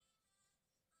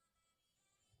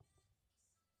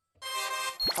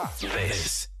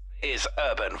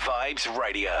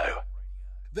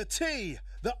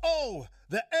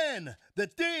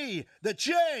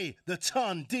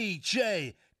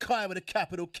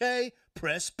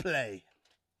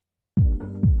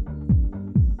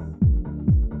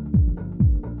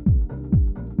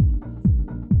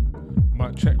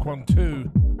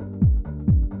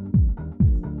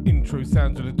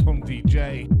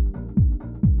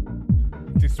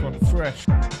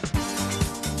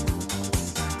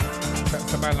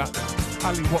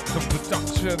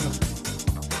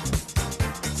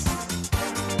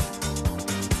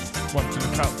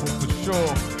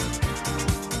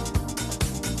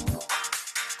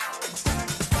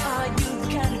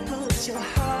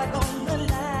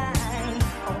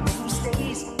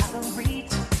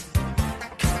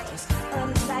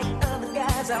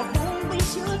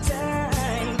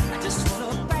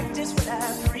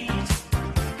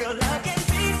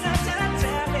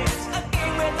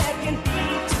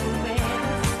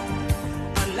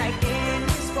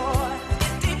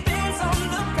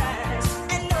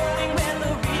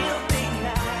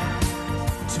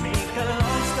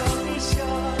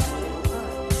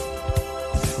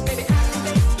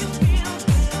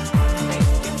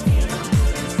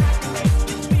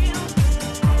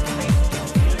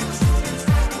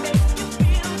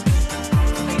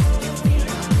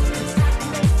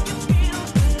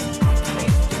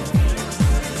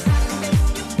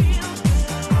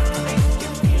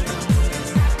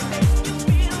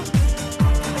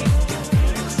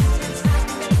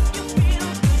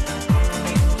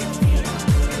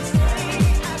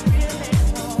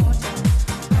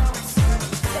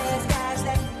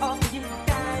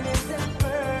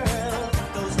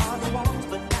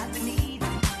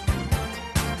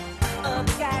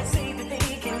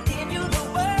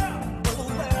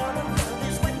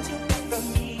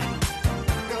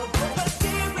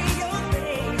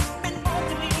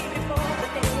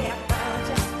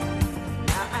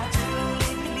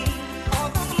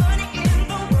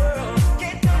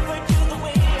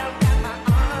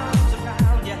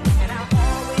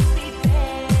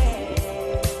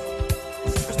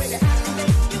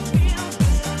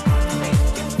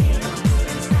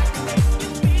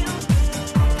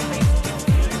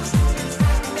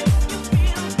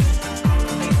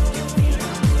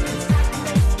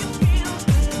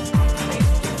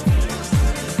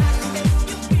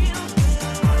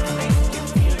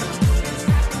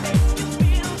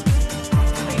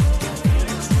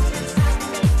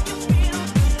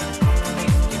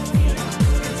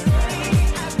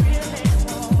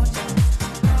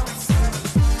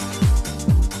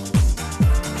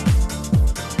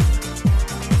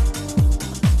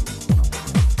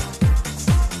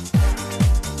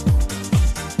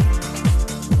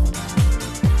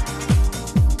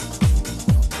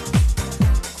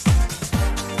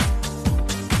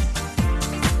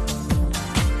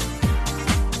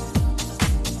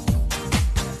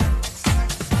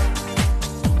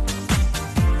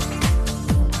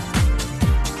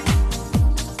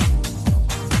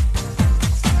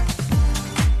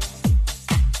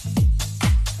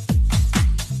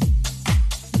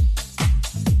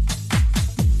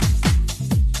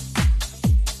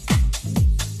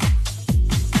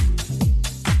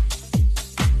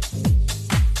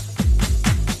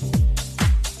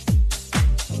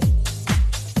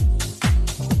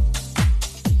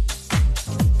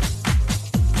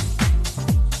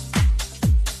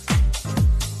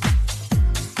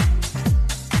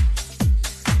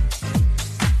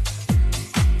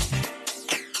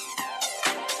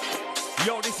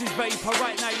Vapor.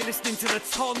 Right now you're listening to the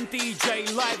Ton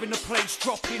DJ live in the place,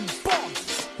 dropping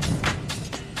bombs.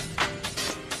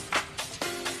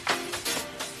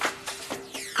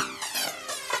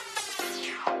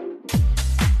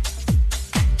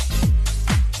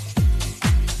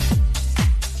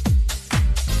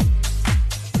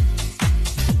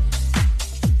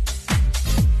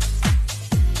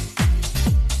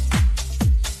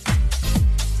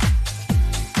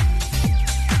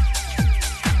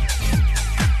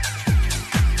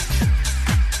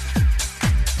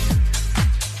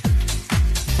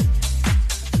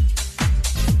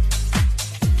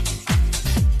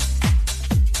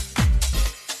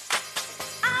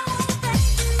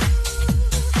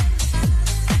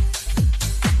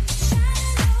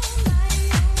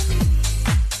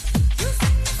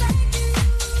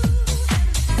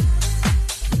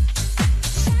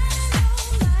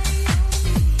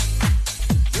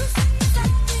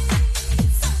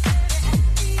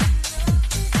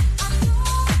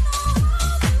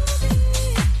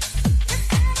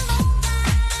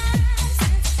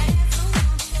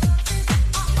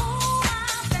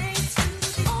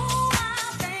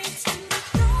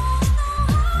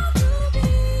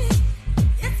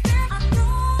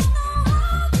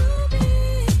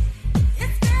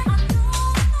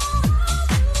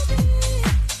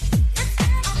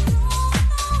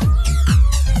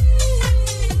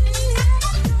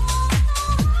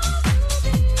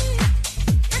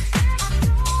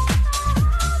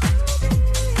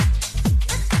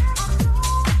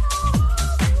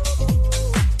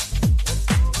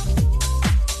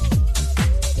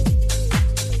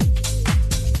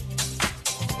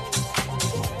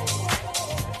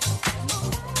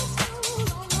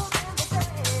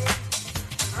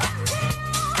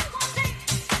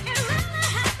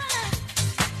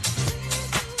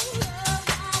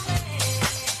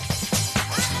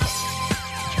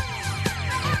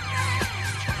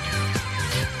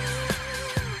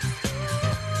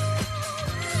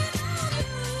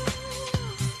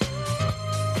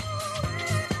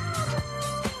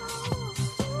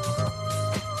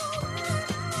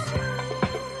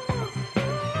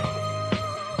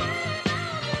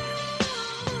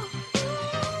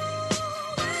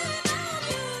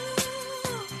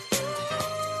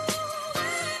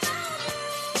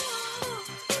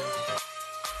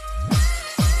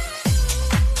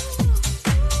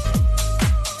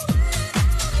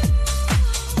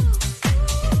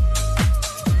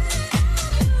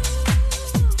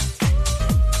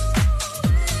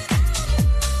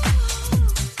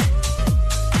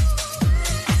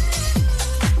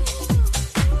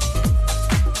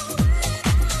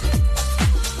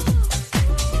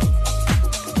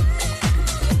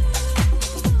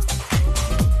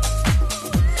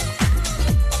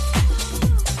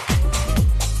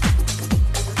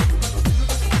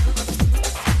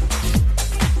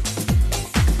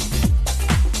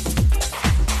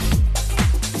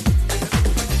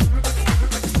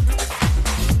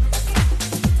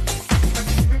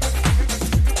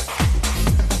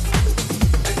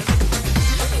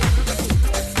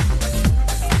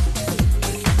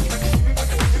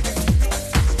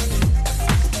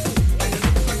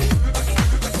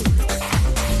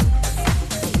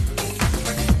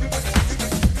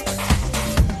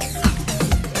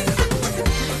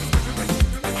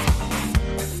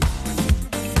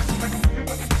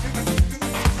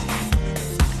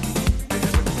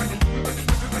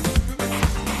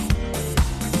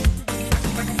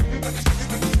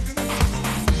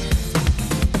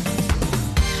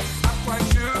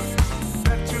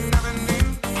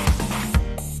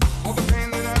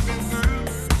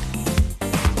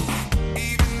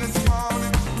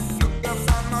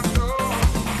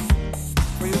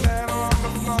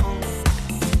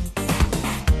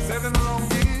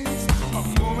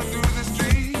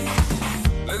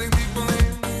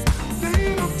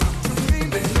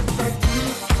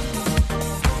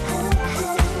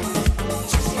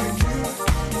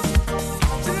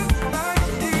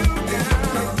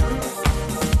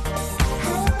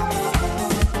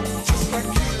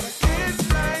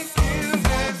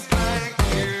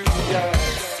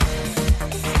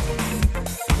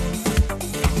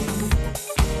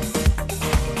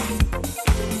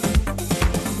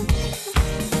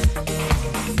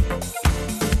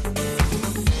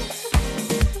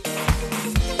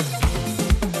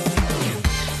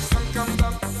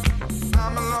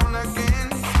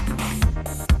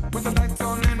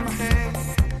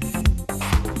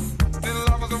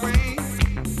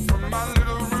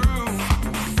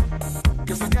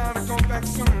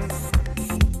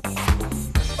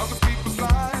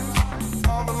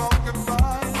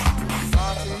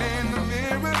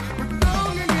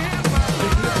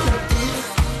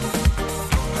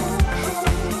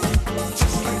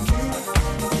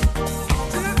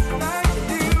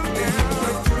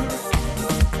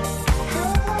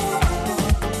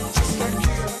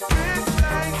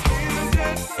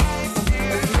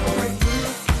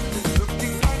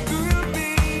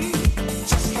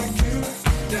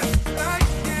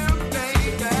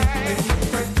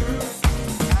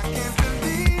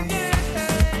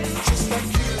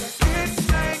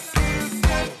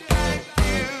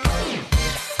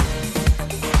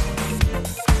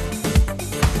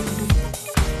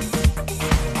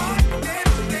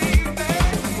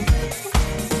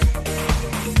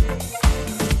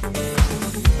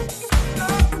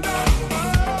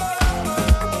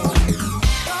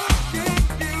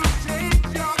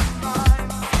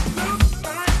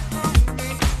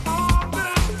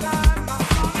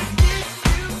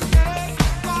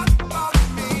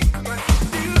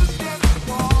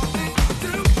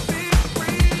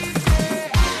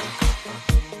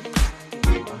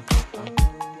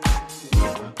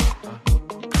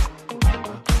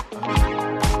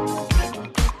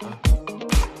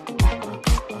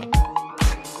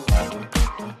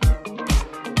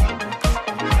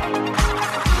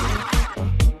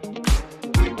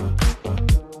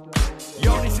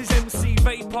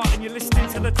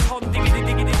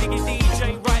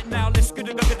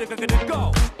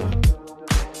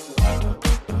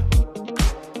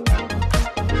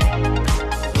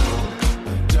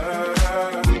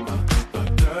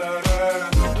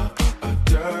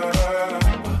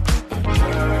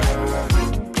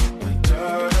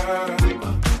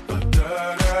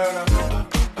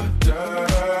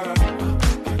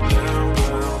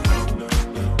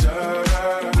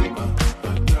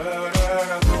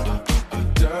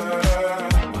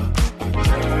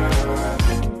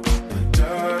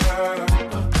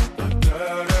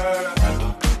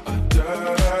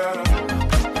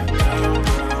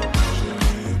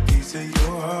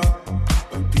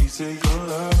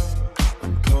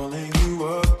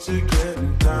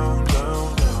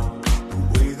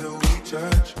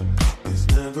 touch is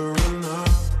never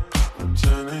enough. I'm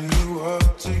turning you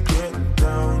up to getting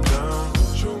down, down.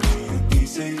 Show me a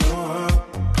piece of your heart,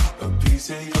 a piece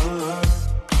of your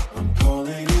love. I'm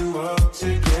calling you up to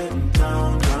getting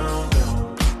down, down,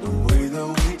 down. The way that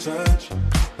we touch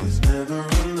is never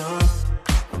enough.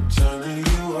 I'm turning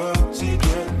you up to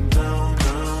getting down,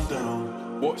 down,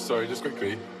 down. What? Sorry, just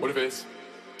quickly. What if it's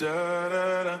da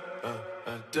da da da da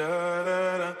da down, down,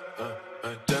 da da da.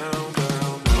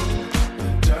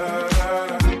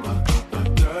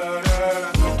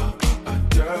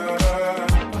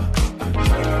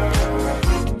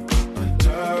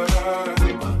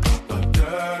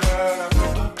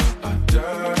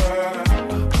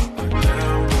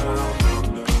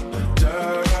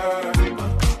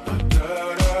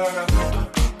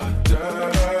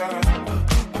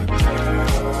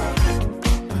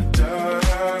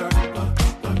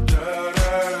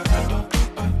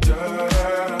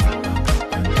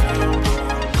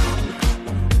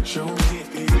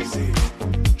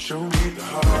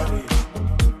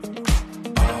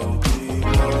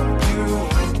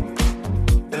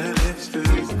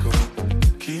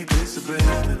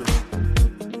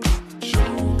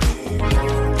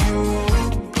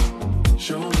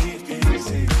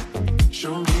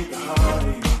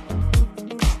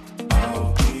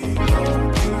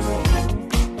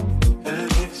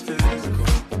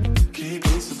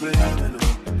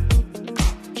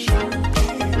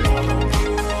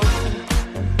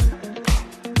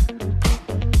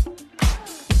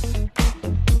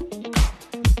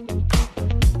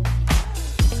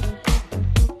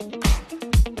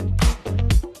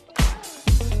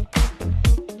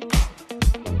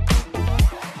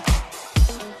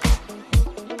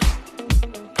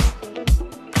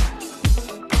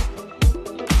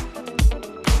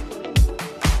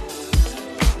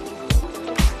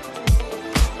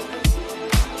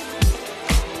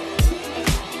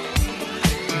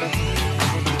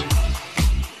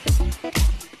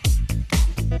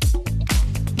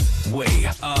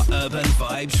 Urban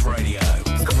Vibes Radio.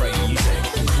 Great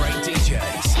music, great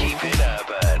DJs. Keep it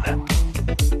urban.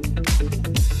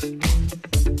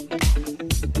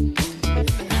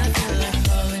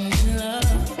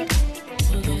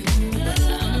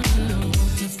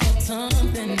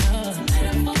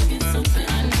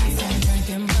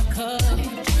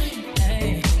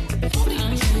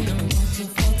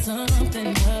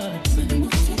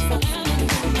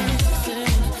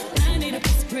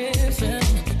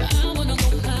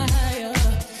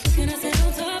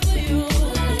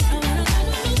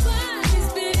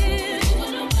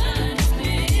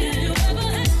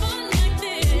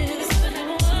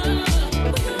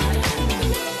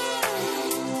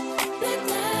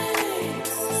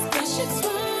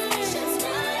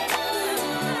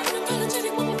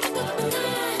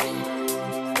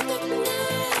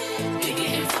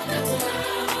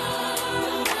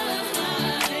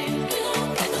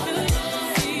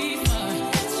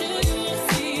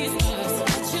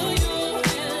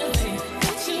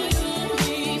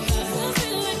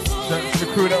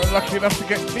 Crew that were lucky enough to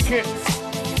get tickets.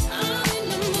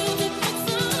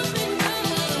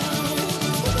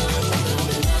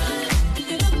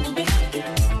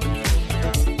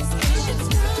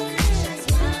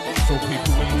 So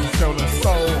people willing to sell their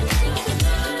soul.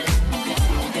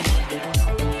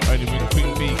 Only when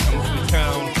Queen Bee comes to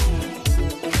town.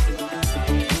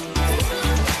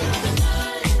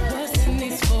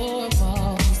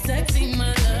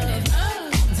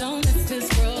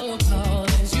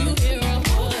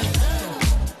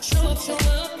 Show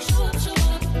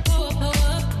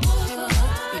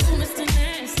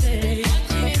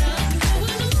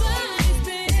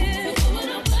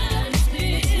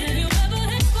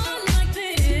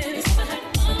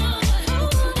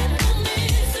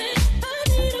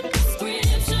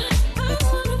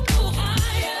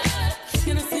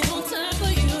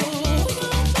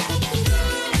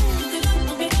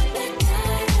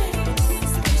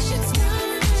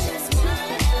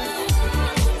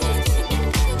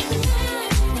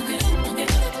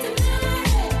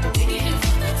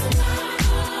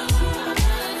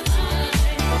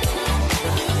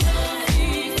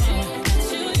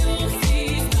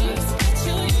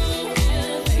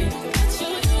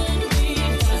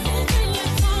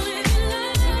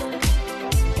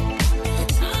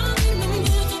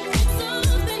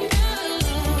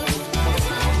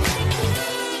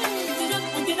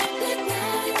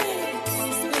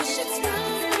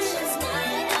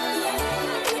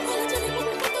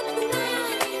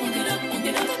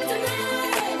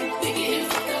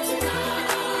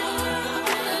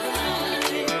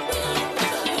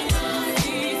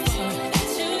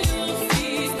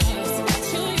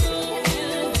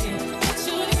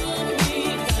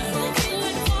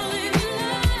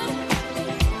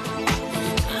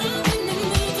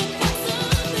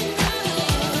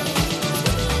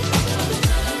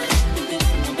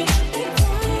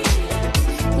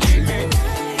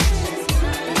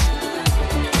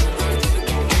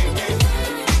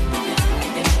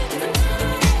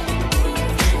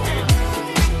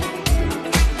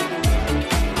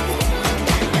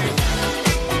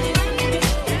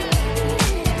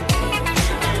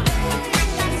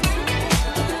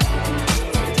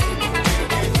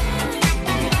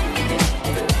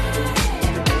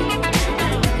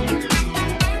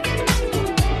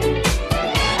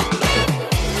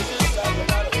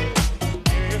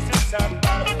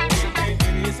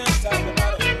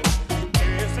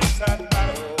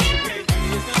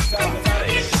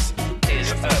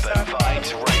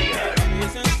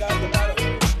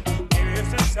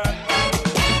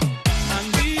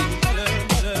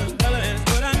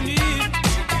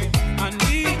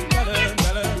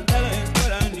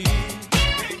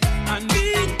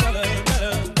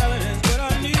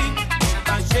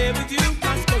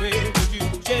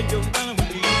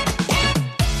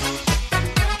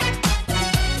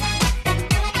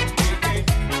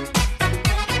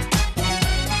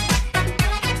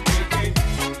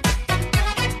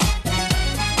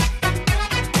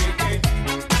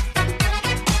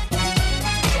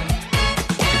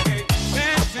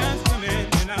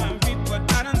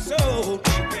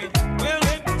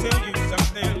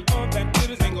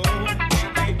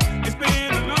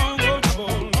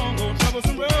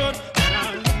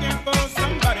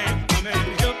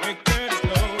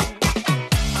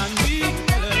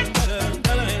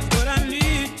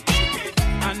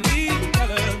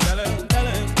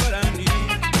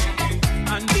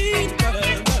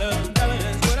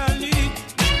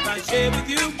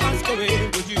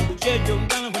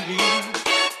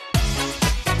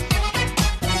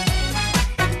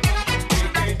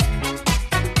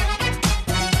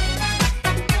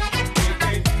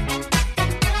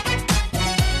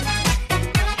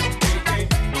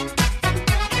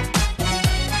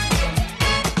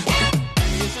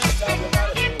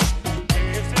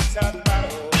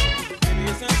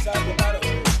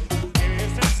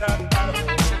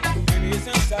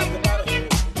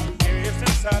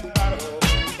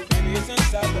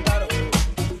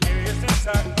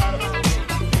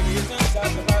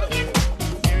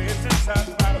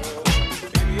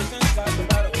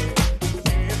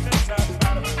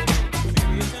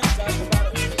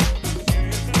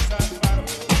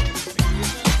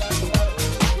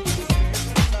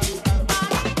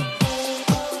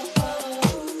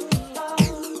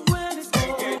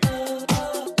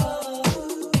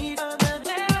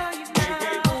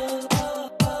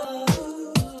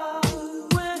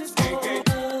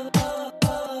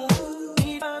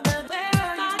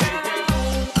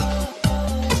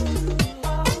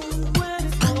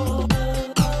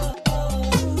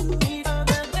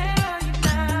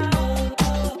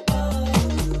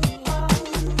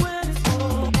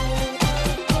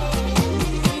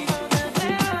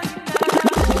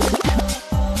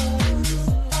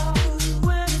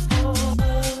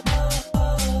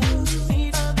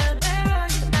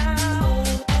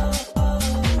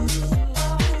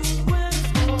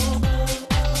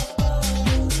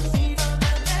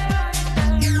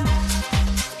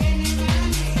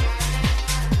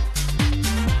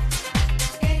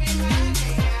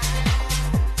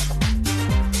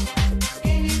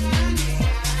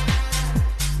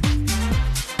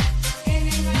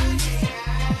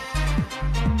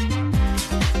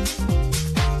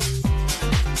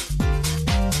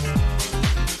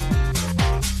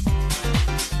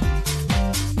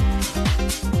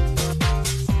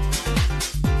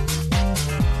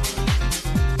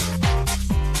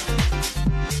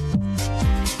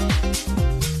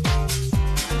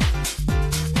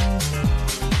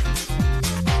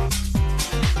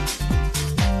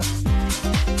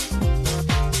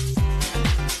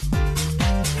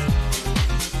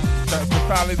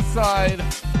inside.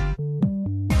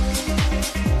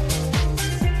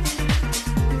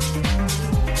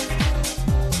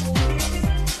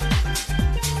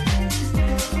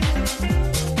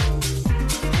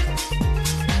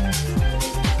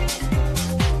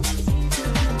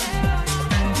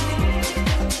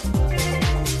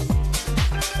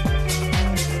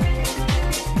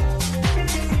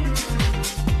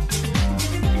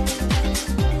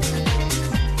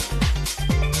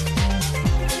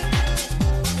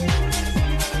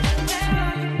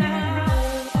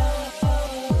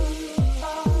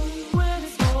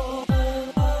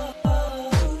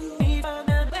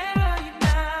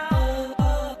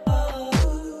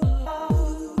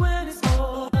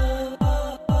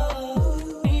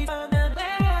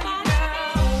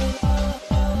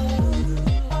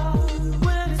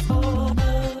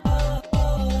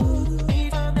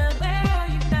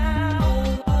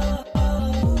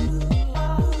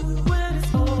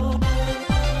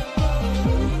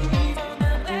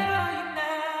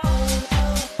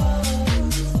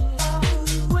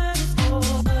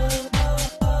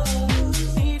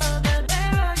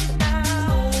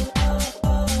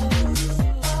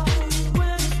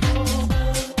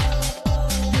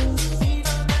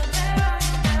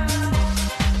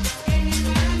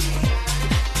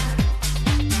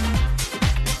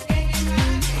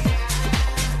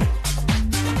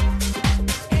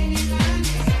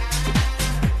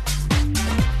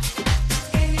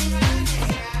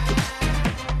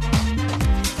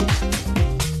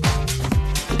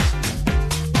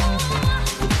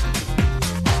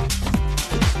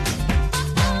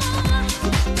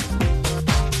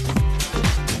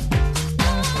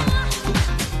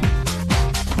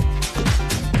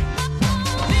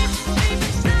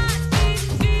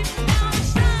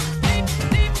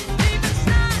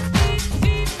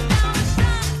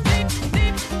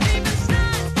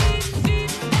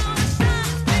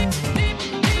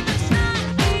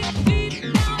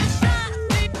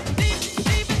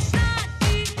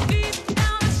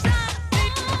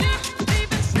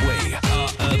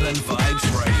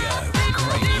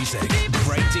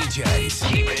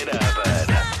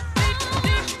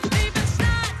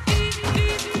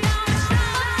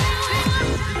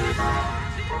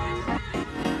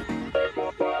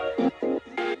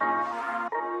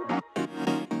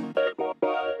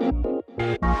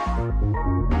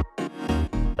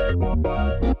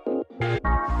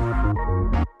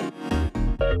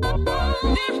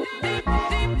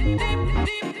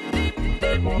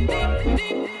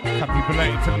 Happy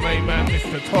belated to the main man,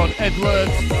 Mr. Todd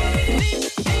Edwards.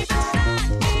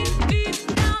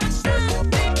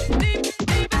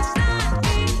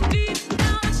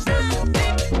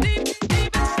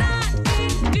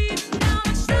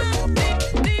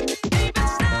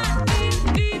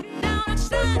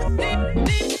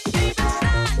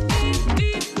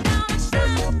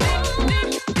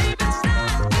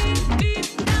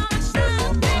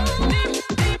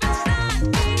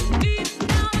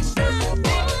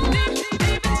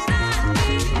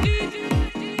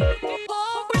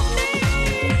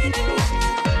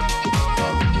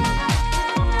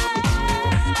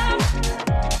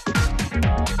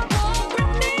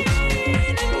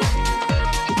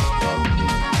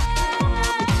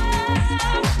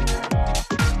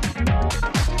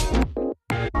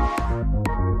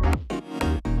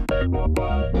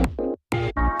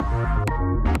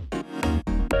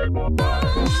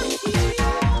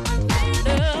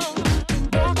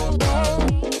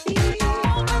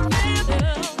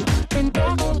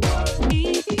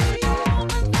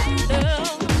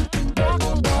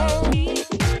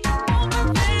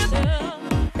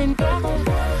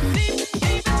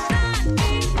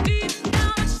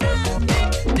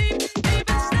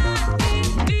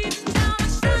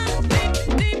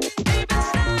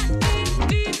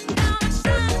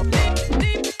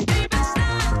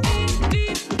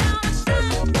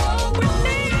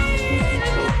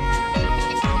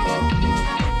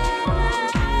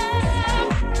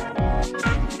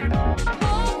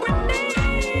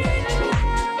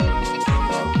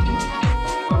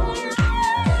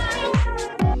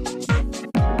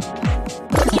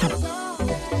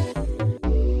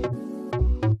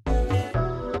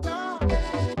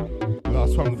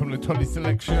 Toddy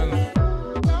selection.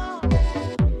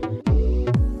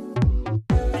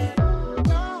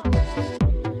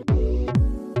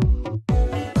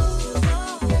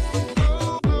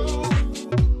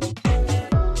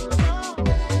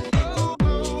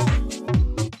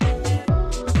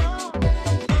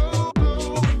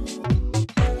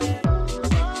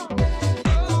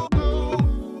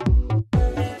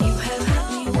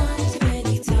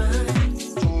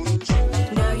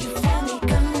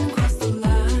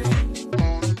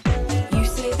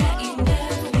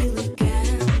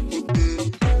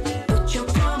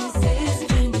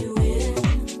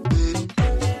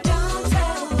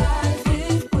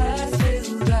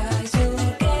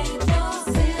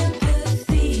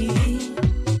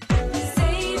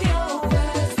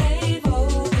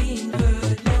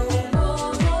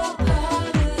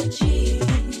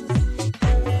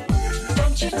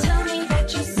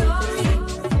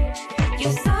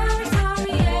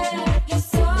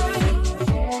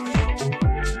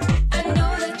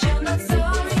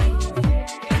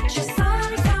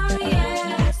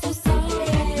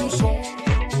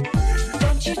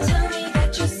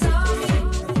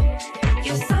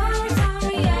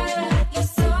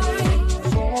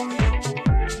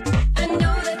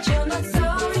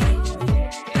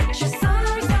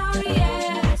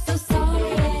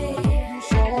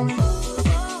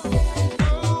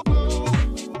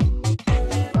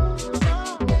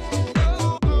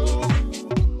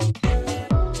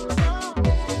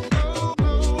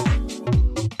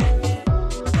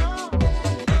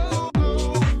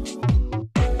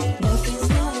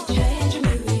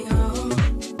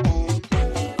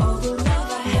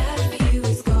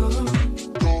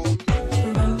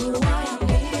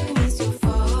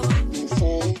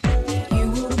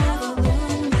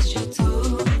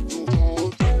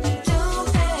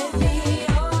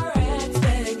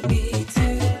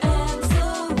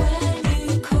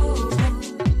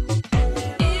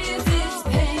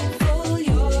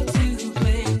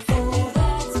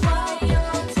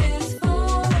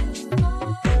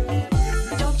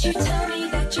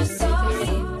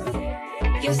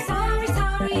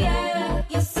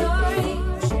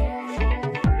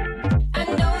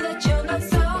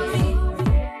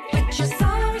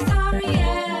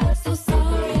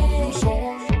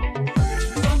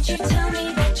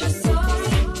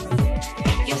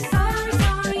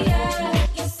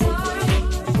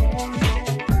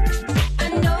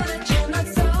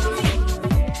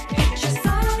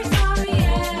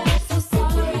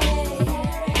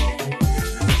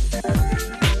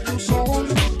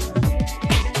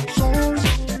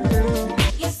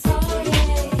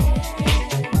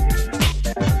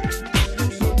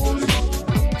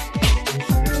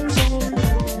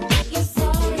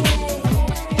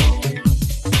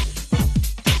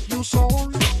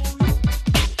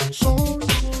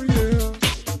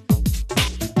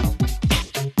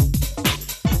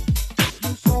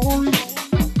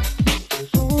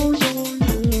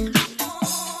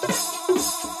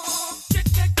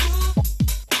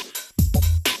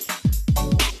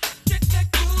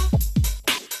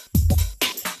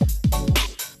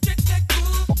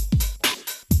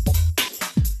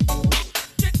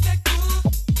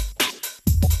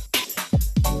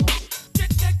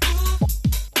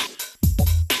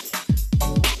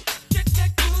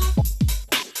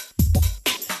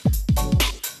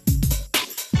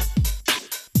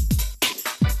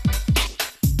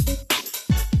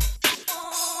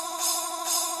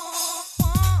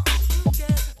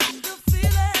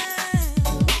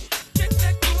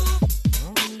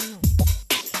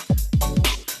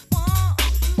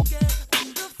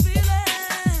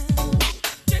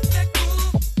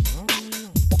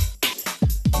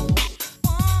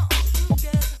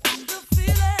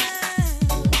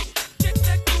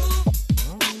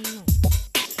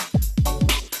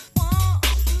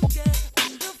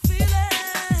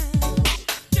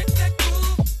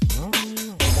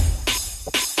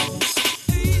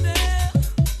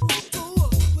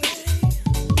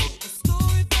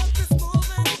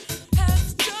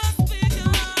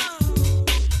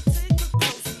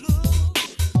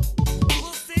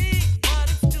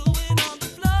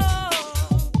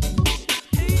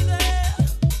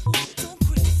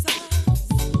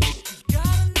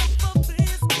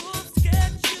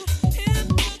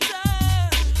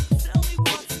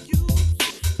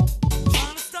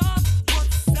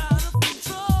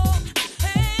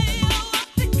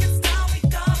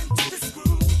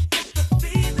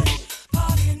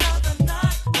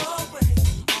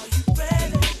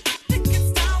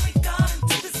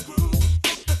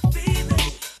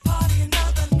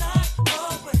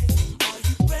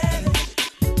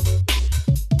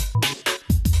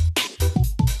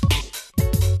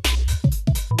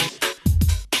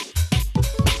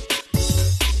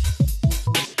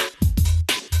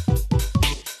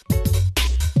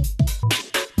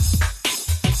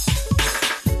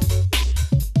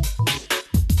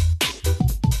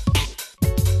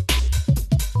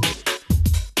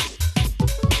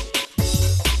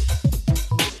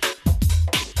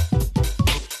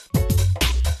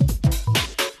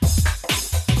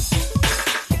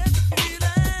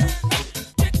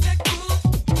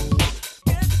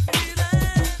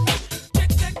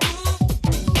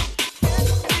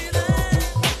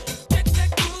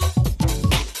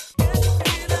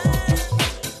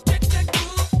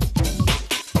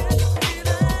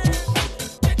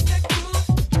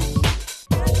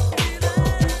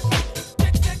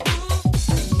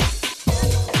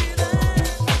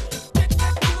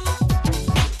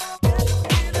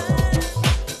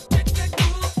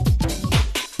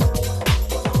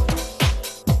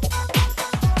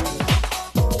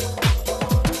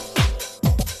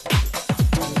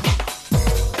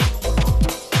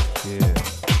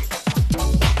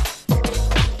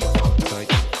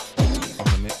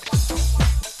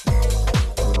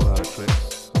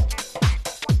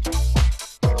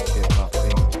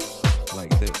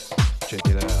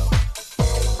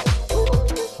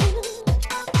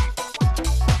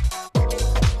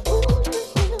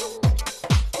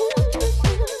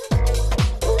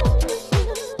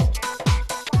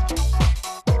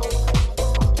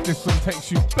 This one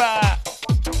takes you back.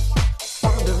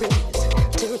 Boundaries,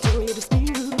 territorial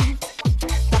disputes.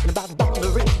 Talking about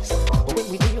boundaries, when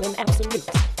we deal in absolutes.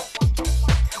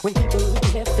 When people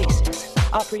lose their faces,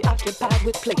 are preoccupied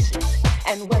with places,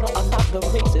 and whether or not the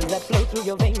races that flow through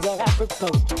your veins are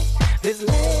apropos. This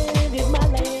land is my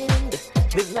land,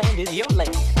 this land is your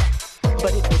land,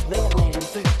 but it was their land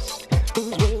first.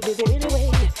 Whose world is it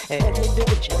anyway? Ethnic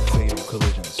division, fatal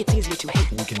collisions. It's easier to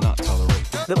hate. We cannot tolerate.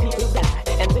 The people die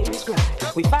and they describe.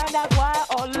 We find out why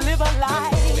or live a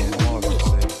lie.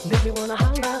 Make me wanna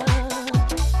holler,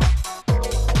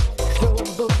 throw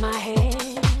up both my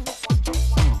hands.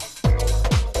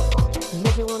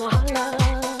 Make me wanna holler,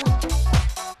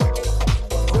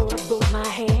 throw up both my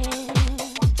hands.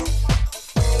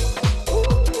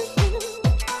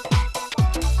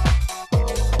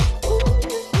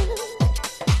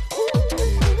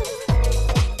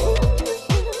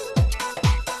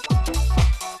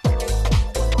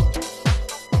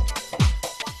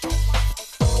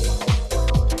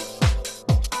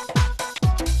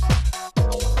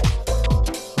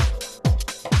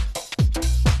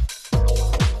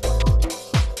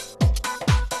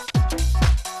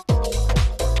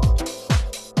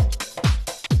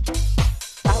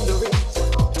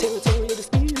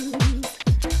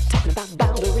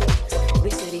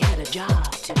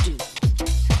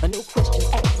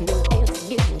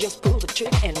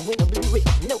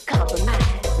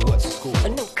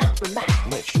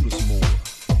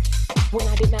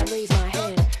 did not raise my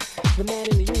hand. The man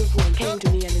in the uniform came to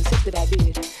me and insisted I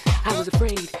did. I was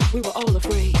afraid. We were all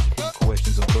afraid.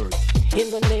 Questions of birth.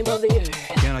 In the name of the earth.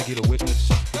 Can I get a witness?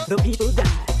 The people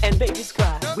die and babies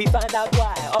cry. We find out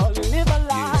why. All live a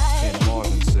lie. Yeah, and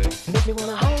Marvin said, make me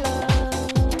wanna holler.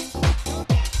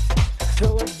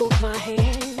 Throw up both my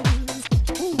hands.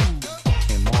 Ooh.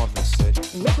 And Marvin said,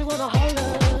 make me wanna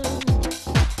holler.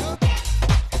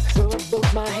 Throw up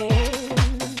both my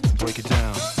hands. break it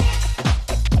down.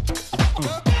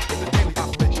 It's a daily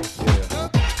operation.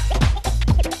 Yeah.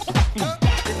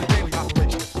 It's a daily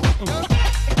operation.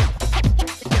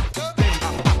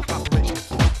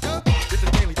 It's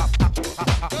a daily operation.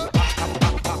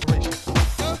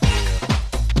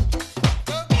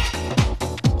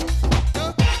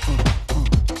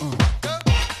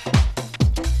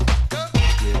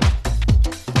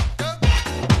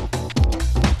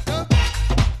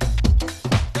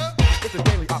 It's a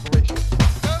daily operation.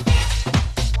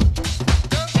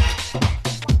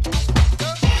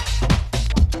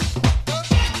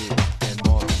 And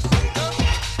Marvin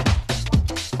said,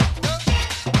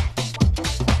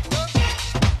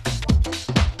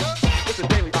 It's a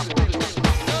daily operation.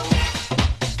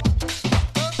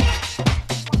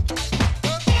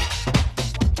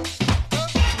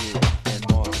 and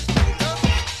Marvin said,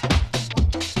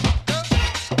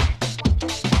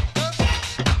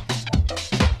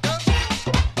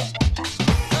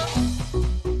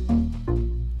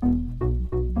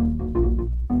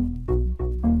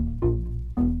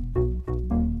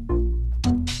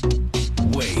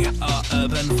 We are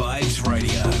Urban Vibes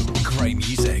Radio. Great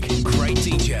music, great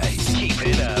DJs. Keep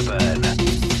it urban.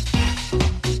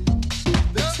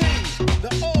 The T,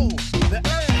 the O, the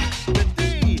N, the D,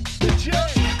 the J,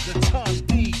 the ton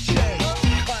DJ.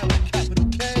 Kyle with a capital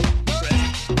K,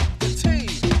 press. The T,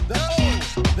 the O,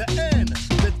 the N,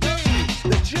 the D,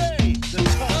 the J, the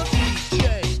ton DJ.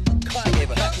 Kyle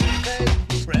with a capital K,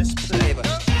 press play.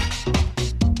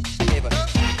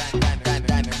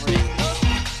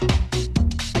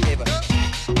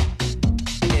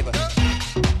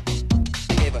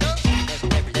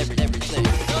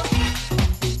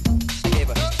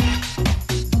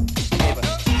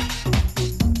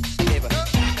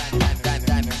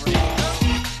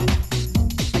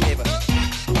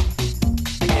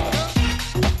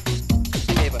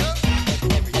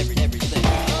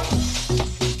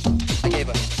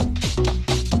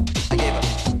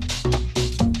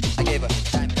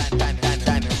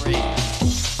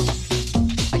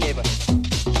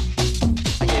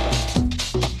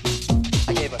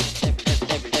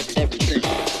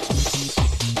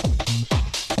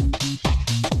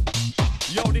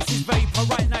 Yo, this is Vapor.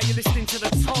 Right now you're listening to the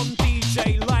Tom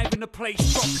DJ live in the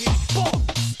place, dropping bombs.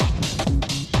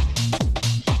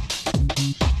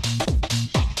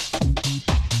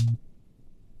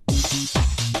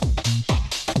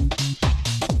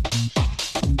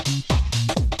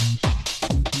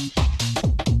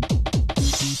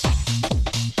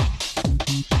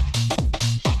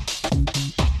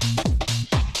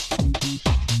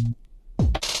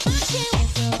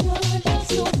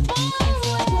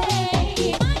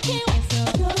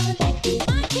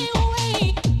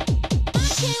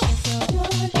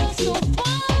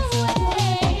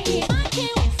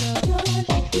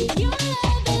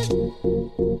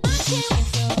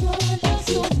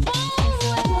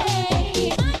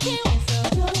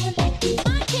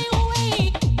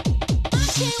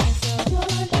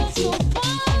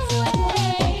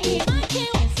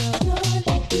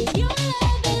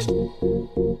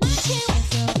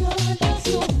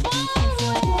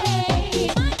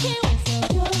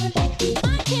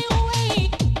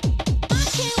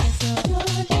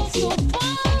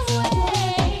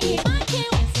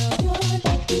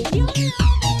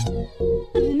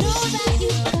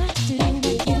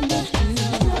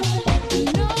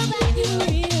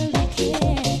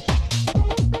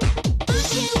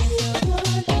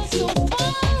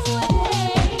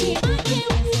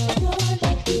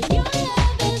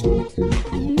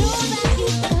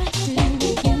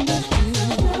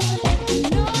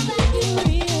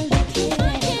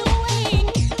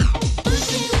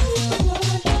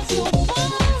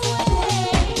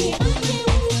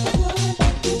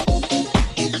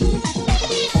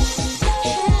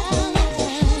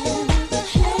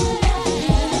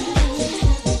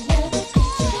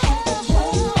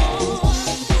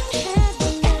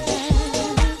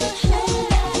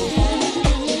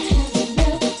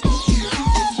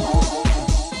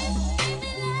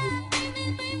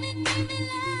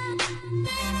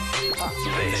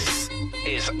 This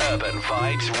is Urban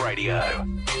Vibes Radio.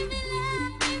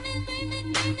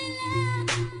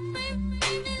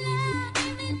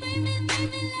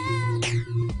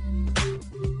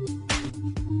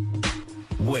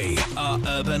 We are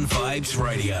Urban Vibes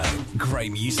Radio.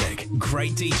 Great music,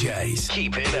 great DJs.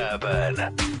 Keep it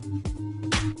urban.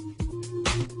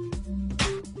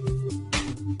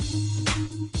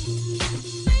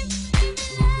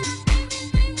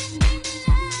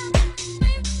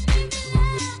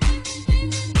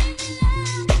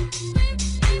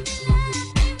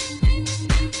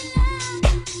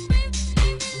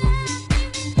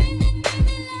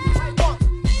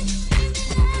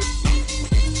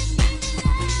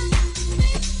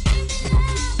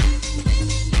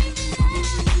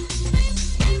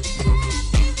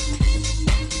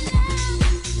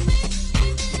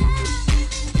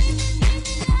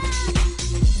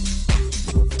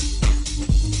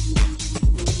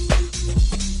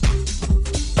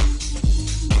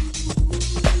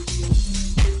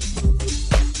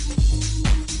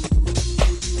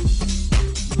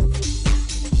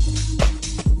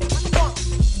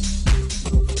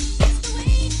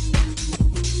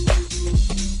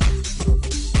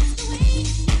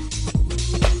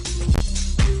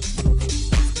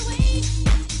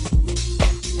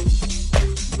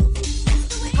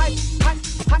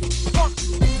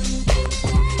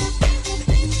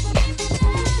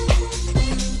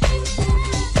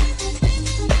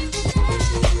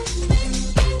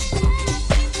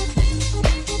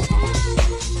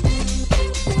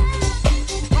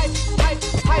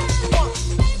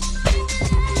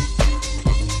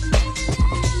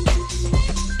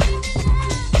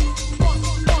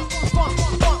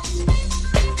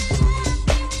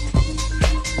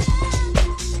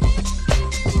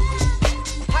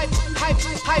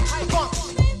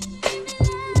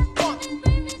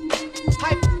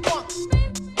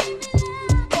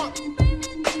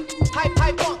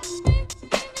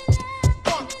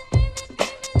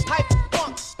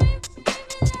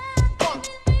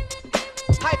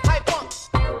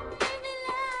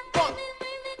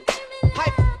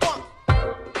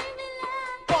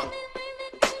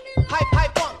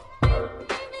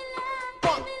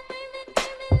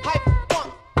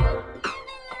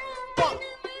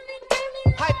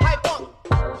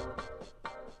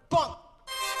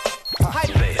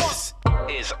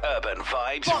 This is Urban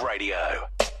Vibes Radio.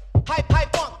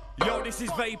 Yo, this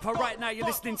is Vapor. Right now you're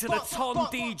listening to the Ton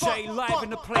DJ live in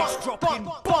the place dropping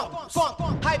bombs.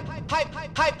 Hype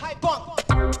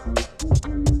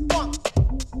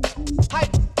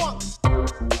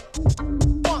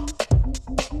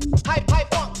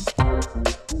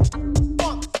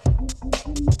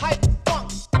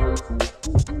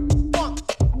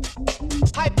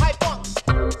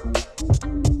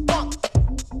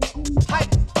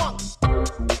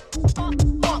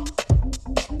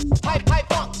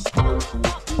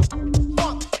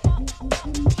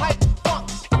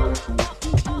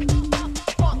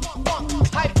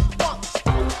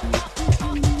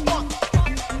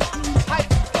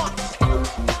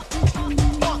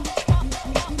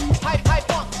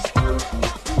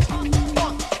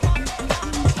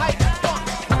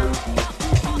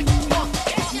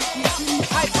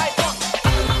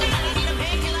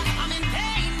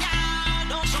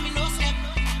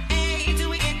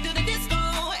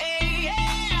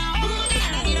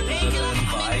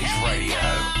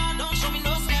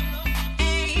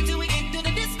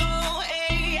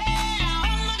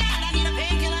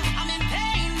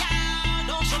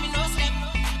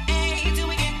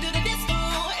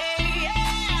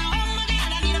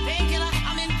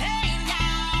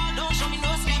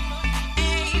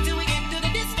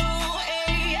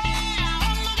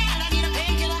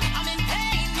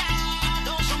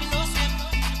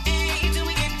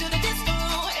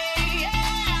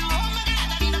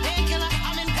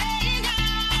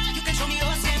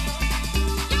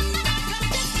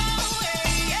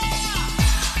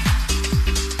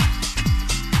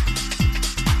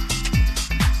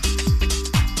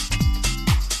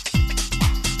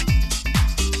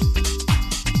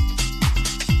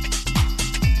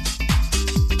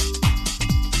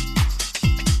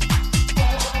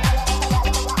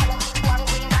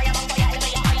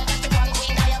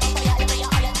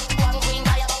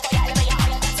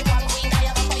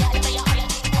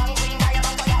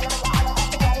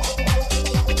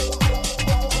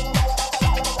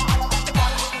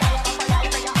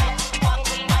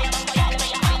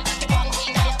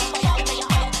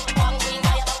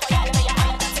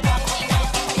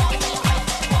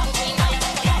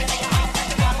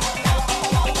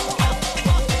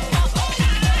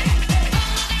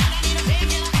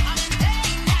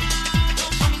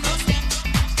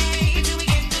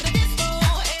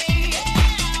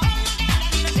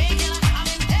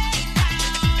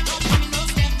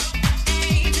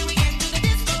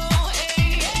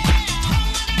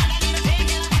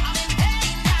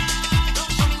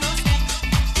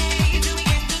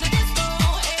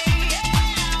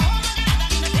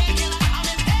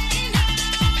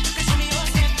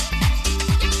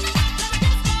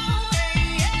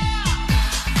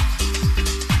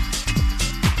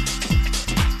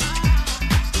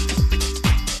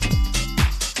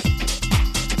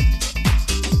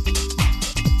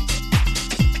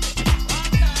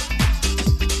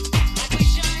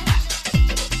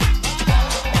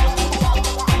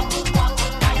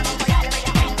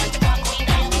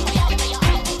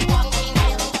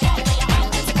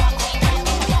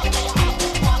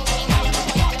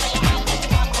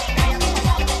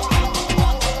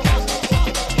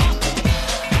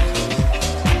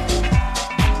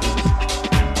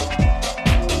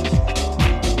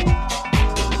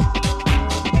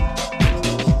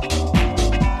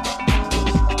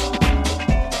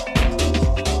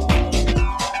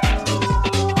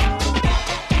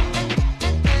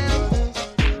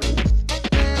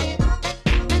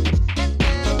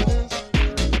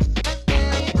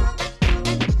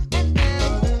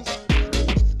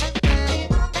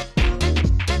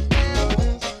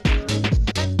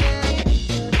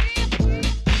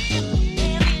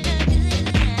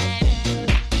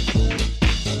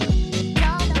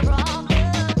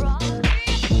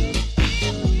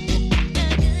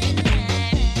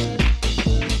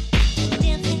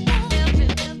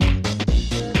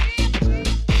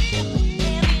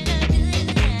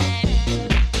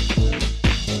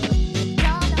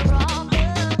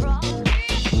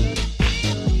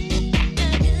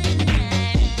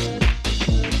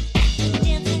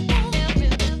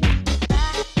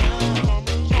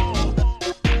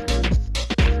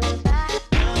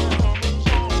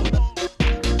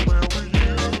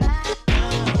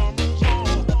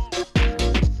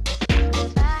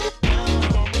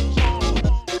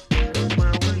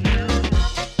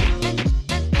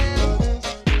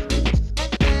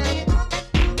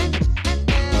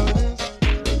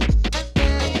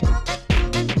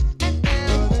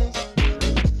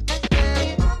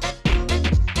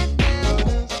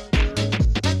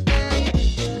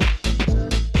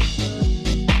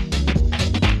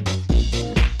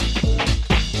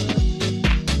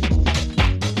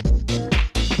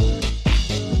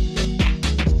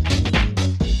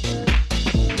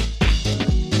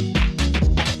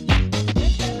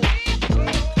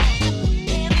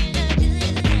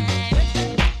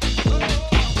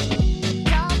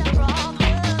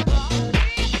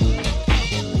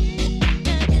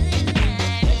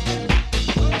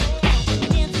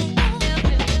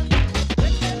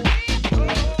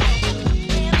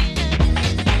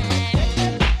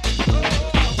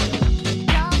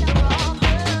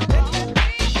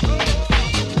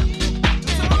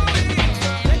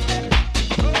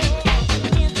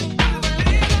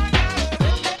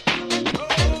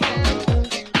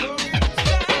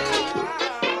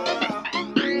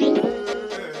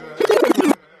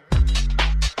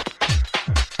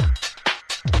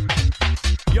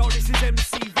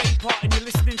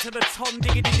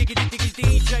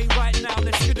DJ right now.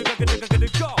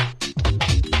 Let's go.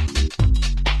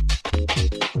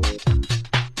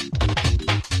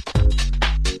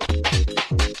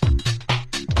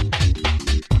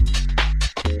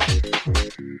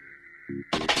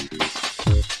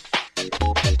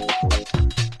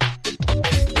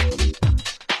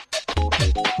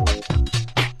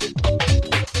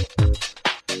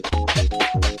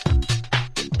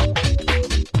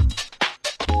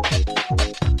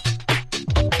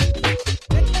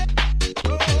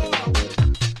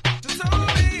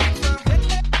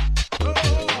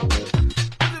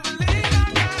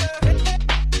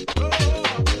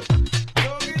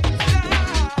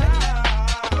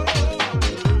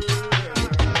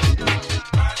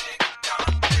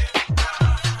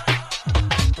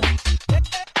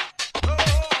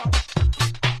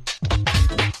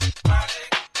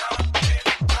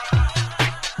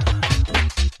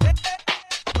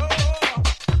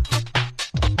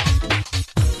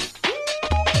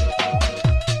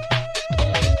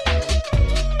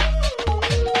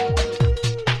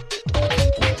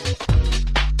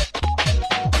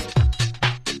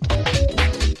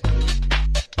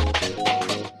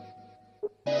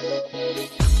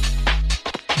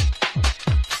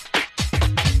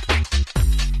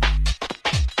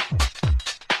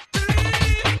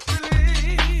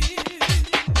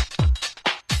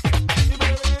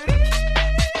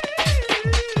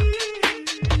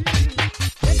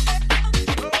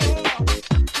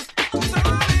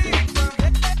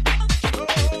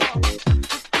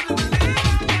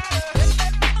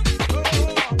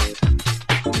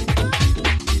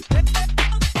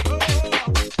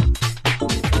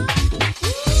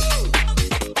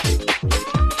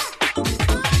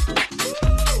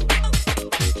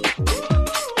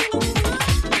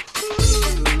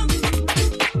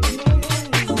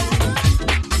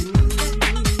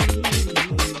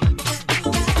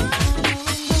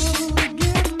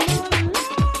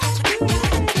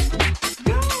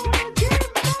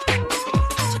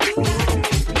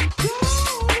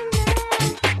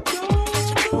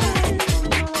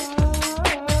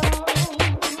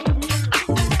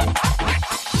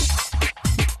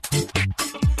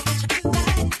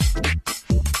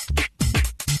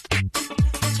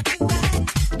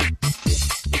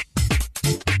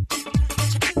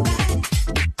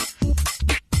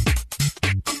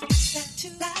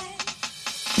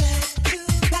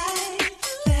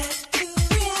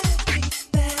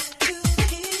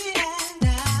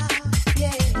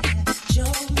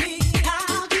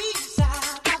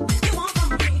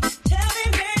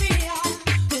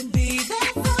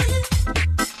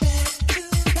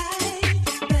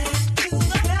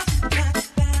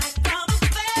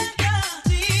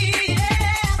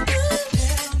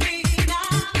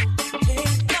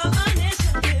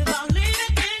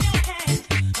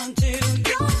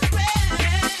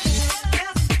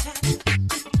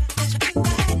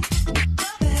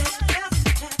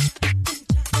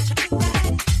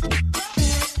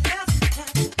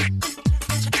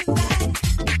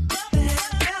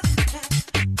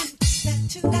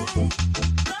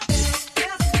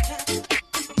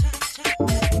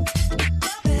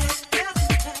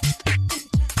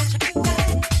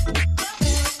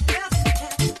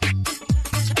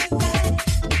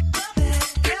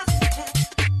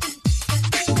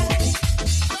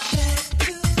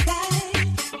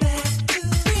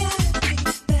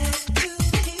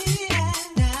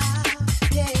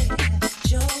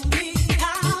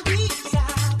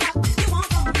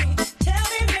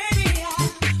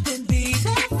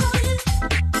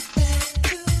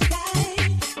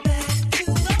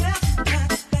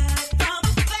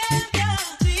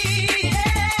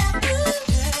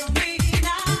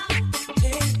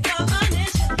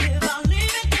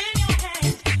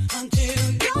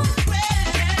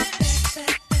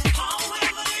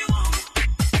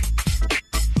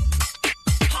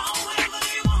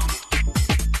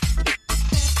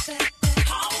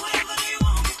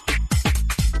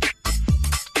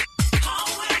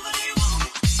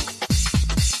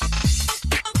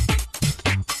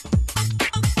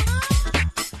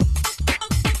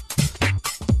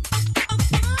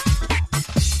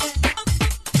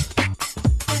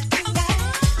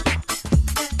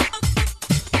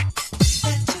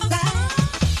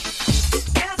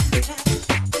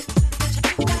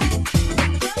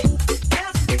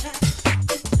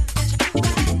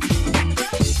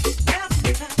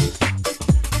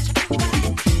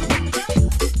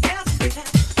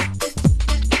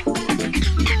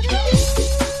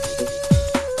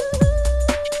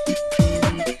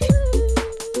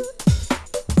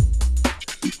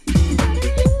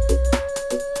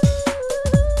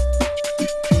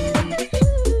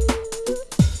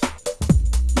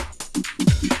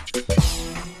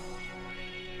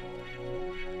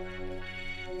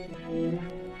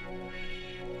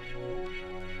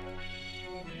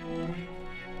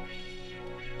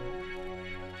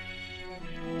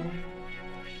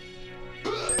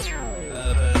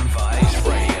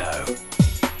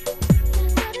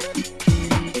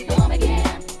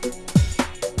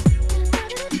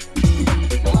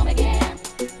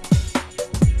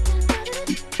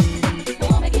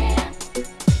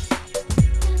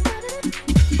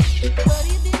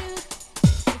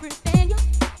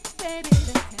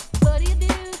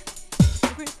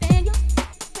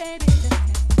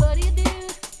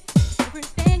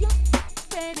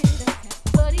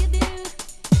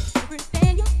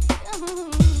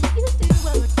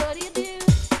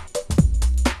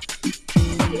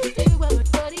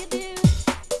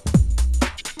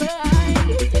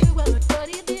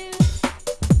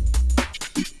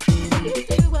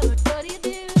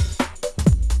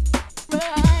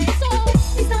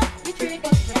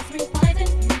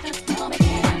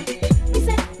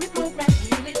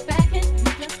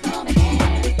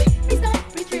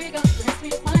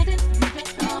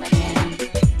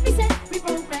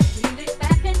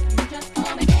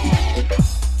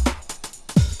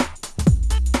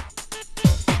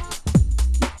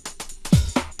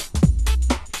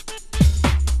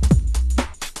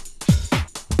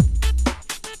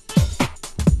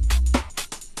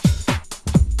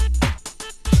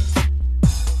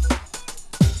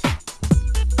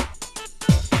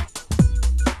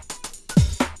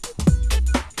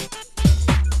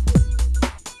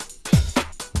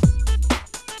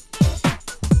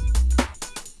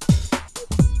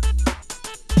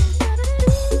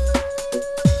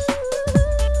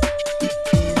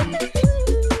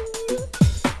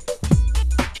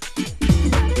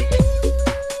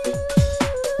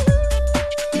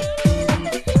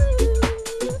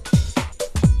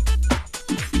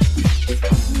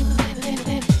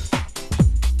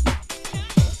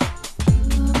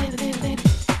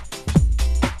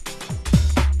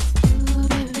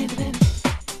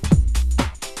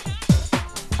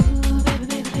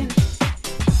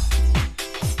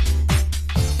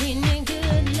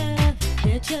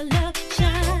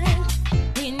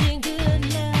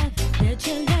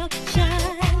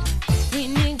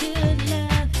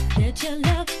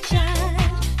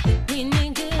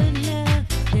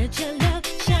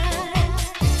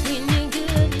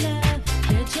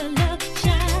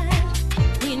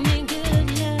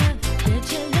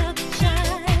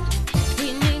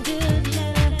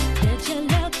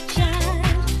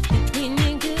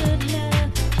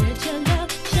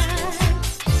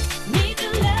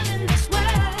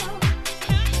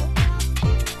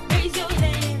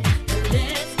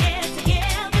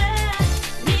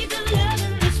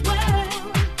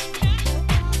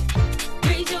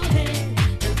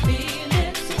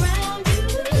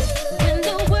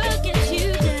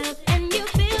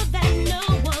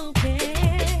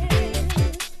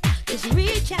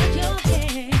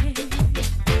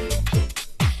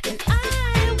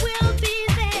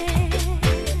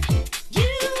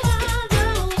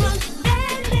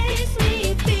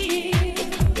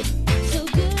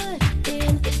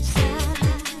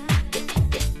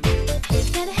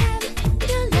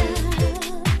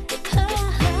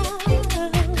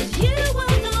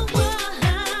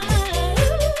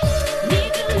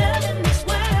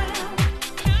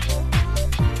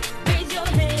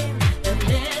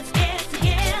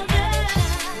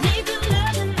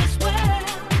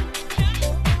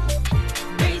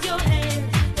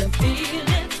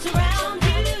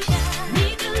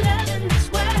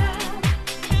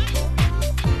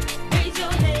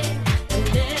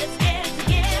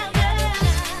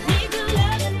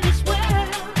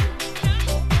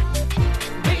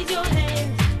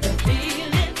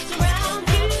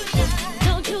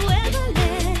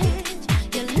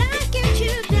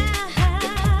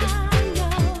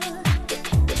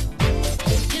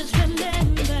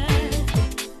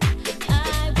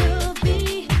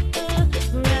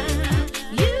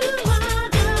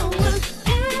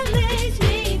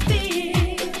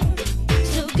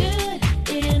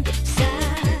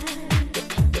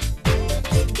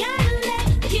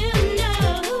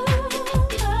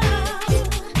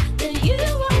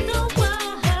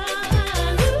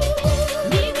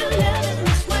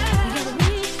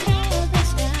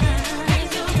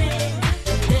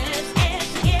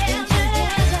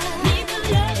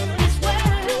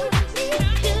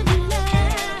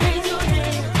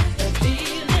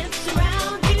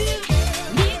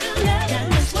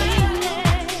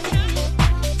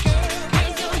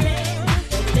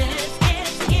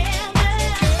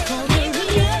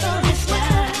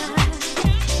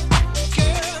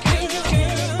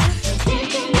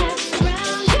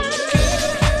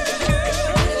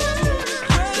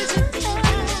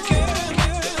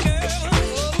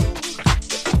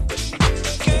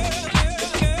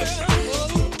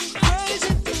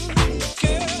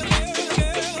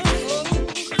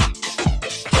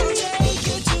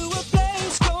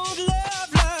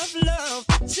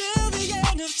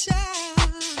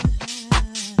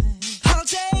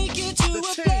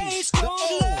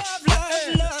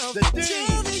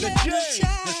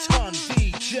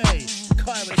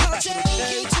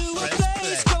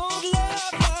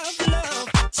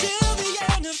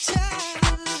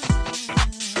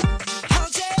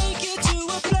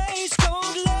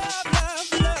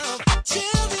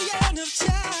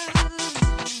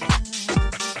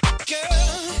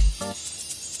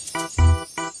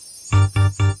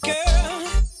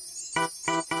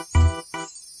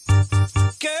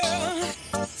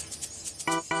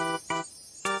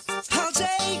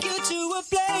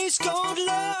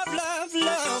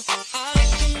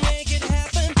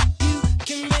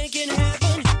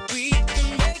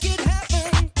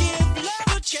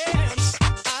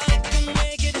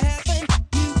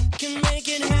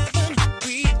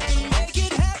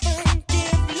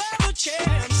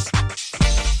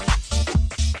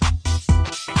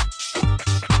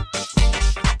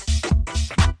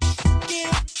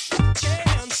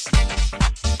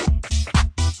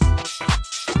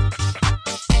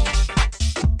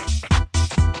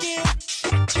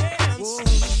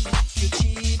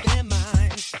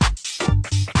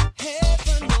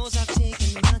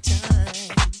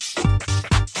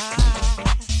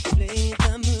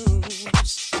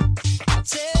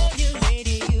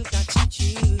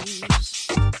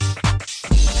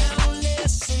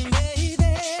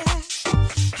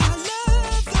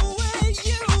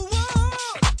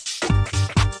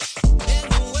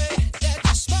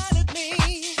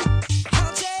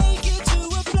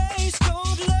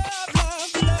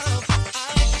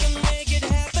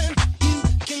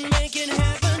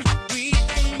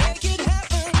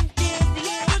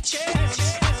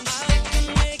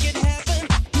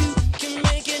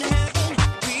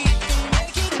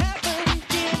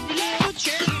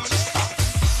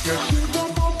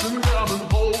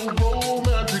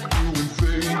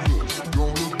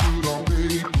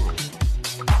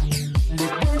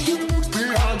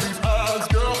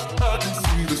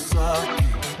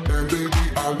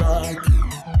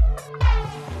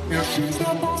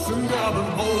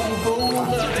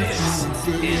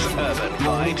 is Urban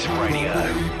Vibes Radio.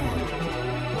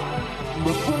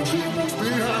 But when she looks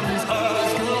behind these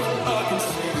eyes, girl, I can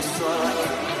see the sign.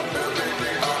 And baby,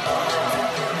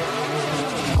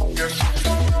 yeah,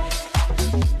 she's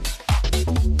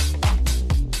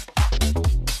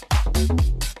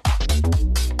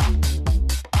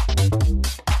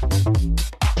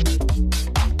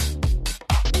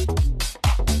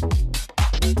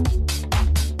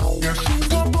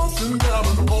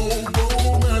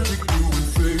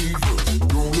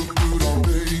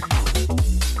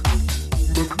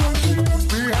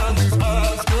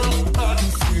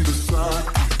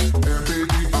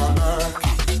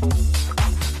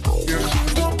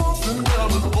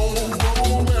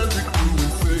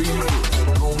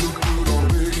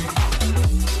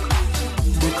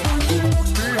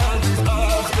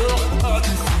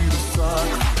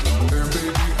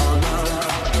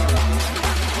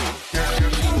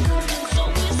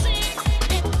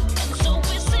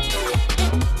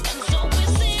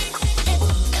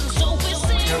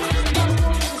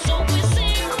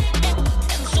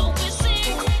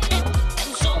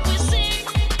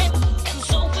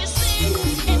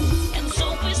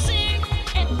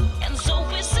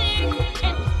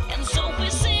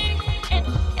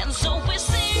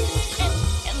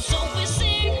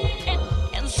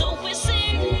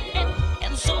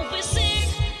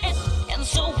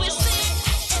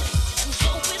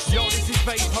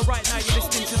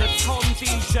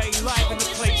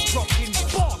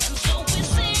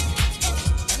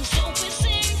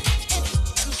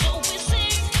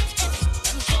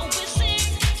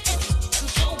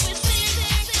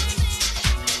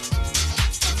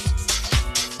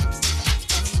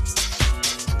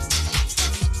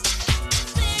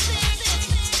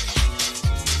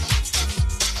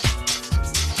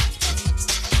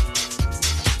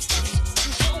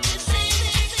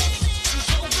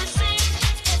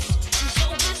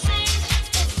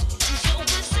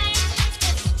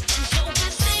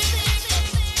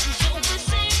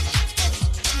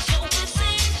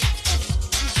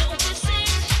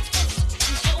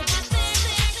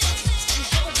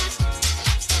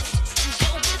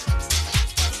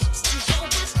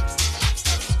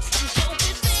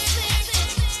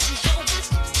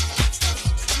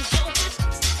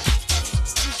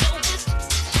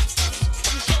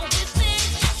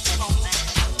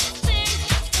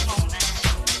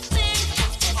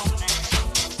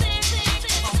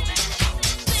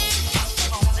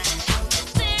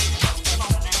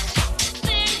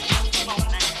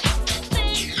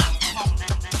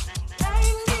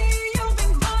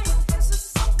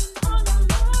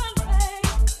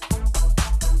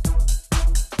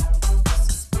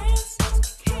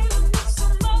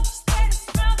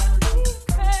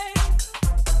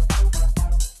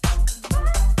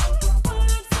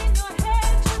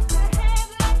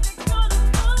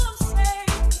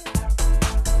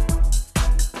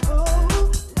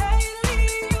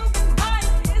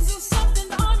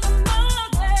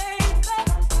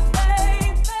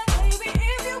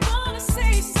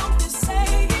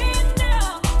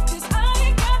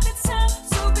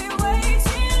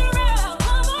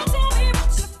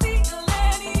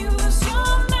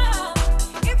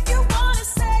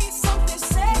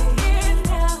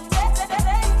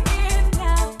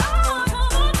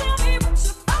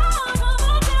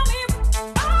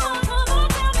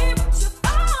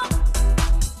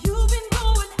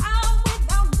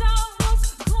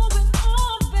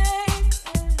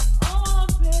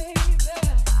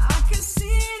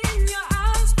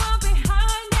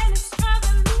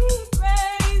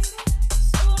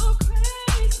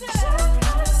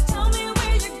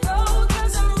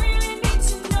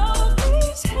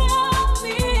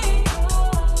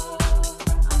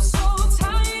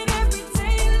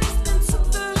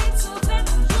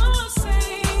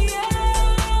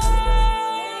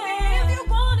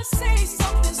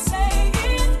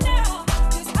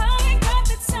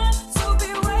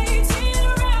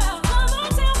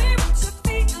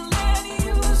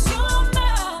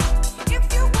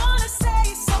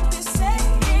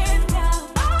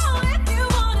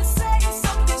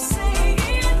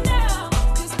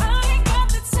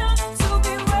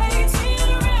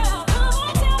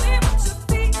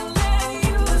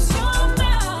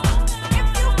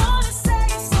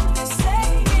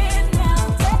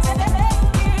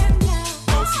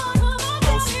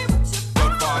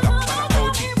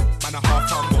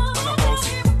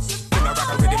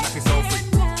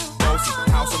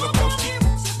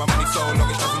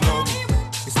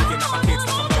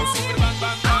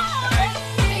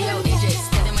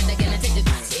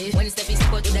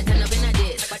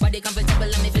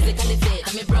physically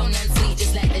fit. I'm brown and sweet,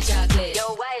 just like the chocolate.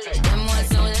 Yo, Wiley, them ones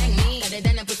sound like me. Other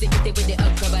than a pussy kitty with the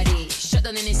upper body. Shut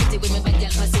down in the city with me bad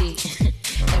girl pussy.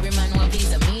 Every man want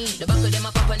piece of me. The back of them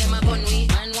a pop and them a bun weed.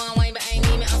 Man want wine behind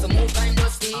me have to move, I'm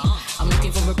dusty. I'm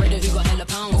looking for a brother who got hella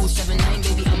pound. 079,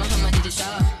 baby, I'm a hammer, did the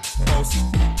shot. Bossy,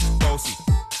 bossy,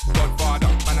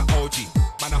 Godfather, man a OG,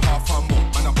 man a half humble,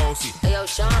 man a bossy. Hey, yo,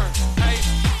 Sean. Hey,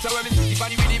 so when me sit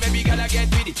funny with it, maybe gala get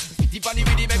with it. Sit funny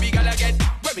with it, maybe gala get.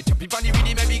 When me chop funny with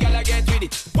it, maybe gala get with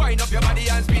it. Wind up your body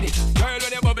and spin it. Girl,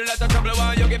 when you bubble, that's a trouble.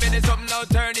 While you give me this something, now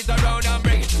turn it around and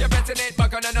bring it. You're pressing it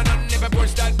back on and on, never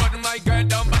push that button, my girl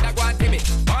down, but I want him it.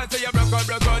 Once you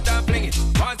broke out and fling it.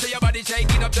 Once your body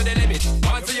shaking up to the limit.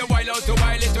 Once you wild out to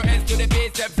wild it to S to the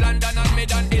base, step London and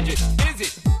mid and digit. Is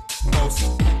it? Bossy,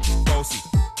 bossy,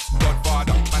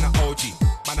 Godfather, man a OG,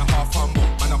 man a half humble,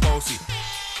 man a bossy.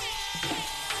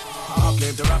 I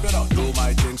came to rap it up, do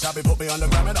my thing. Sabi put me on the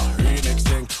gram it up, remix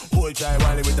thing. Hold Jai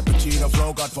Wiley with the Pacino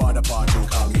flow. Godfather part 2,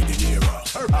 call me De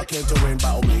Niro. I came to win,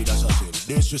 battle me, that's a sin.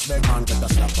 Disrespect man, get a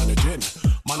slap on the chin.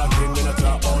 Man a king in a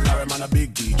top, oh Larry, man a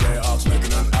big DJ, Ox,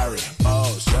 Megan and Harry.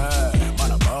 Boss, yeah,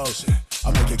 man a boss, yeah.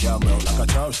 I make a girl melt like a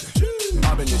toasty.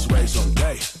 I've been this way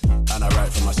someday, and I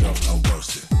write for myself, no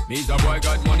ghosting. Me's a boy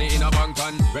got money in a bank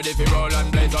on, ready for roll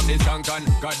and blaze up this tank on.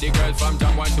 Got the girls from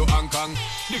Jangwan to Hong Kong,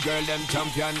 the girl them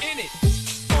champion in it.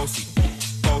 Bossy,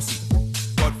 bossy,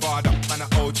 Godfather, man a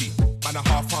OG, man a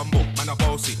half humble, man a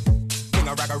bossy. King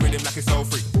a rag a rhythm like it's so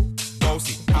free.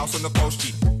 Bossy, house on the coast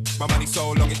G. My money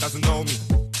so long it doesn't know me.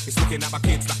 It's looking at my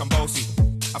kids like I'm bossy.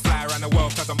 I fly around the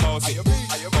world cause I'm bossy.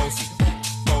 Bossy,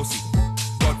 bossy,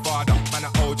 Godfather, man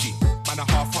a OG, man a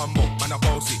half humble, man a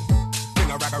bossy.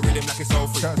 King a rag a rhythm like it's so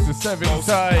free. That's the 7 Bossy,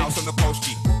 side. house on the coast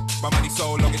G. My money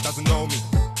so long it doesn't know me.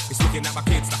 It's looking at my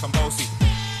kids like I'm bossy.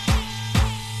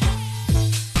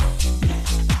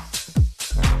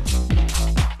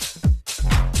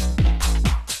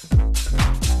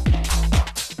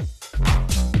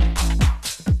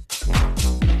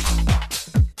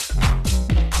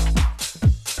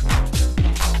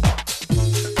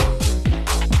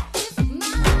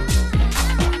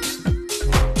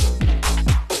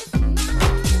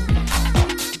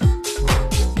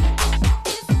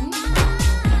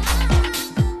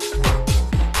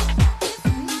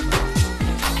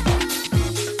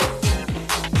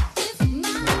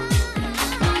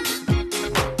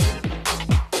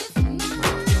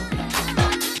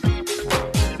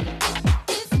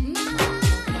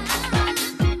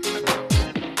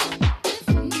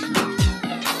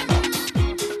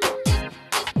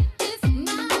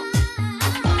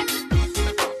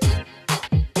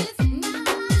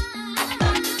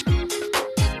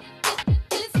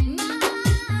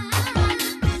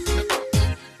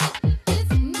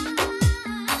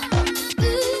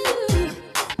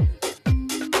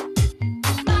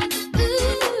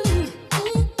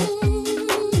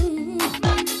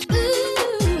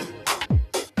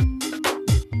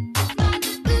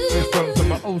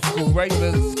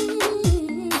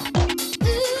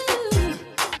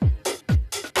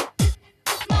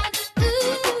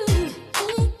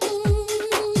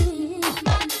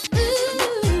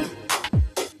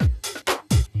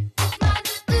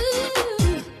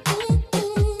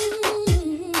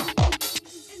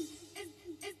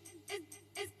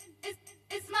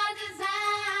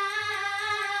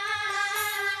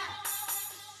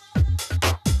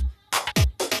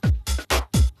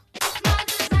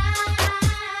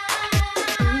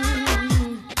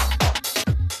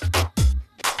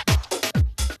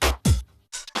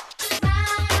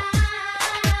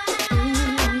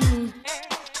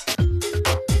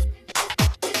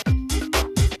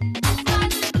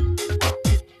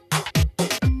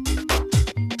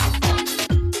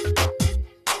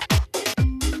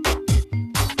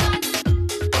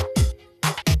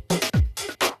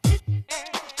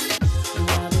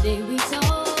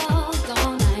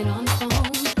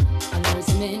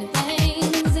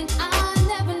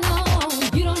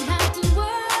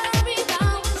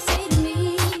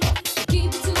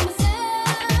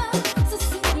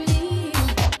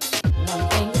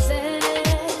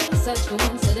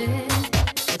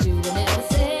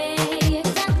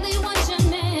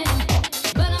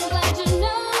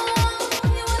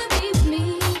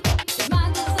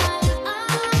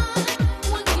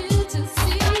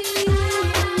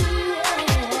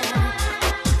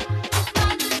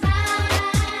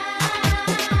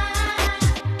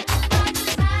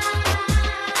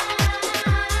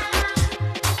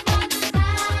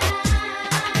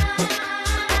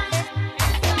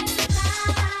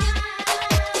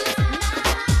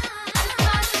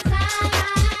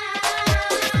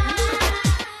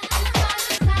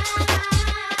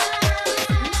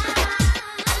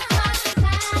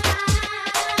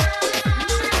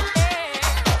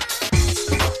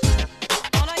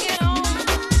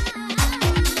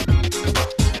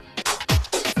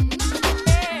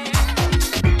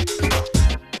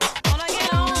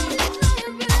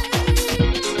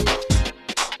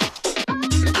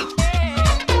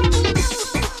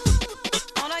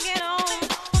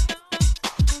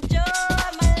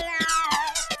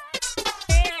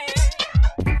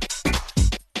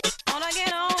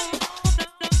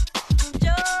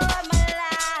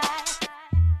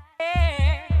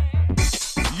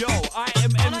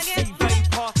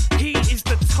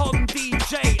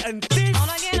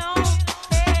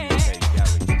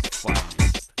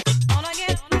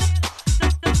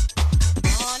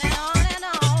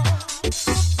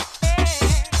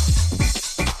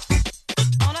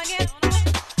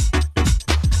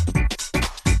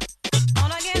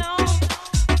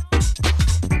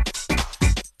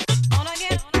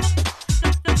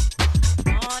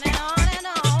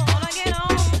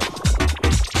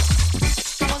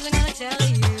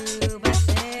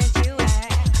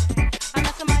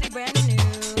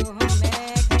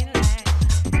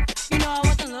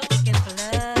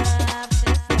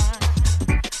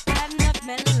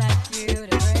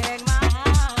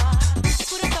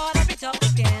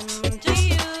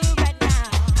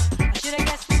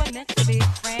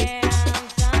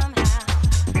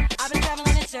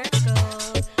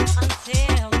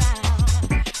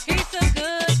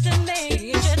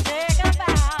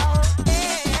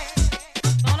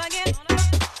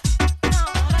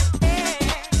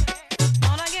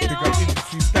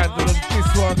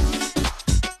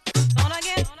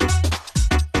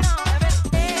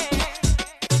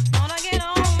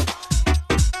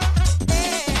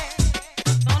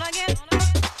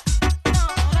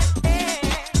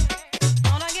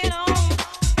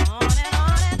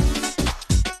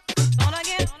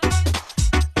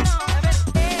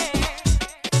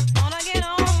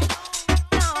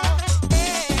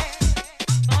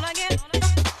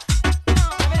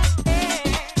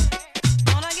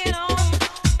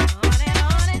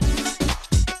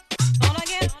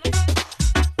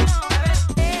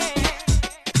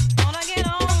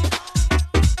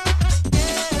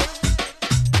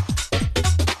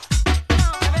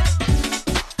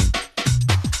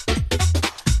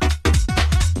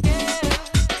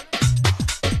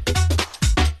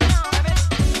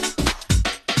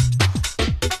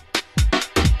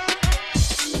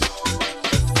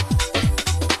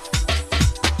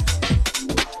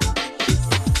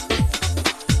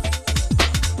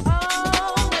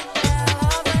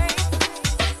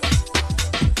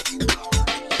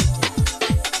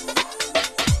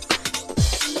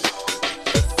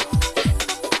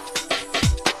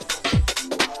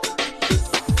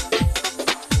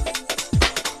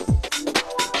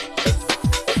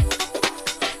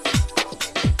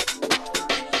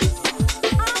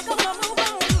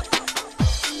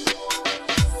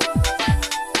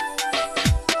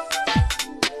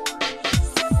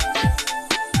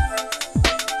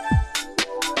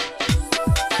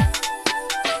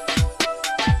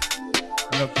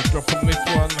 drop on this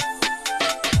one.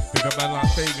 Big up man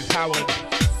like David Howard.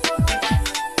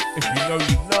 If you know,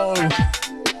 you know.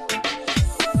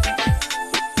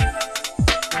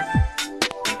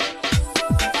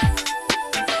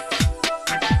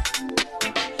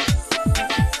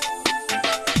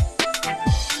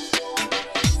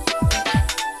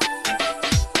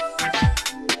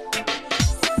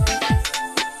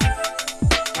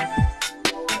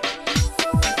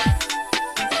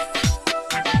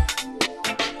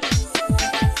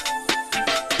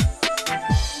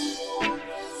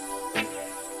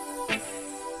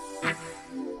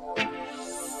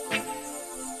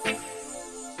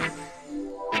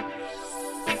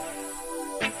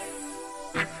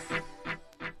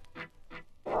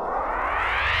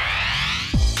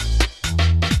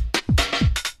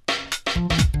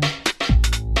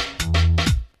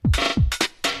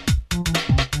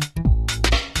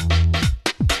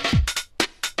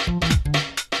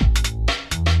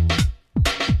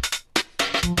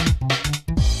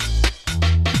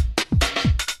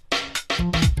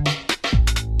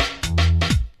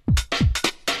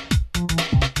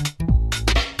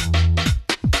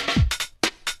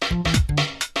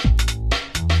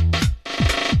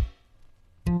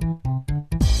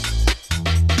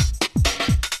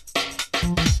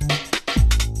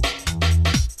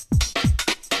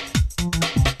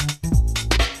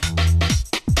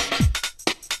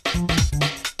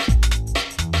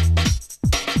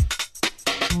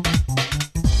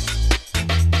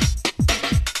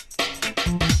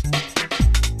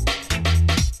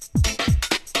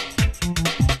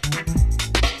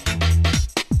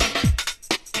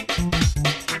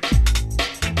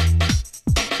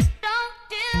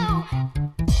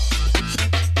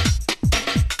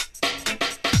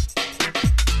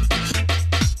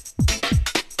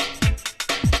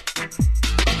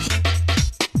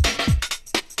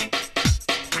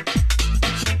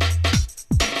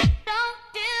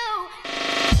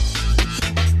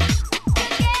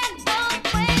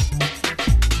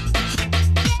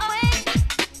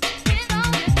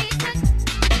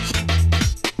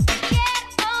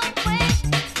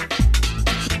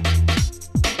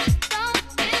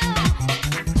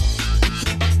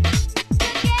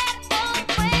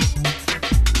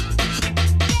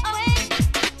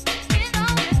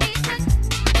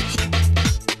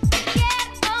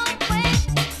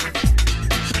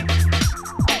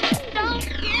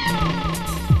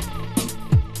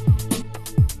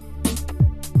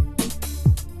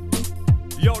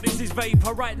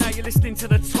 Vapor. Right now you're listening to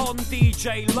the Ton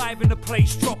DJ live in the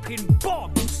place, dropping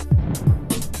bombs.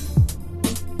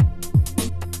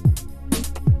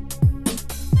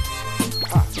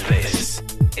 This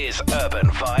is Urban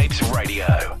Vibes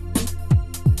Radio.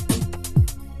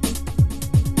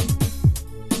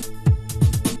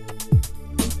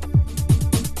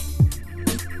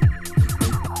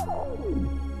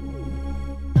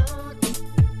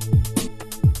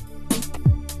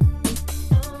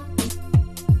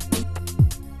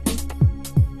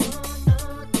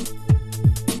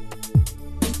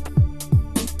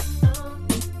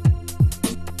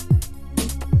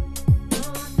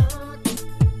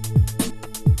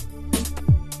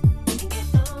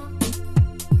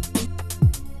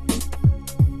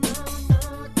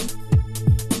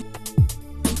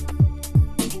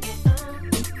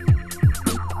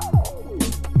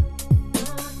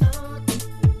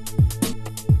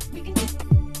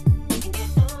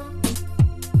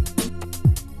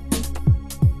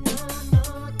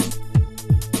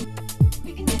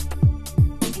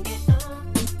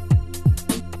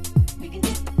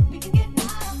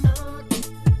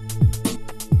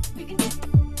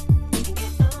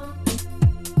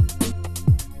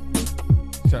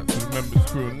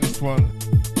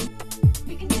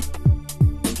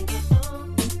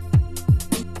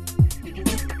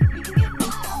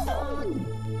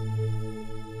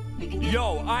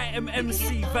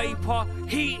 MC Vapor,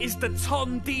 he is the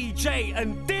Ton DJ,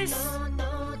 and this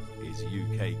is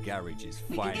UK Garage's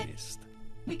finest.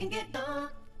 We can get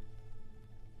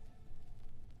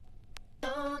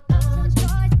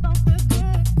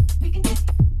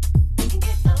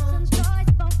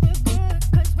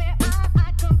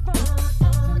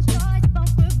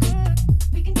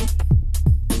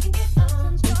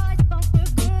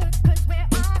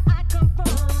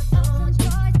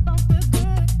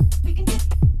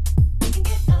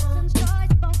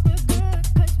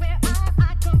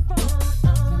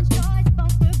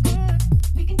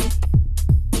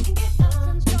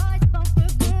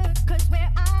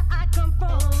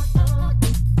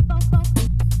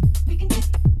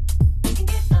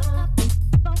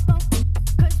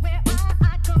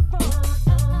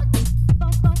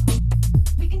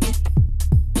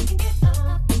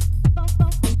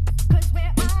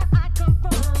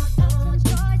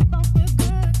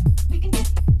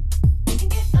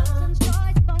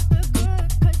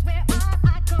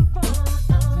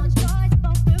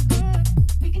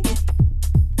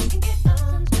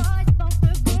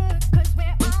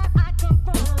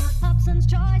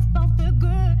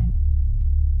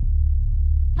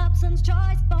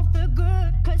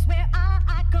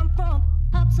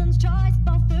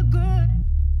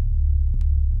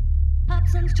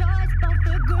Hobson's choice, both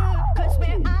the good, 'cause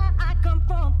where I come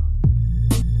from.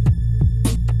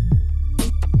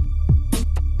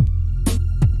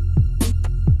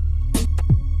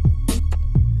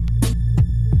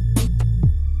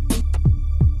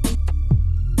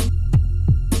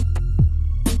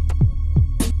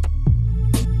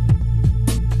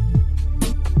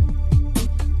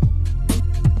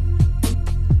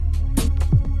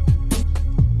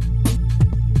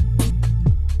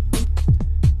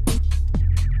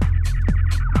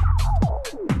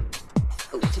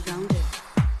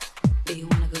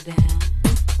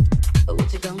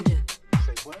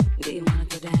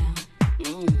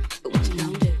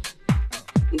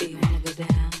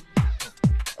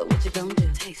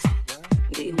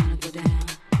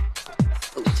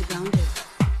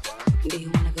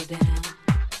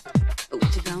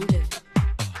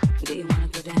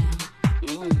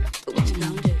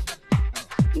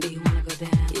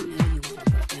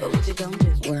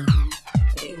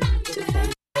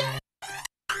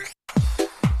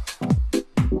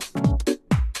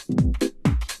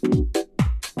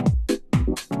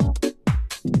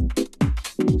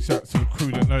 Shout to the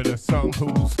crew that know their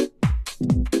samples.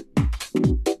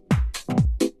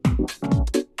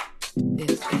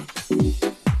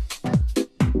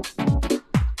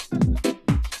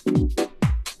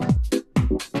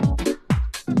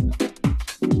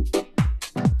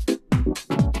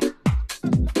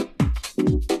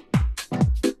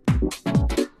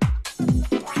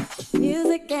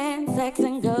 Music and sex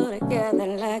and go together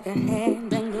like a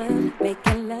hand and glove.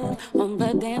 Making love on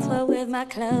the dance floor with my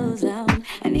clothes on.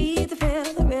 I need to feel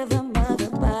the rhythm of your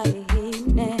body here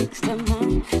next to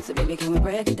mine. So baby, can we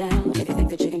break it down? If you think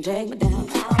that you can take me down,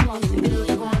 I want to.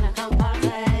 Do you wanna come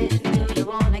party? Do you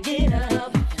wanna get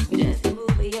up? Just to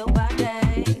move your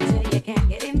body till you can't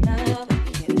get enough.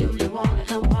 Do you wanna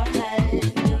come party?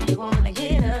 Do you wanna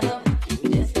get up?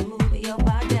 Just to move your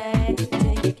body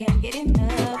till you can't get enough.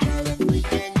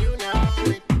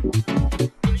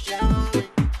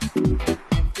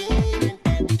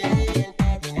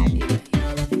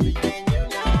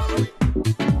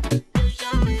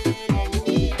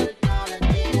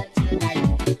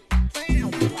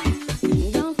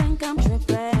 Don't think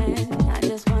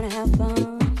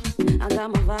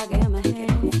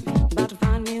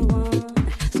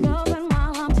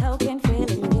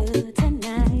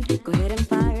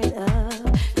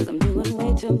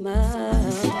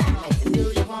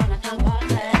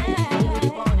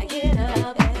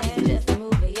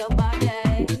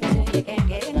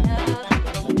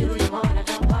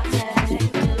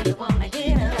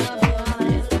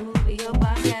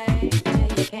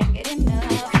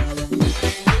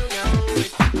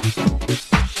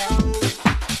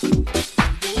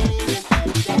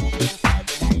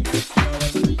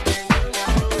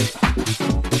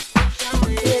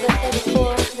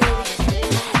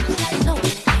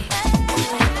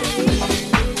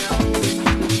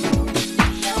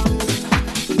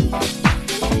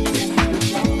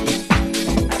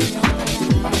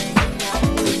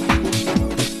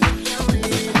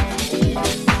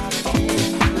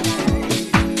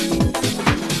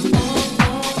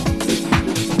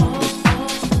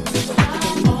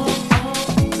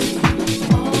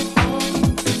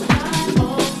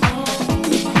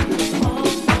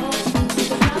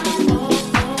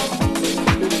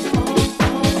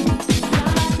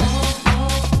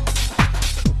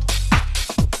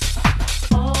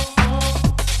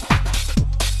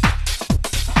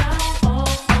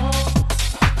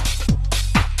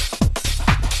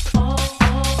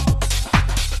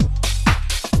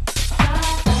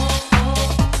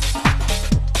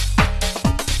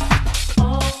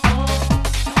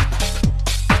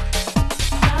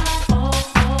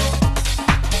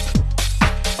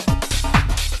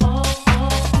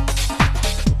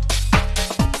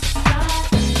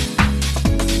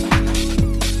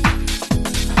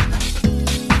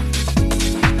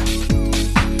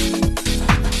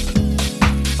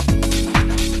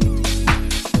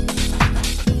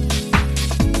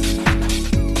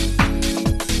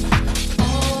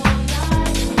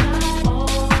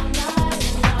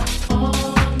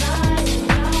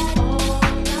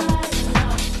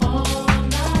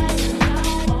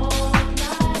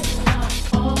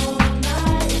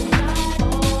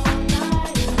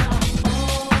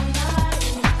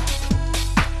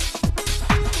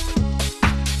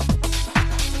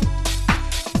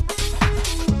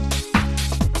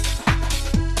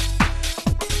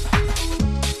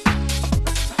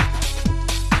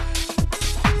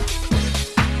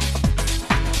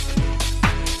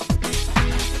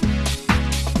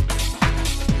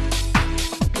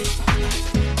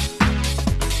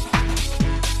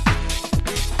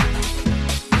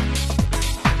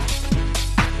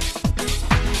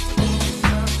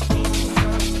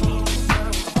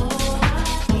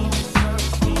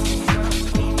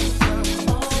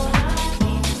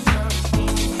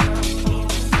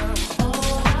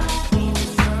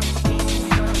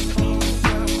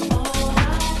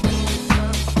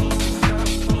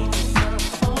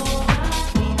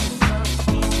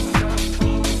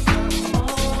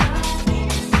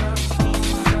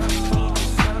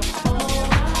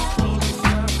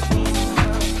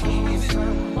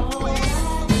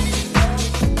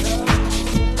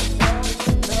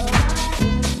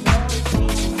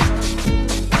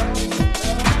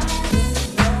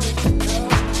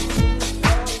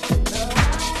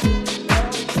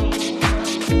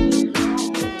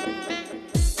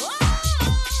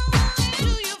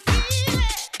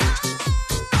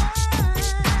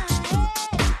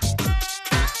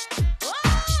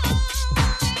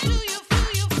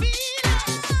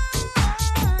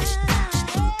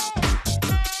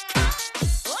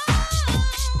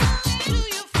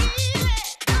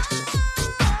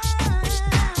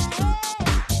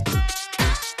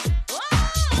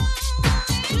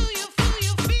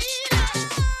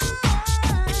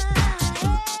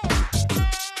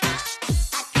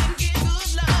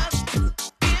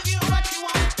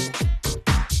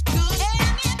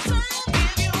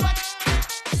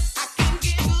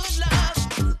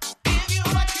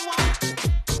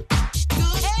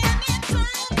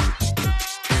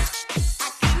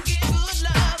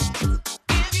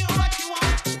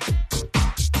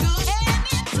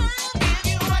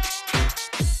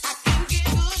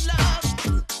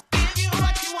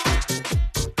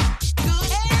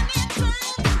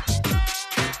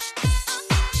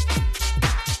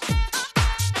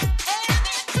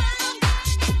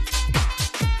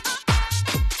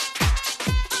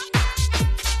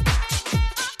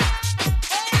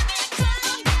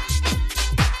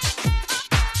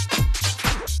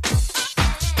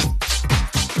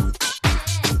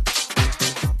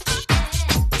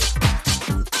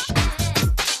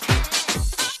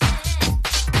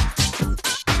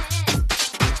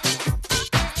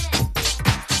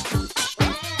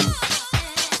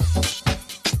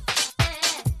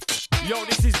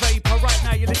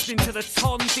listening to the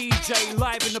Ton DJ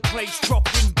live in the place,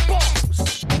 dropping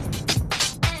bombs.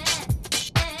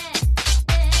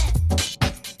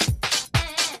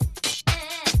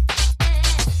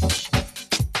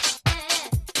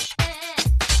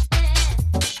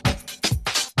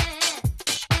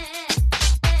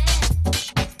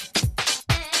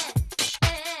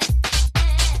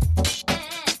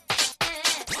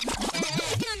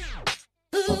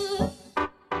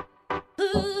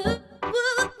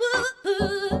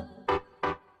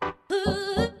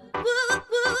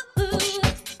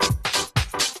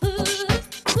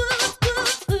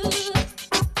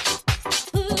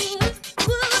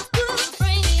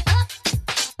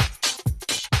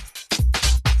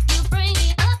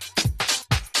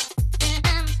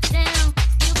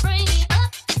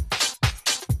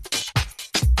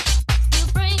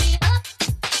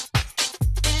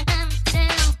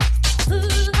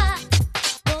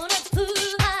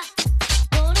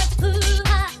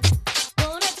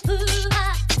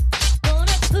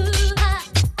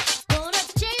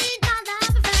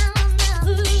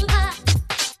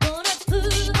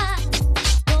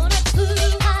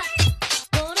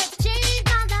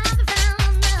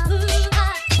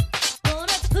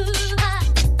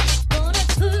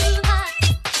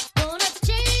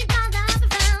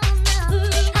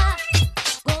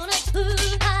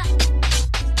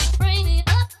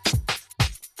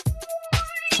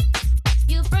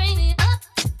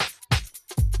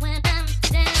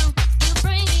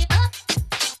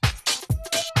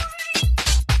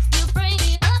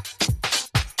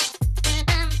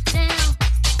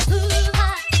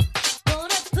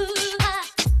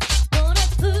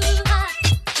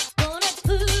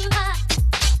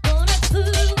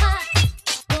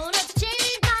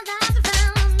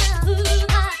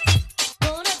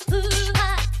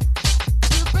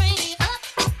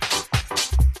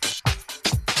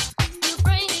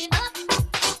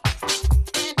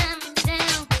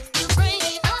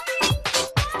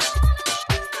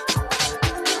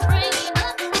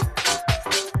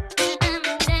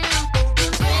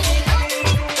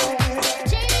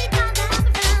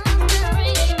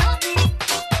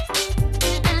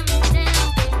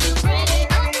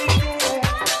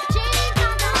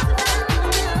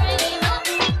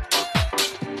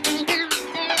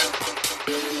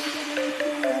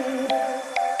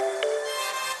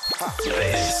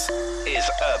 This is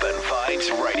Urban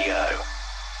Vibes Radio.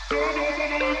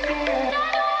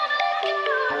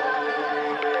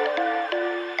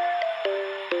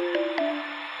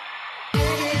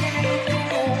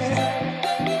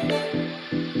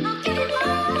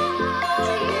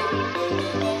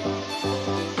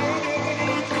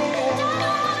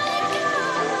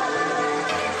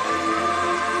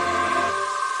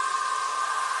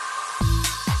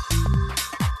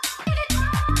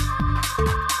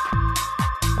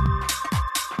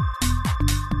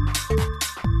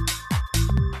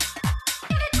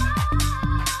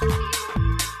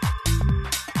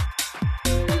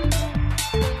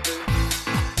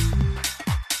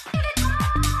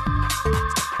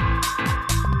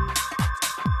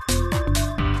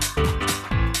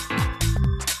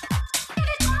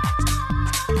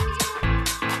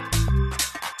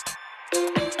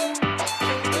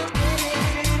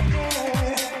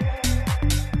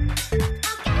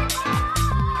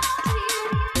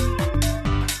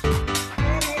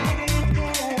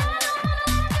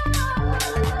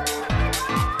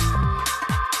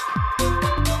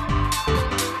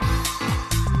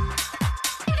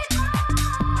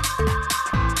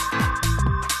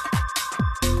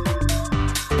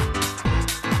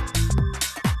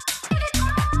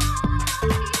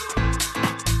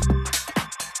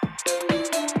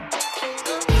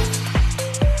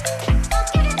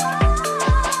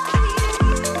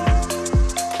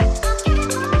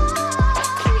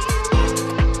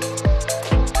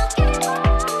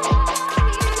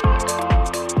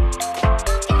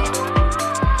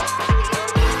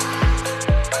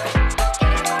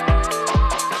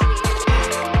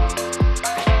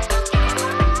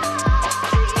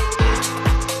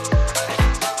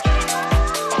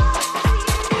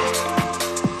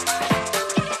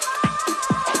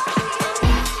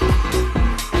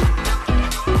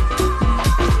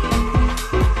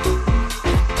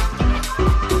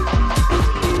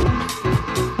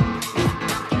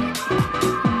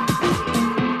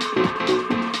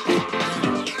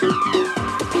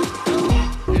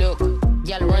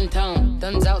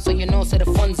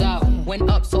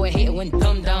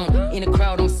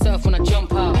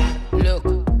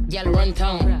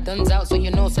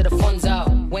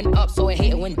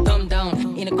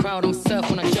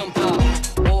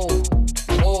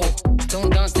 Don't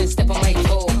dance, then step on my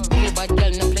toe. Real bad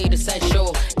girl, no play the side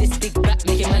show. This big back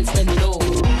make your man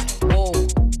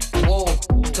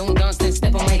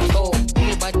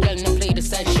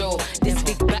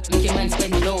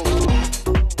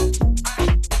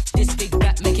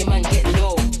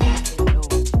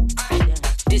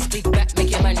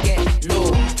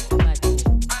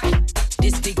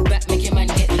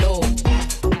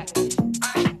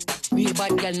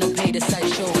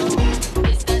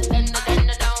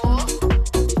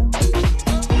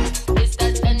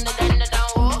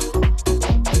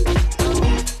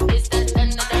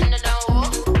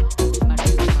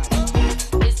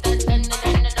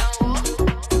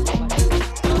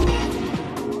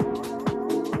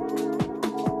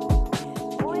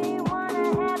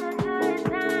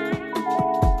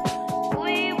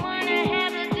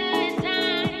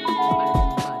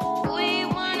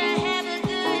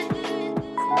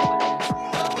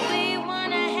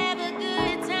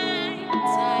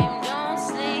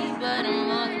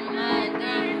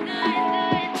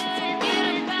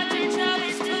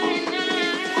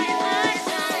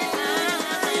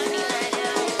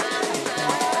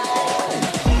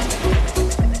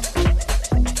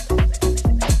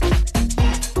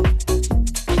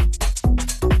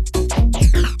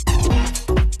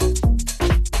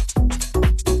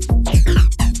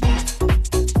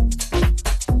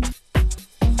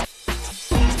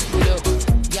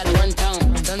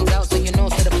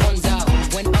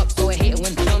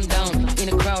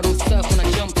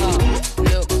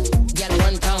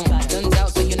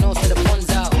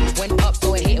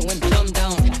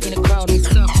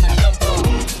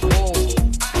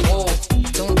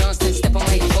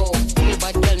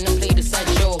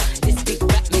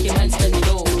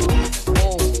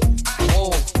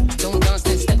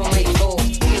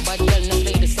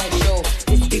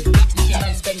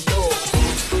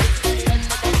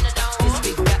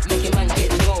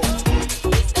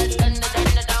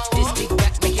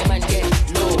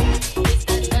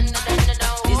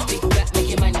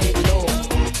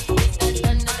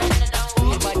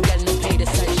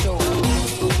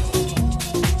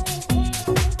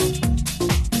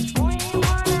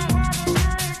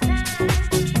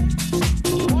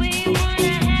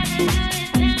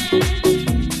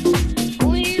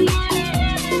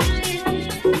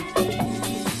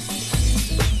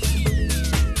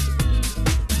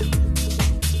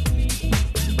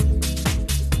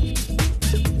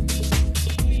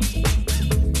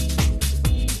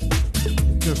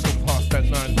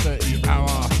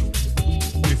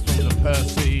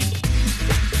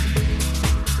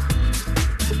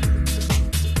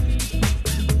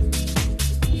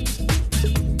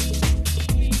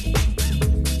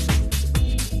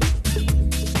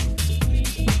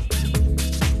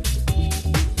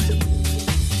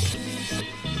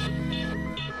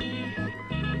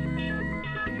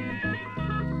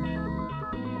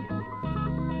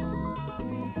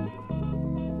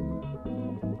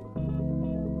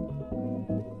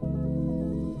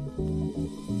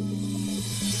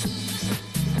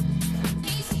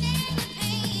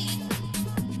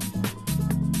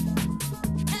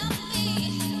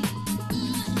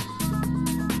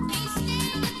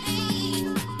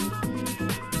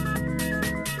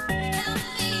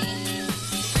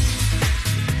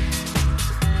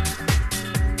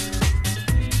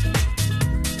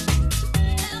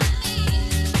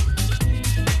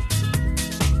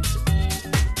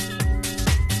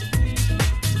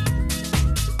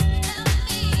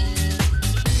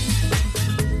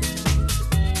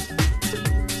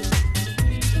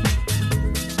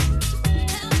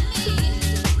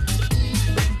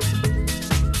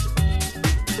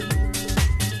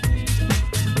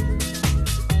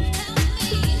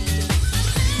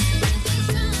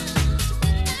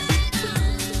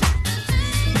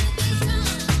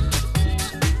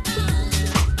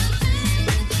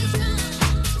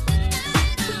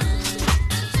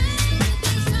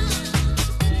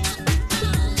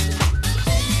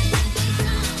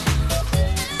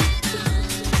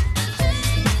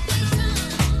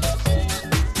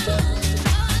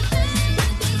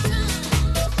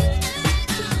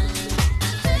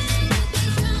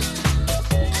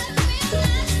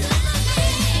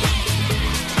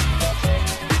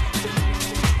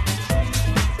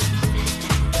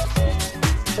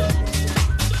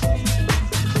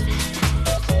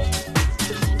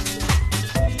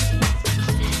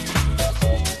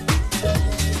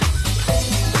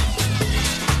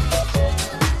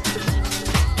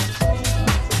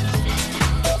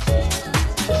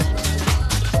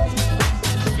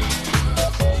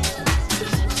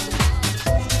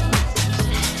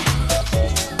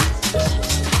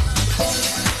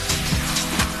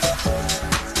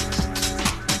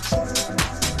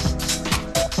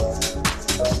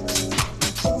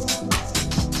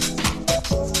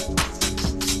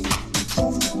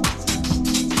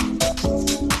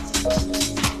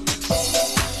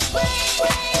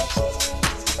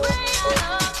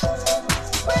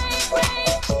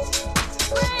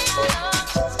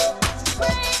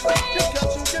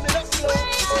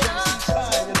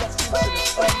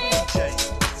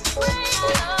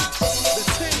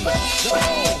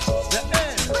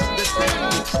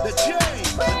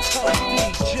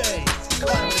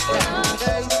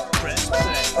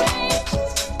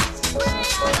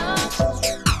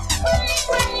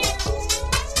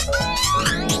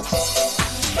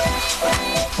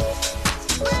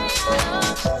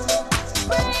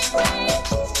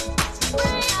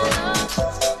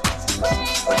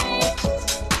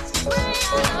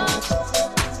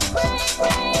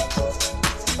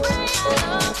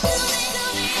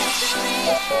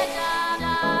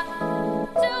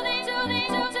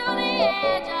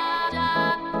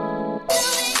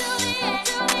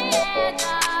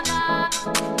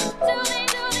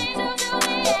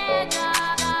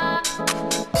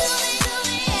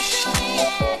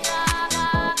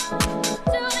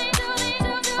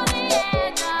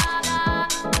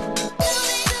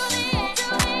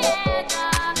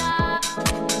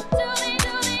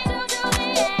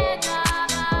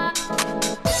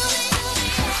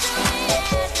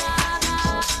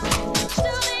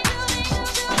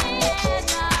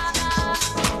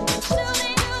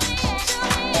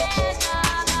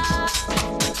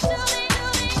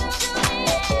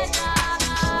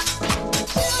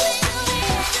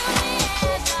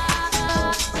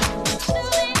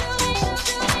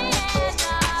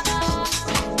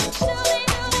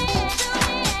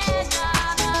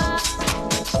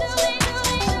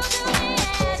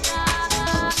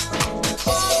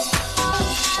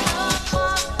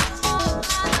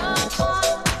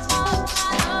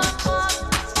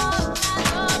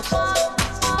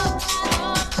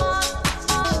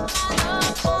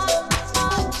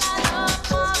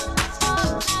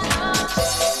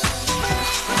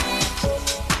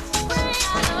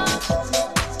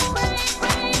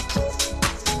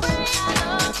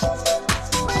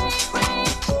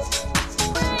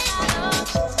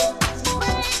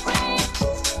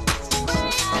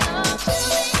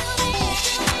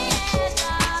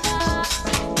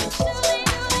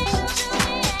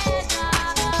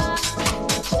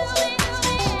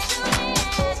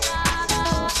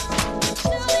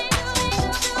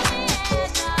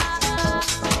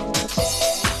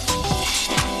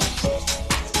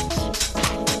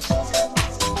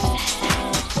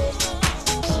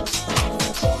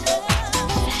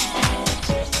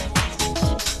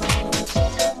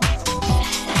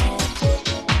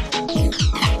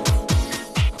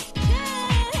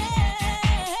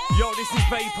this is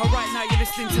Vapor. Right now you're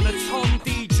listening to the Tom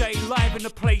DJ live in the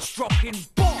place, dropping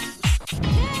bombs.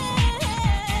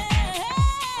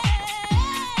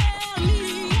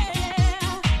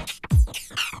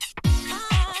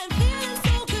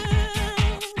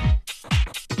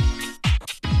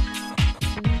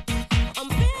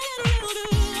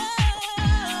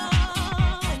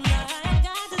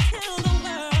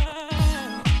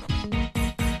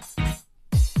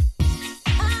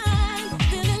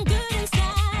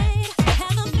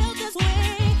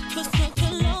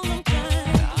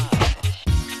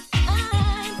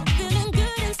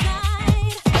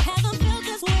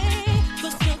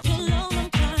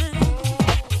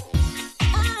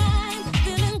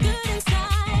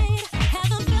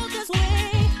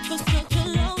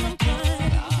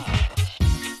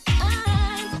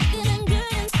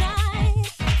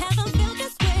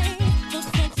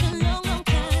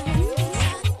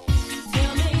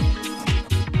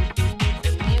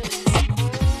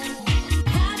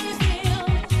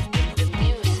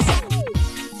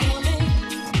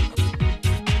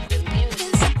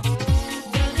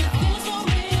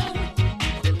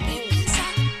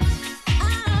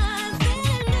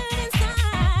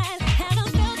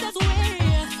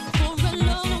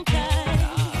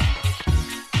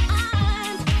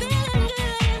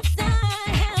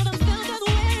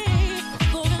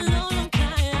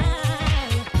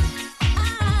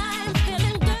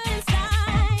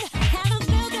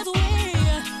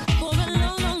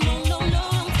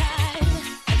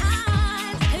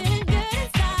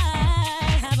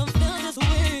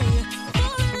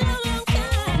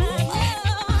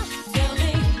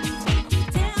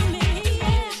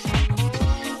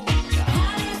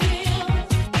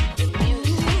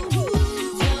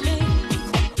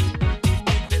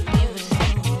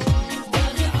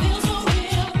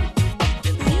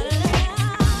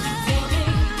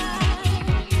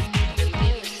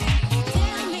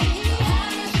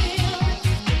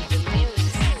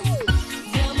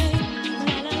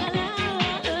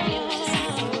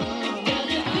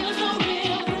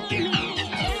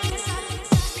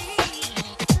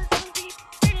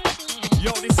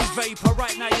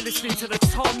 Listening to the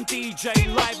Tom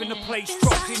DJ live in the place,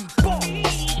 dropping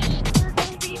bombs.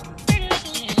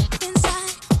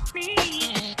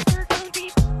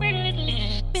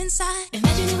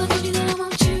 Imagine if I told you that I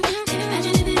want you.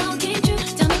 Imagine if it all came true.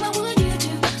 Tell me what would you do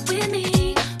with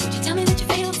me? Would you tell me that you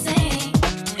feel the same?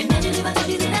 Imagine if I told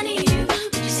you that I need you.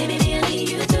 Would you say maybe I need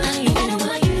you too? I know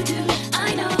what you do.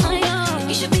 I know.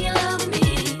 You should be in love with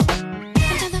me.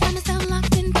 Sometimes I find myself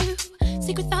locked into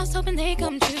secret thoughts, hoping they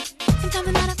come true. Sometimes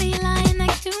I'm not feel lying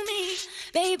next to me,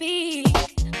 baby.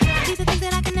 These are things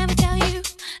that I can never tell you.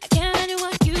 I can't imagine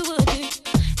what you would do.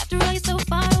 After all, you're so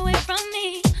far away from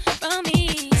me, from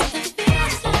me. Sometimes it feels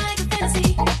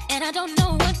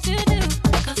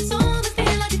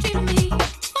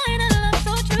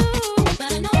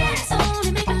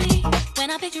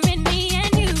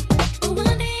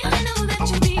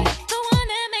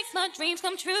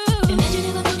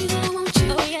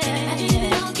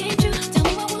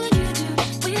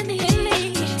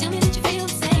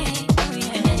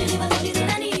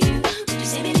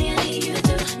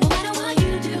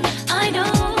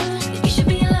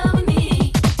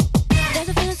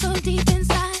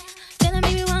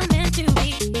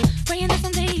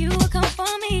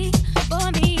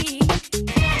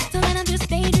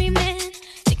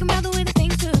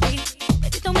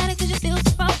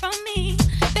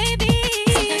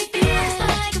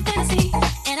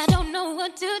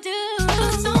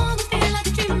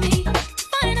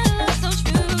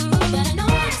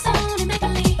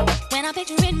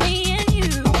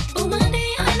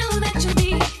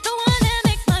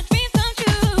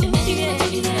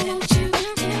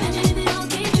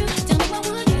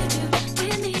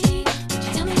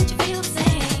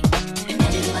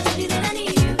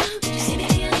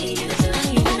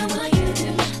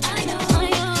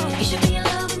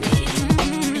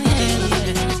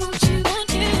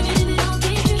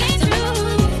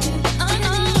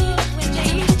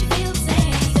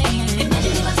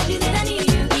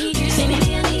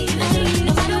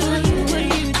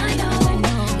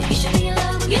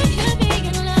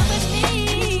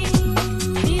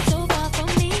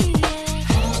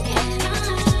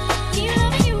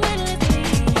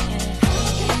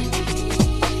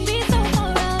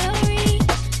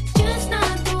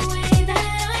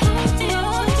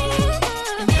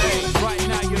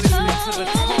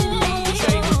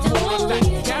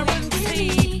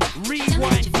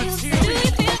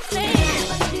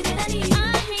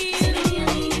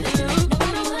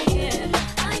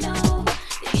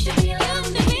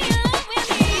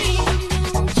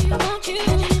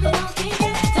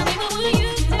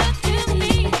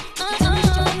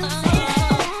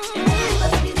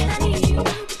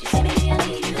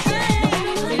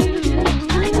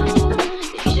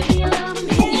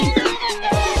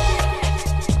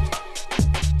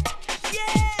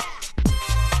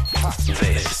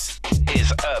This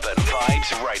is Urban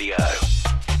Vibes Radio.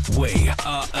 We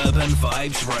are Urban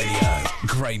Vibes Radio.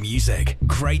 Great music,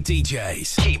 great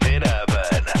DJs. Keep it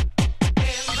urban.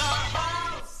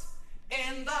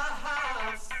 In the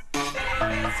house,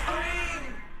 baby scream,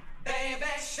 baby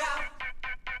shout.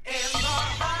 In the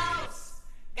house,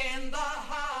 in the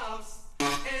house,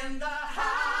 in the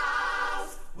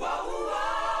house. Whoa,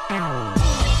 whoa.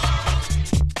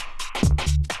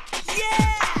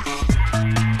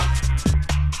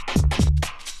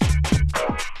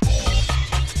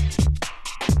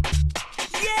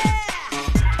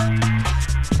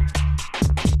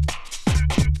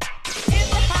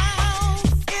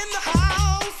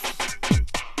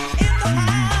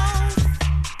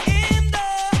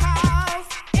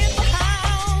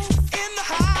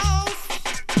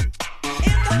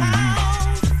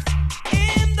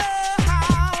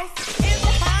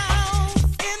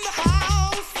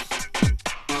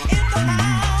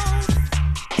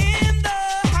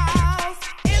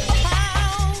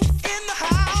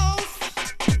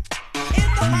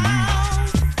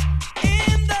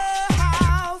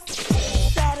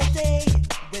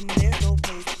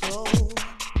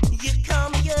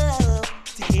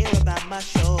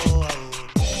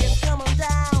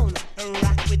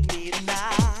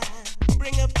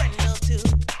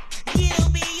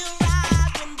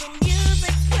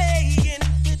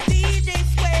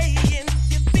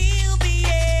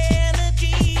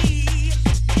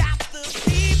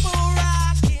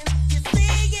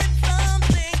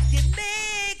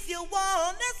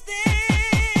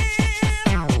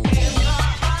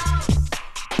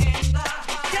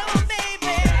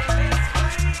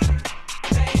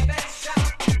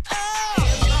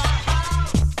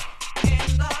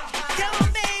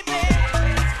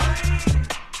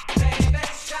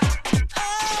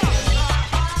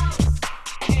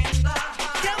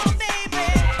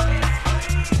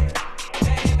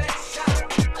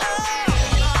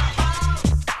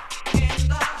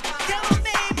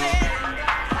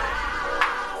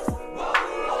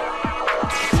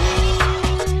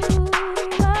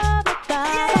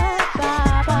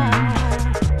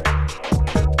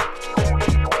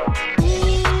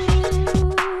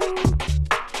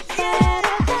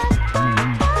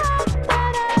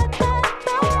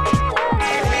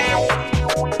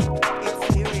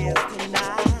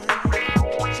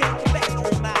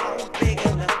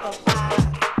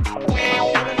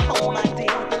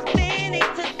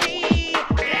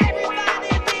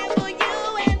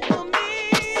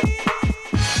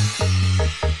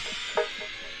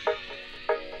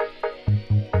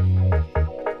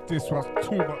 This was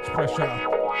too much pressure.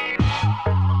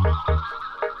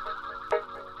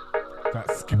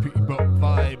 That skippity bop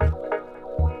vibe.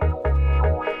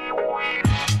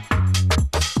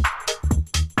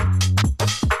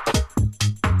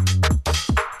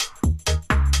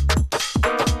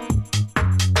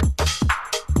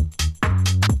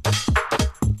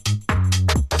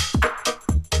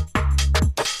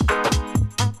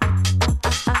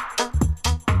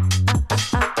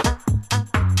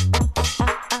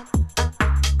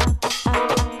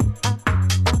 Oh,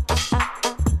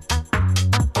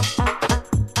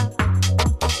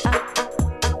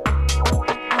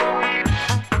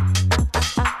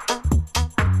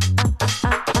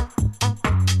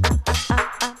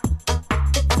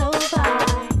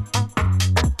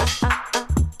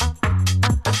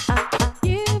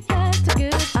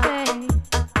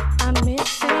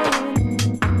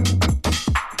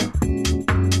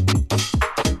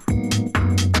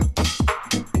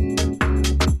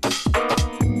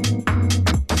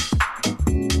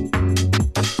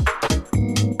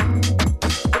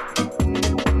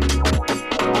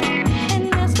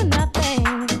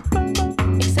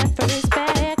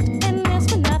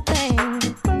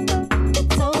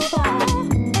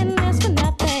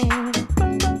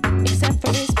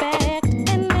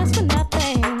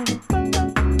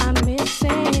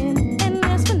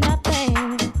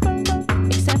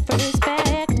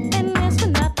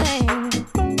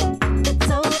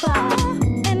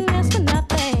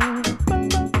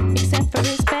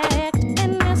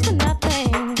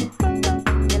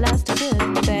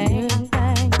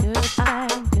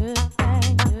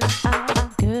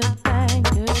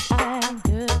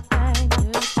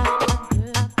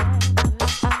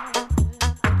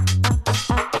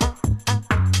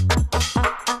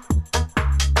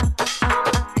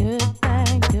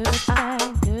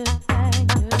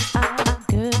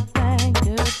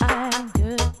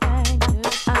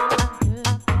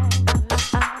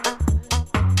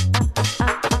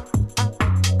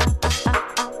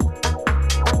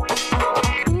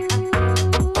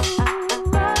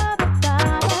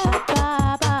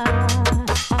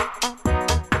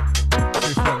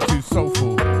 one too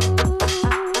soulful.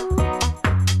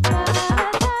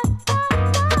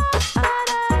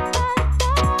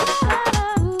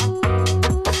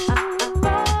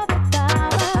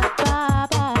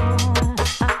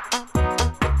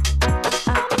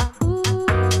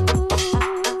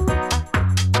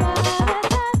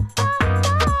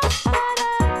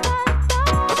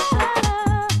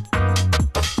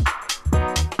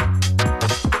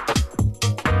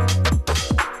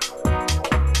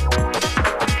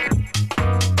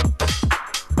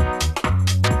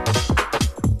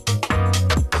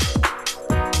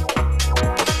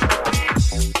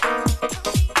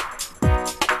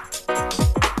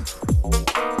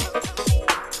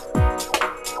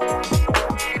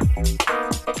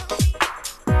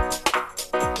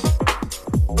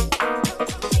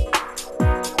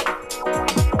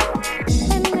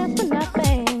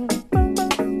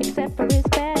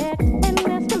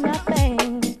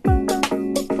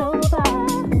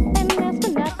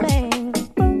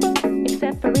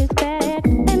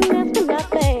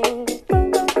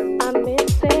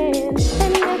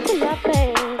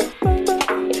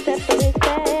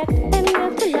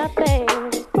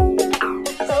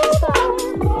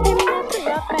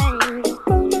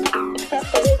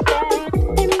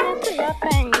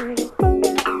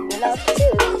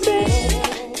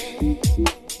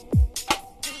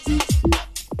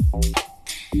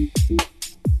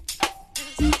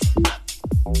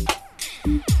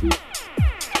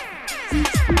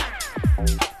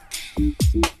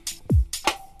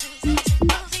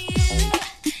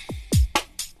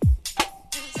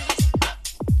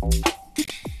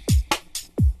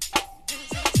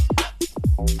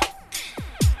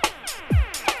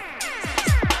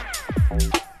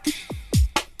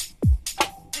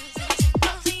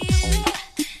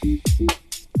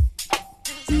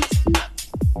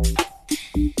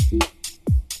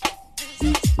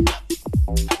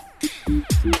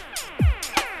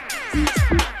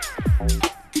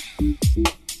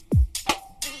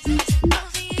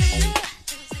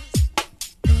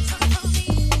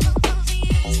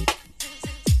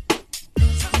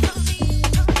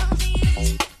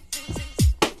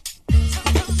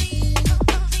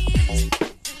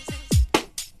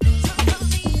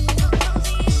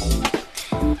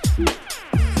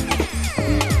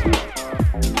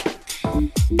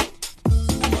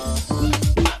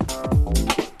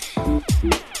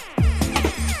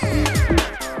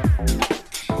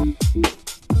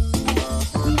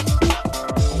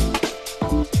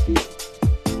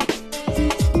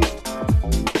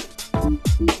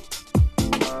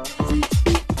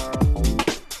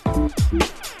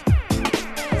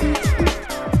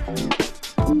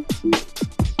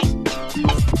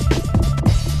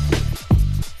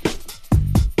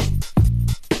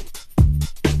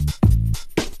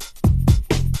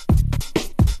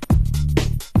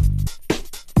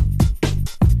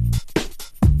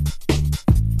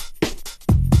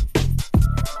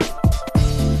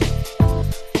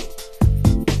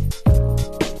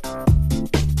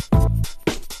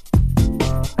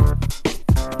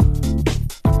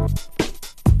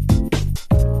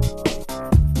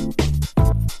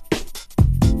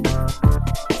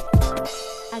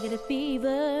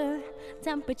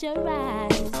 Temperature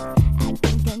rise. I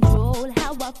can control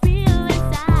how I feel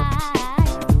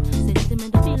inside.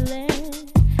 Sentimental feeling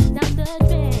down the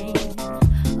drain.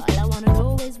 All I wanna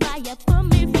know is why you put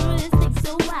me through this thing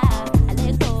so wild. I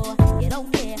let go, you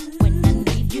don't care. When I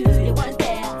need you, you weren't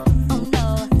there. Oh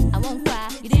no, I won't cry.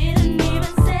 You didn't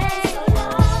even say so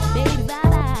long. Baby,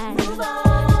 bye-bye. Move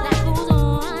on. Life goes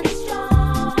on. Be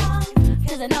strong.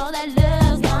 'Cause I know that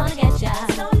love's gonna get ya.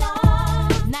 So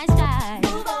long. Nice try.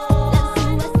 Move on.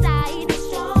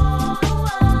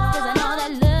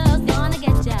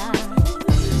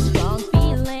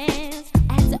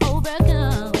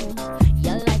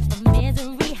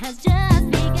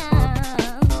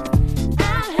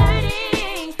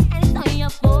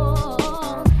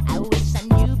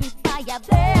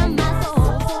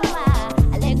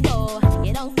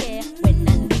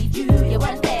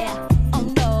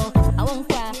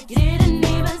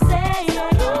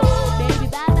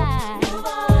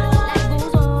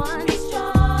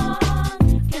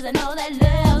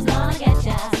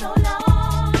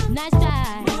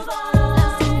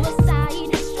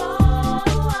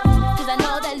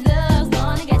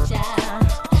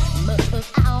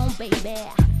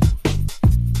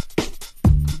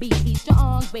 Baby,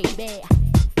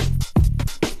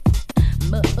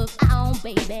 move on,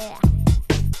 baby.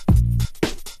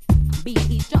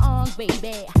 Be strong,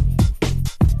 baby.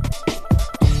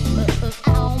 Move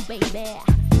on, baby.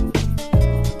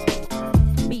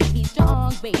 Be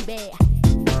strong, baby.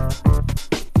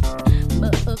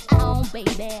 Move on,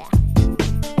 baby.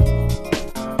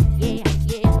 Yeah,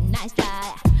 yeah, nice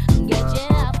try. Get you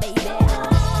up, baby.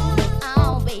 Move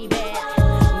on, baby.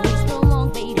 Be strong,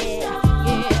 baby.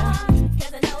 Yeah,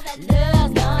 'cause I know that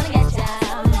love's gonna get you.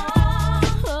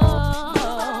 Oh,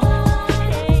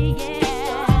 hey,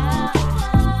 yeah.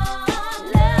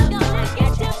 Love's gonna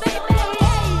get you, baby.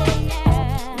 Yeah,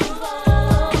 yeah.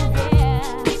 Oh,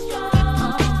 yeah. Be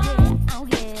strong. Oh,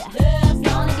 yeah. Love's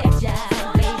gonna get you,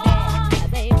 baby.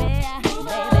 Baby,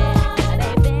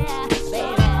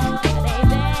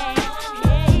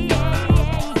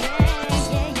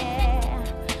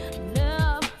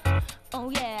 oh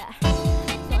yeah,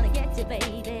 gonna get you,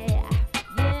 baby.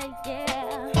 Yeah,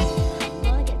 yeah,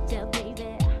 gonna get you, baby.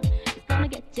 Gonna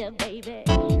get you, baby.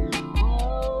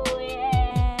 Oh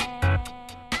yeah.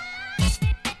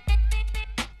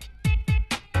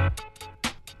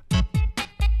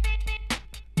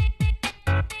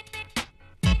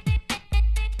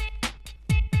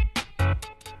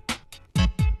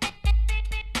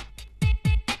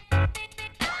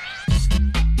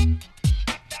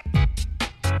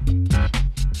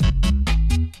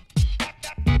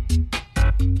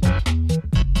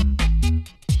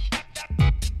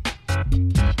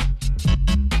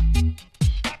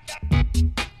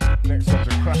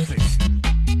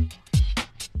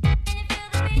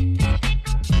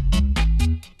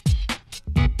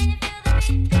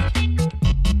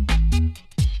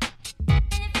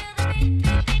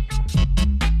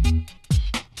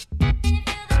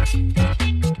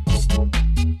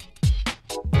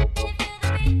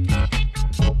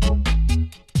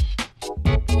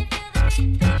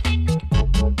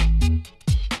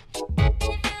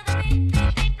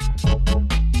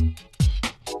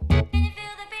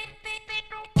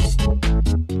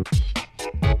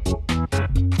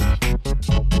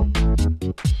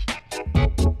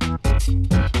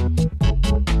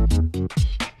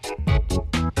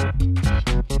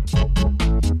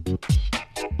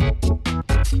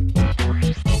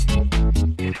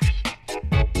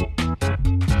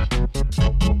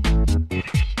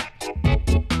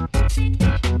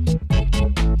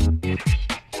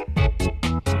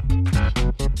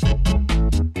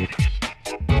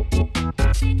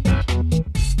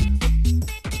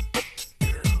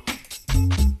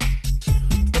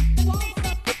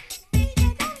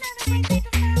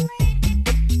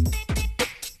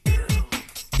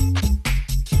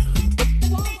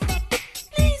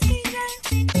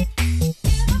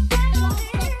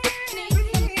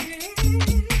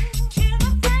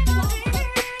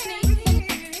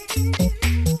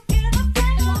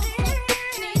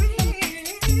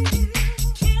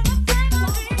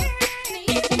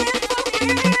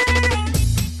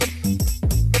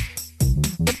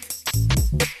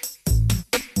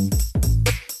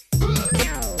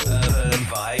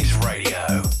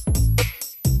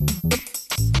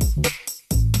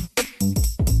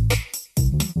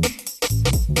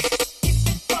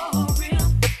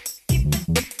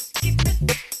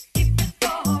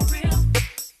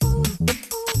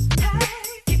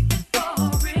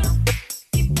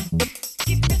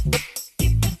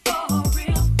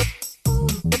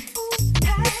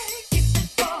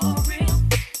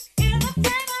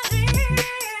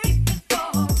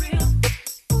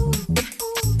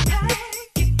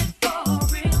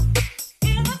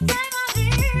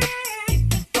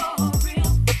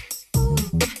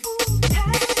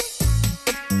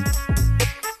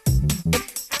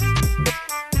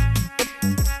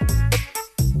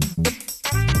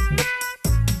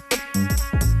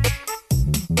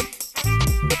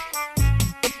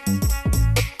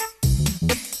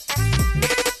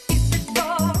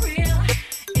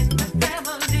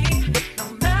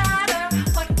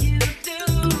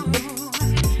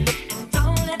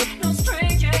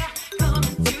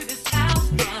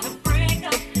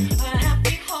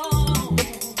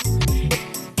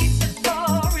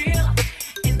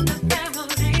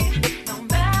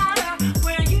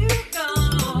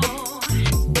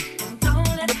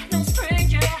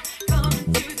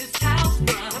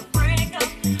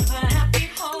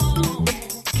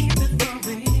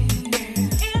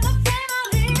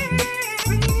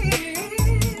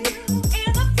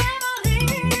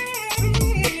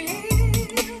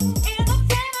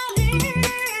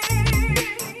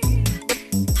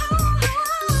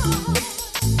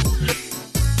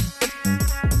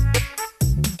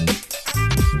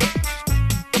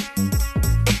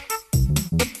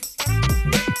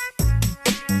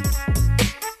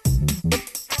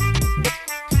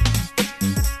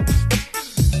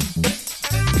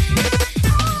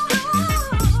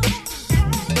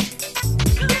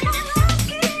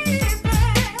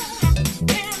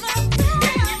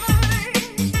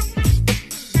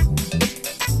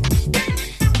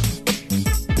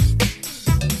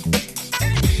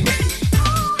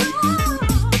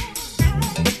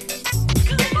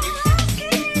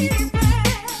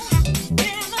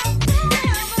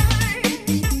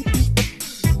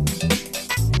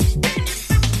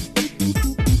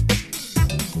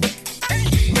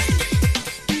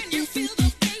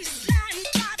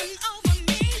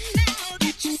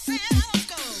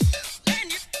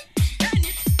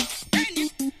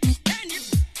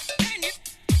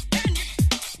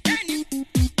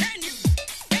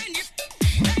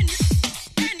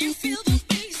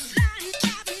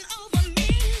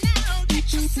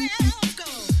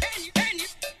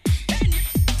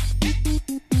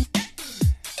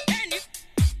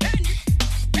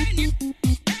 Baby.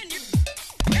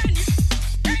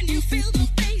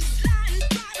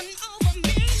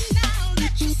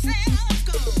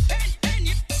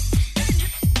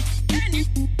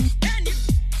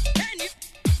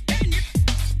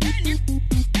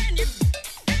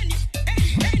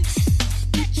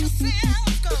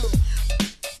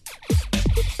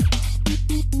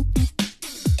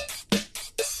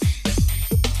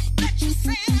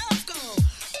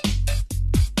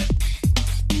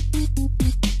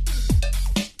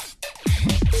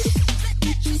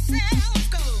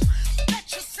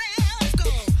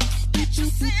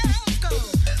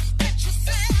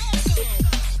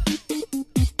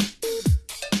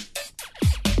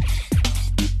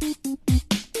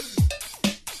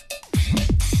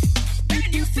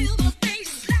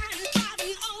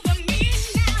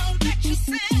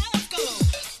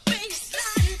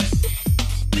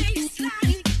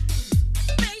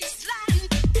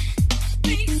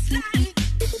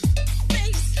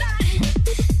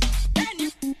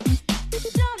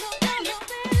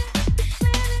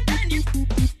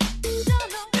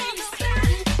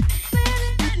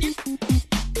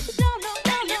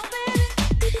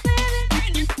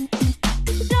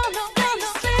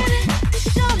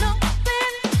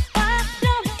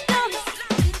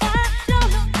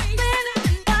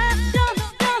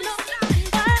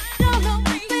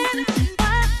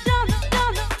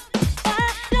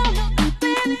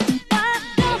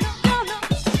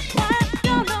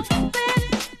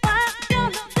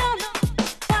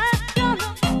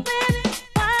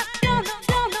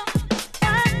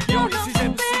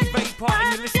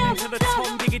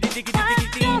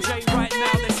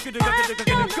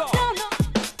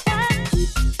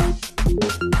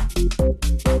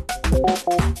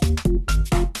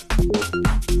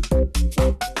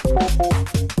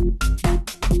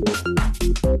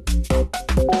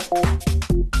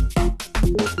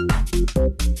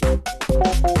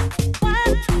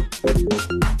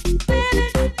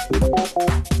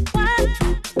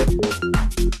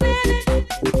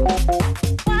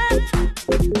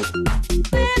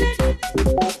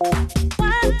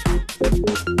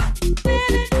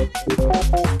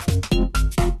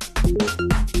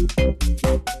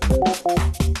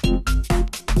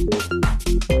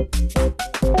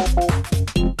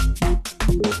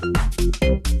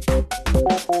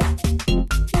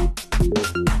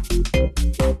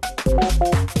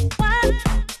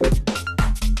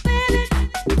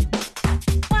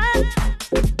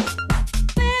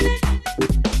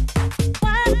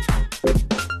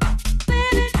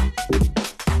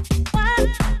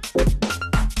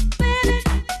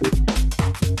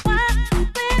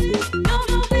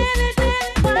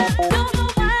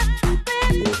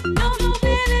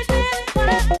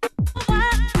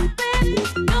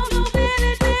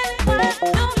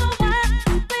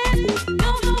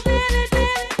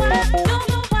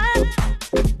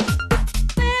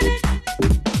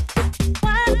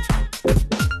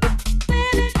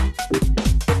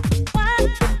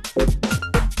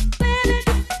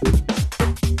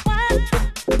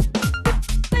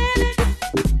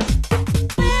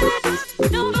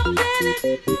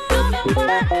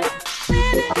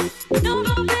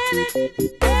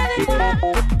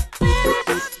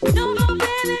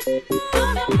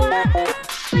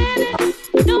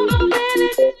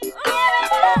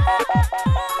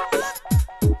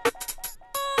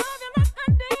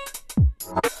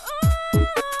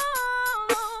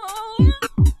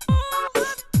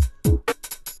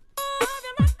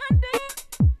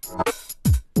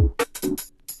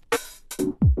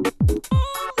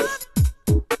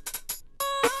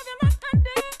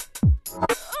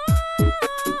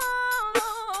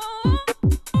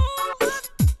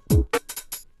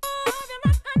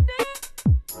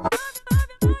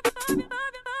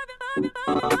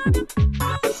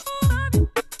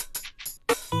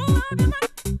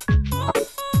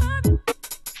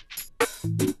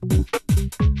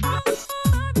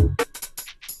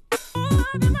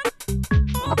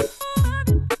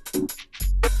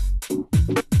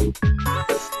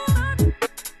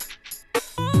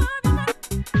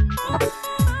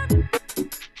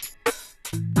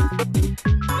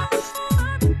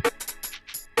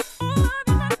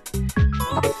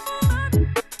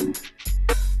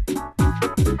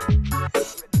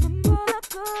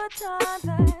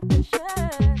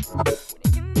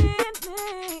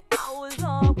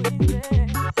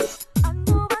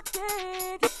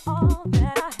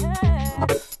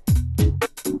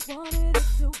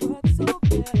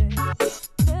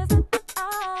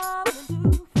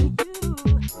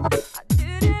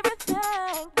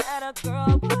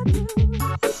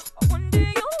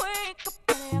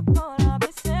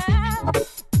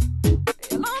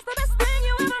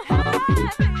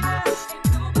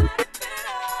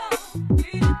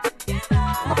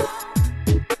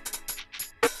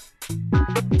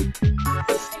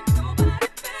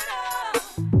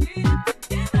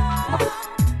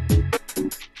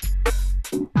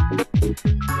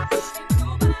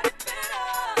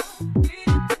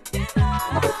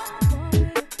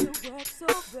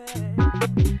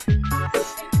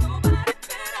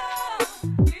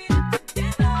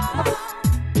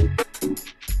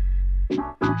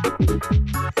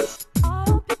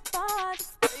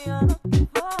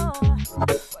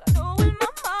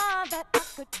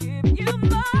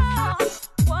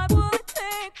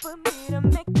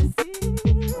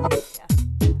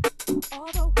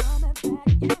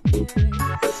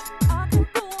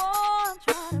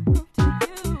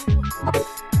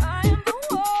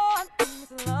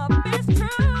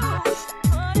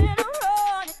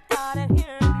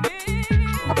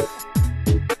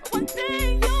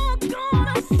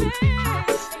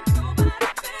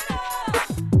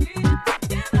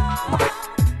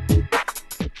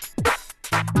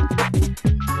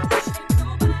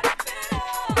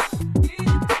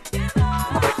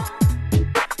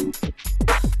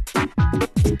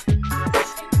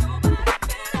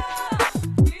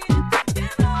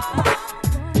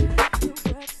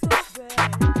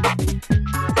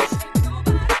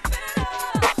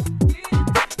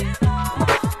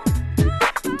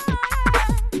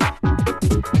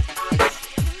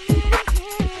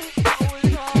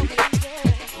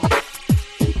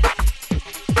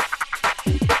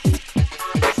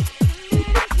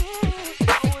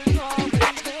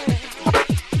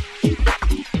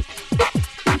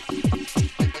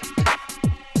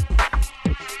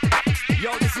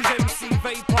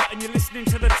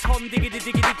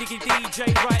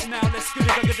 DJ right now. Let's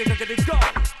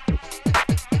go.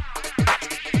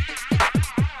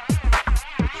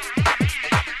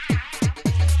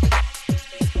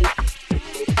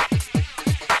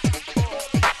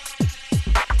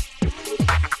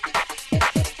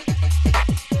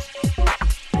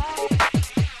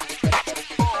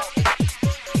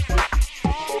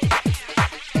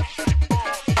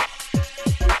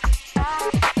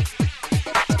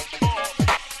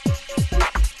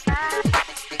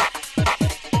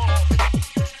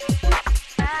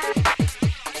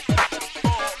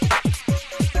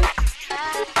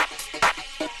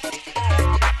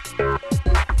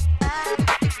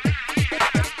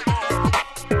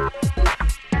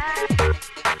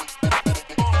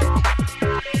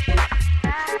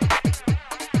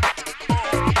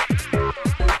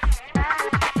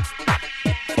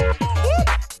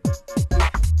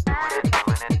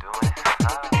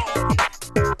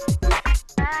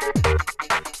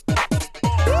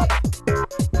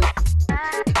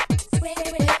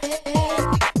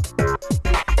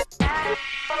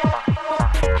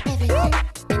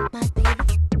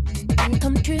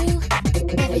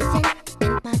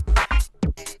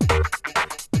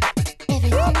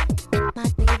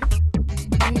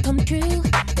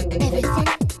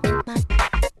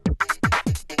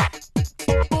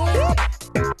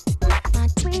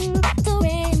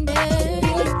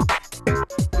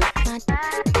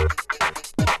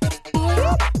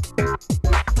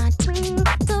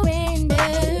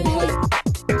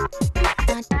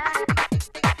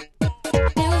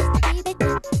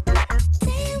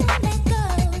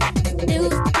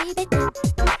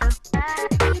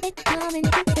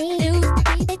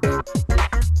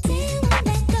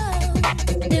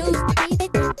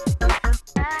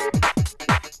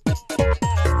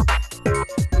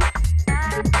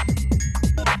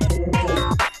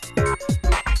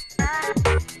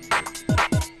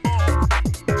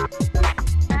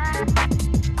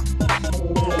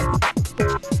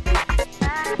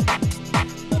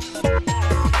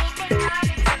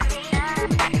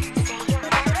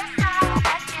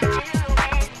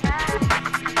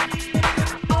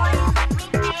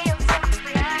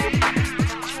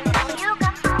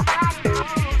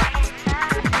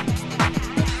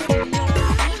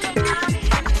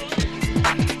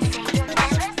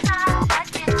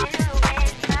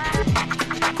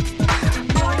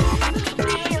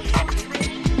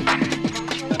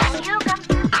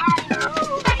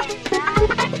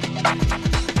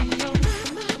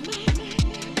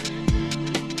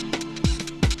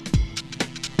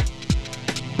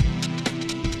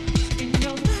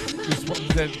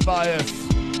 Bias.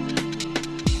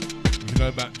 You know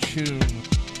about tune.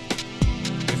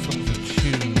 This one's a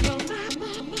tune.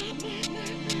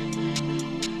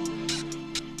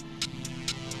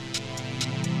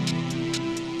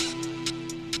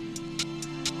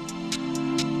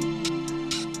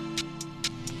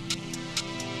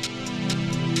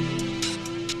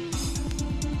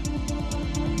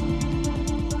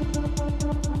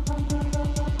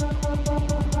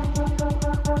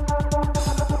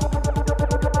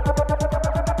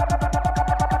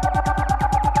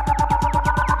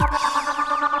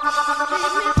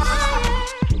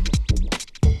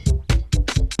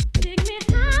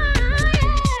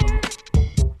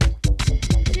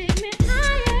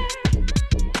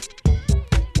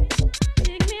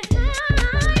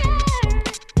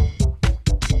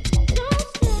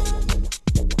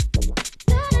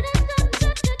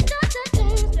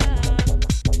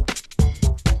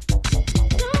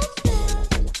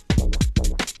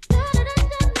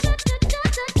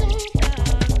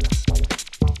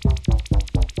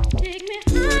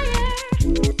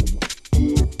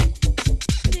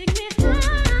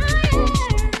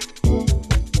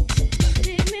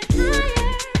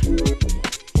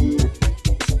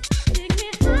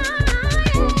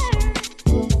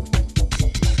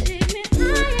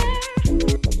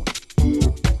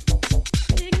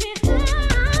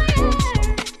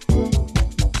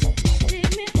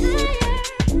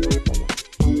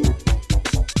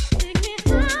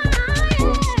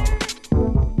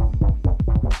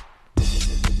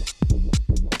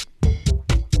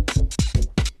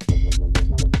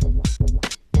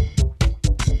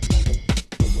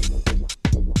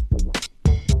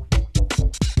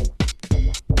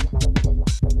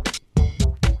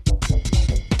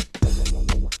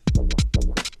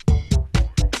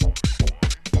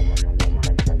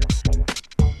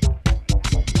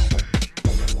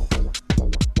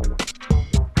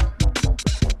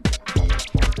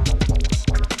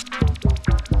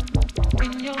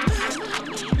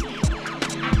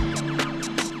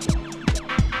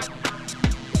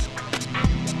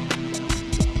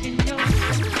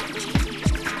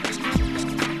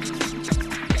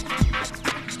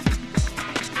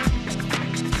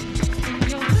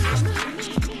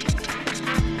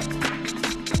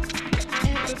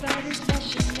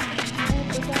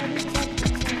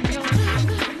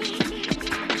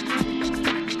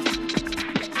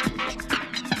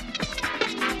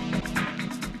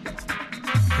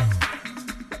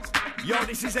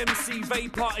 is MC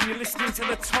Vapor, and you're listening to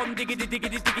the Ton Diggity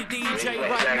Diggity Diggity DJ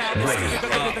right now. We are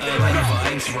Urban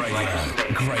Vibes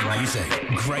Radio. Great music,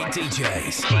 great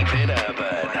DJs. Keep it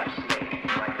urban.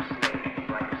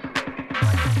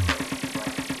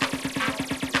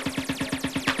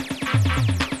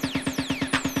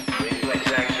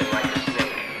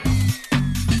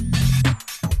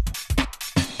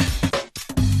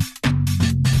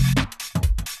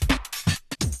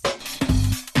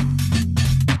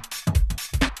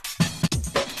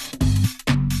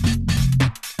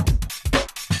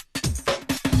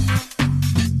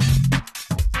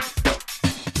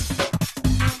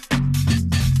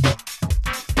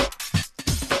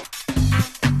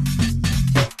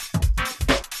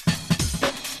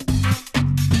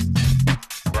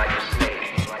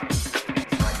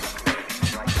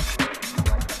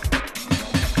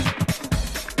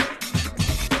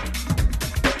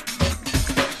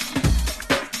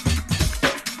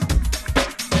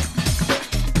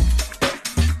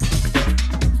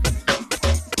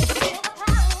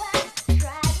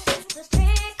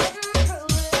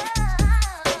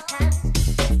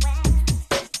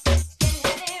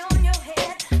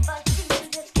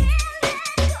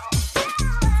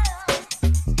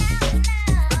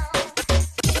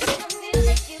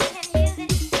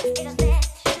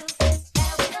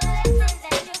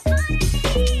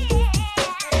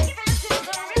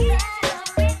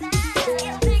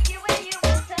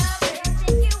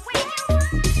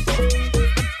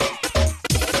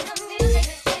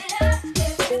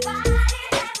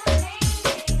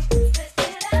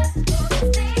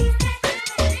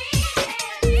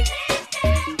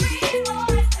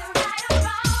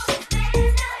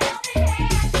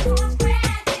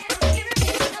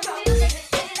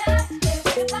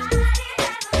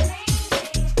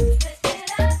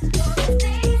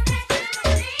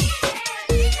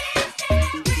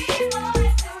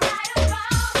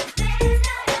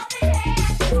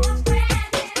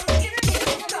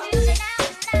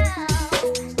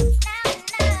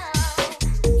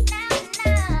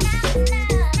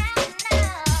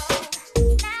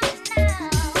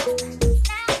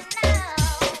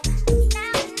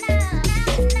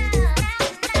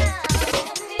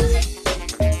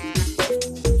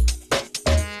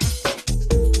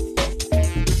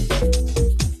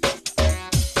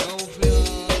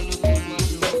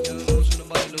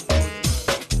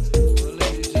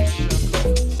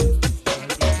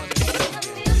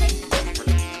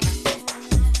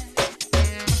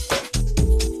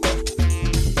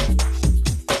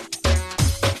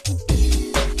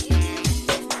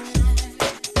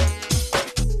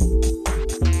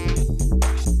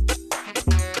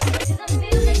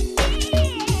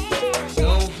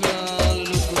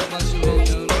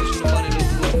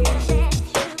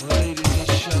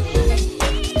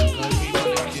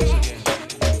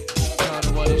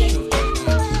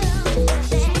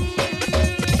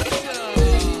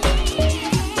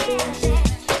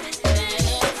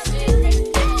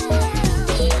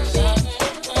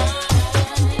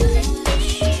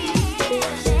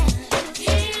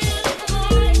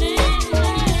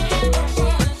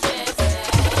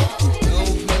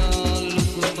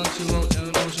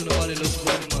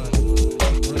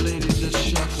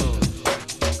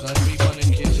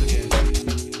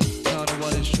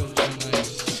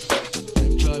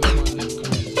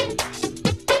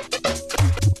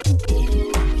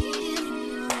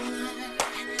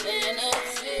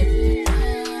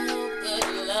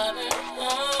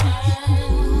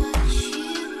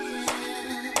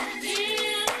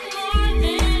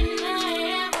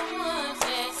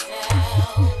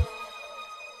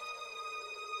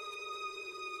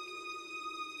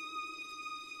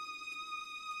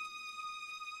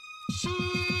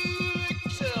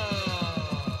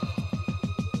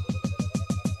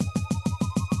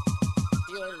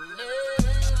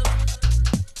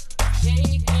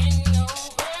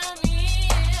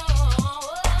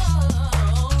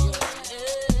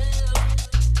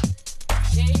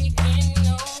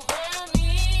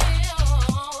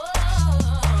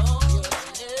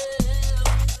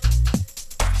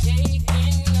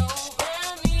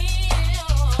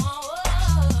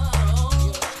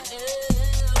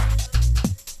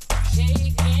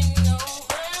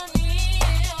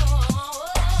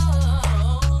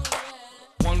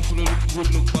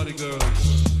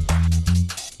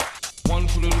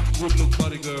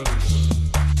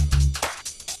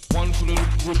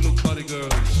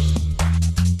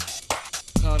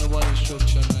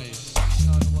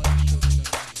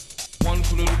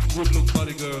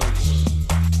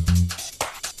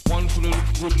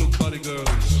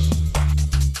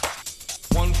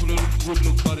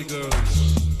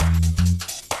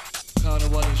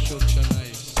 Carnival instruction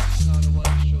nice. Carnival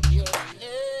instruction.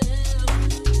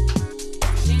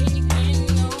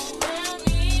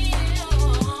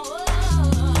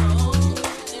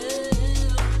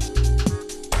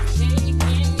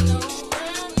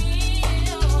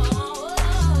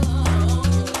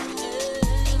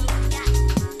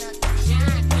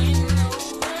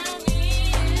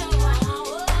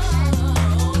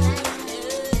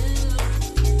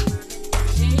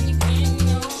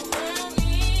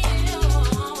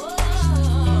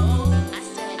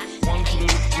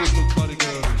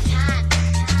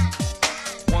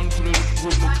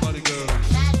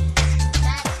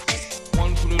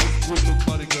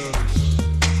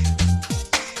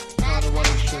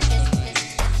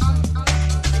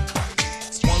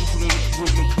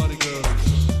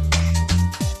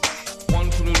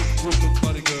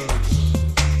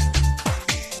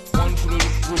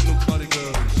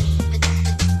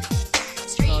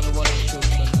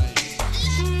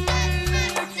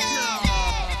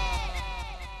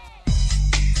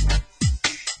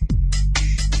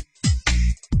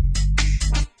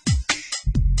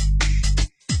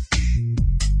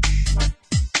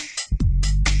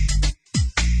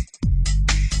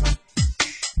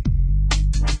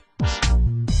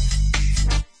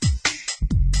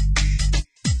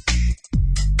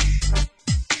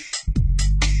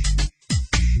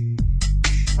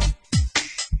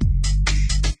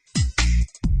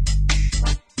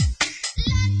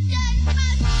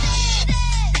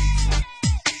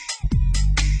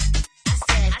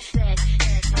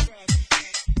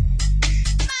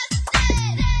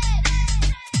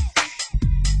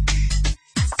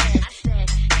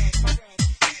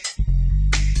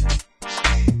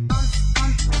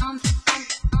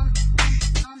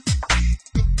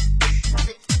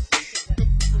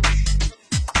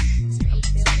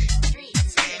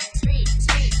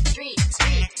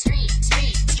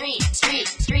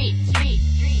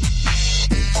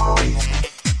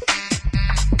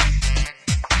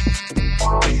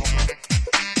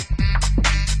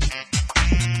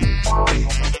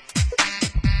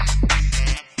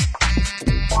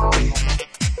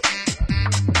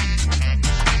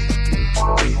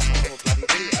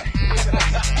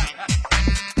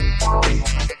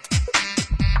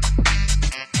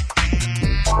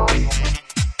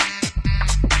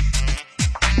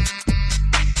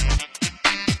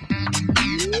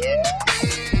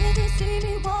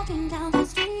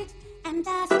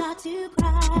 to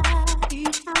cry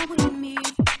each time we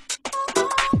meet.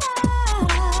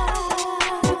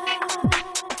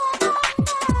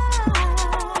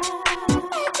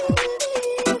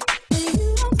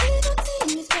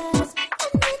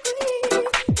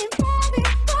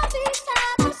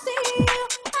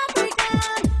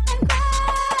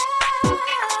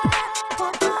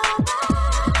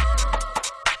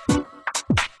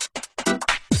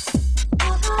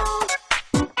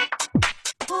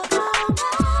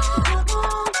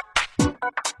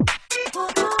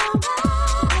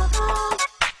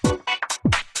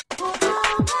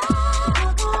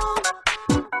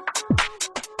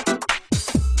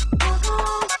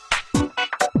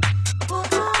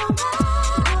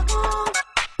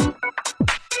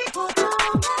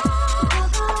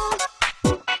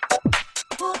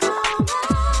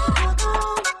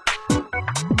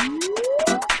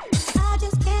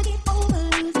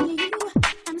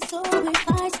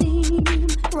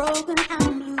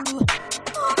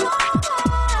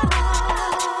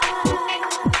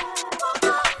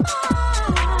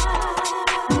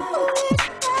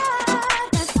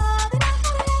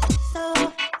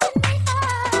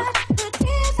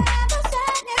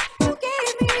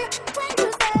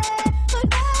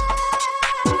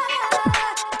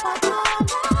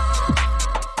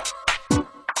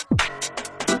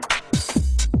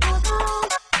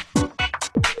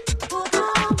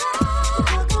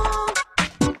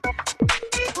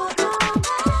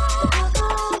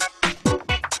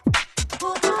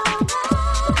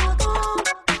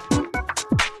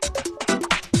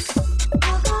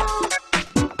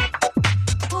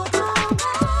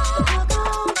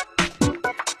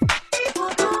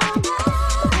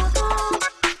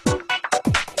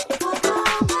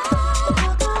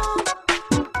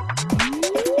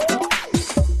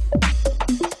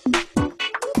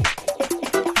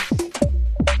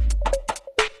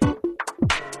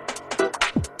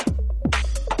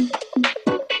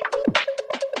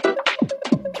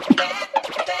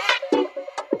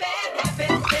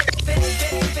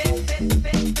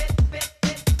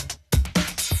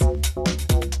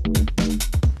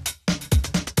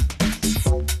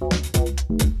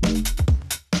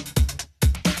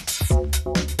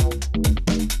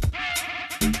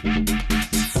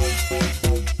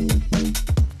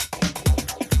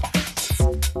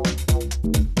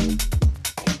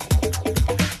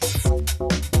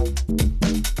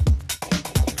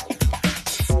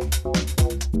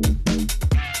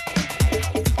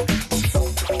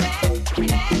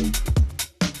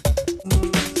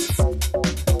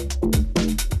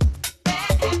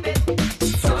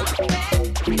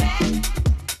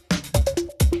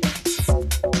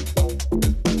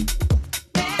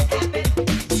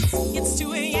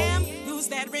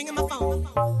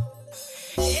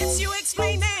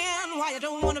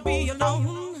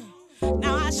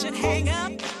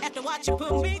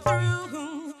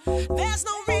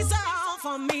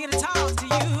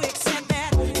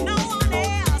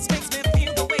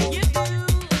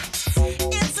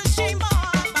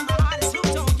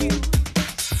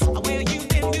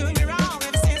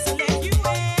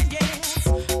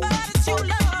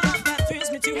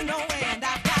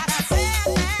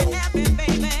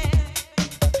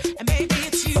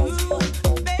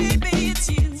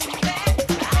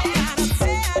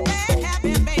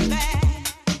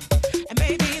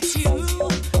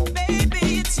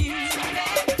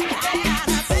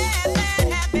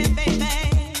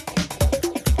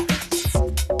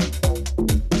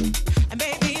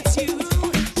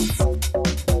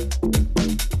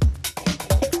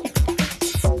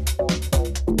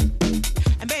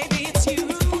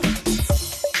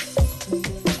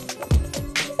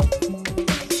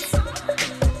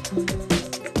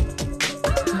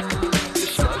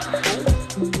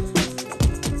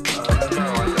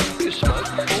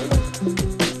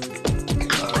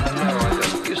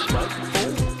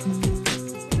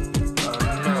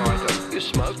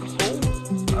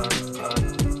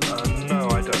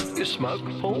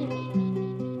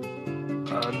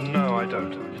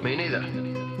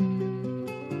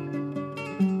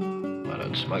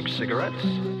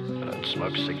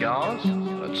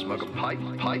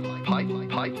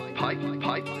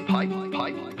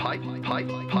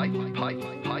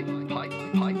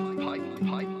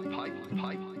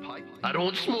 I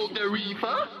don't smoke the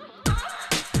reefer.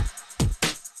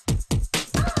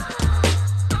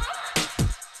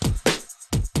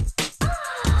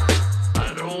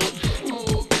 I don't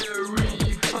smoke the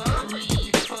reefer.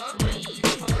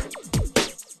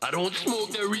 I don't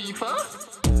smoke the reefer.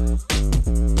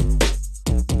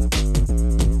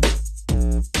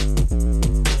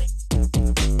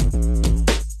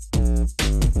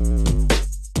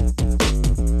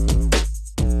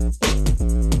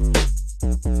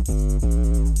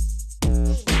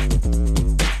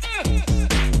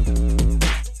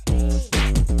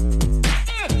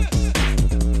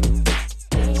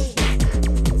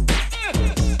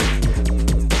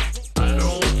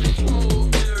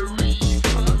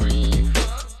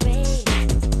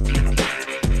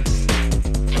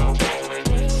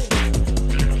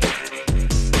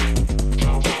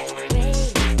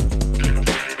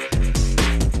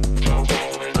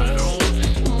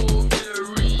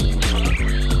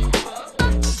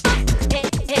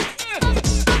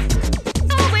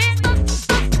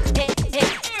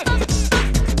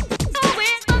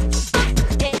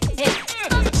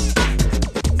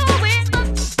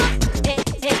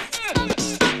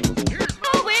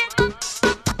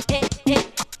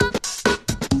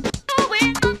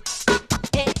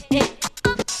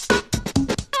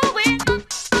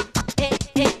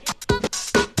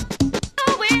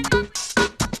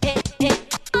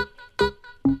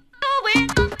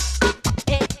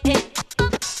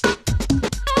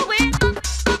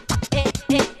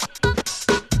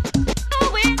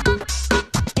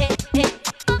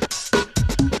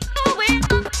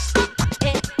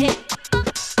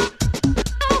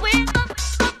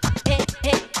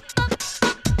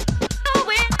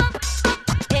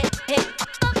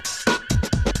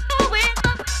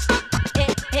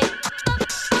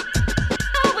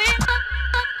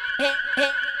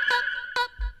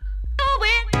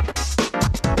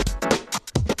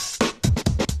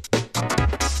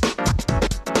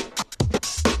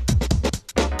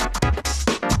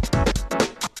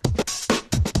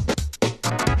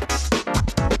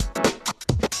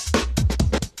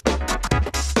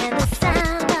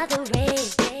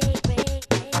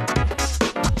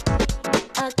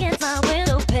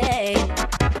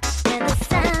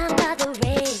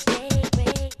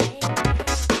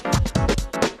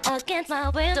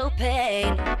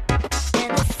 pain.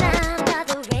 And the sound of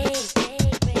the rain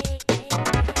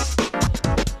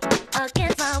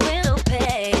against my window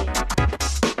pane.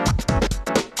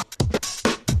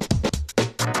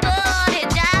 Oh,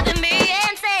 it's driving me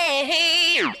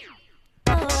insane.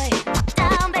 Boy,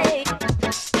 down, babe,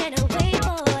 and away,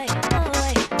 boy,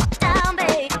 down,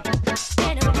 babe,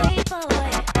 and away, boy,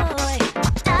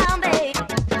 down, babe,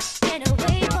 and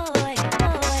away, boy,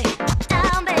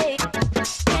 down, babe,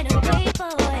 and away,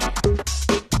 boy.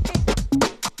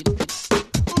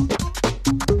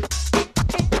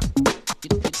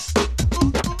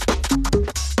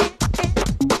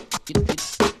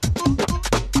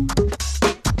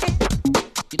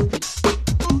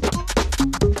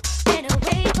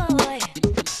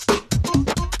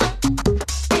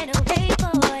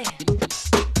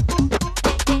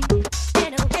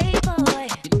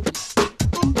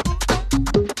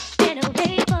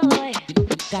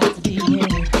 Got to be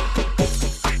in it.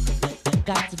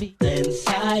 Got to be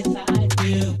inside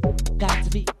you. Got to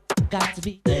be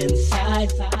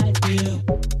inside you.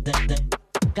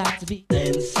 Got to be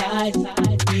inside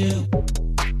you.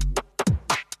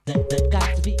 Got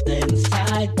to be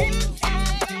inside you.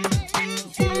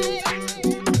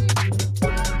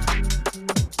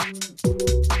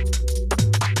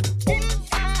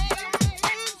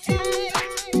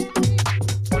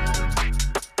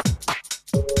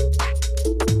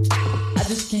 I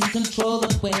just can't control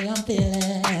the way I'm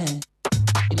feeling.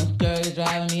 You know, girl, you're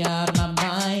driving me out of my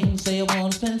mind. Say you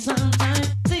wanna spend some time.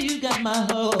 Say you got my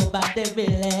whole body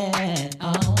reeling.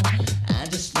 Oh, I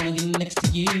just wanna get next to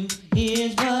you.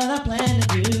 Here's what I plan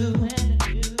to do.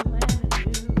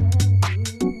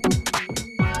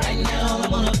 Right now, all I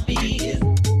wanna be is.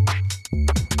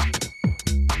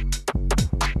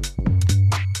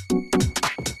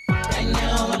 Right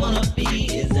now, all I wanna be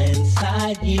is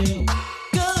inside you.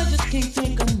 Girl, I just can't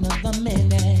take another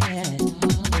minute.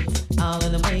 All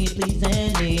in the way you're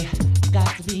pleasing me.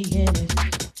 Got to be in it.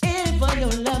 In it for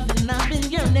your love, and I've been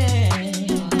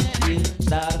yearning. You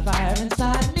start a fire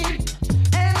inside me,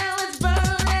 and now it's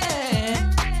burning.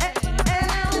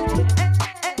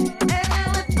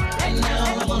 And now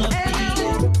I wanna be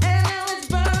it. And now it's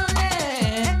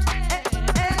burning.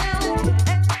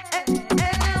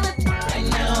 Right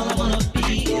now I wanna be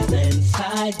is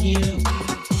inside you.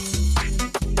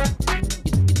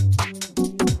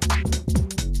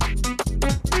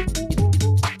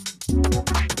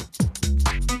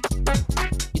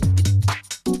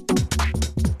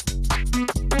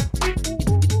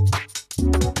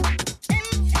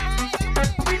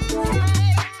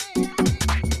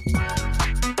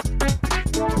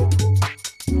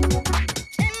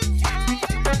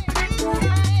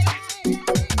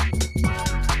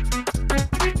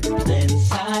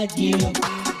 Inside you.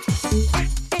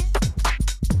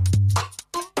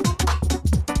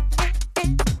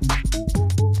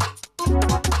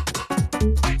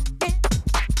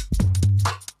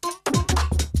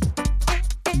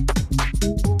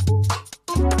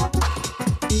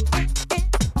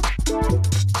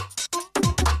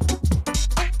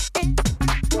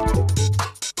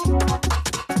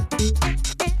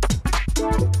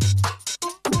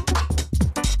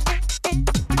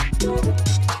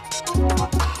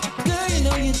 Girl, you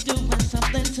know you're doing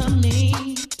something to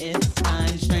me. It's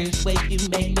fine, strange way you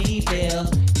make me feel.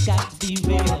 Got to be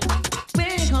real. When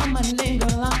you call my name,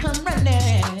 girl, I'll come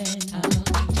running.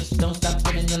 Just don't stop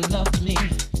giving your love to me.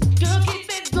 Girl, keep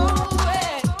it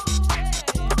going.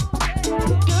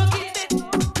 Girl, keep it.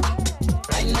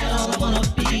 Right now, I wanna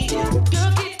be it.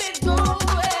 Girl, keep it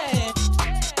going.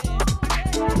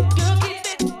 Girl, keep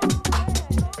it.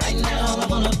 Right now, I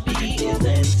wanna be is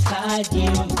inside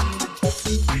you.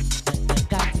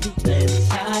 Got to be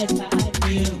inside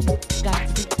you. Got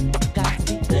to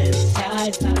be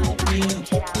inside you.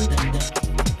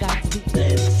 Got to be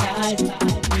inside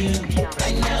you.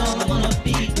 Right now I wanna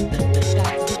be.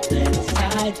 Got to be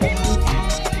inside you.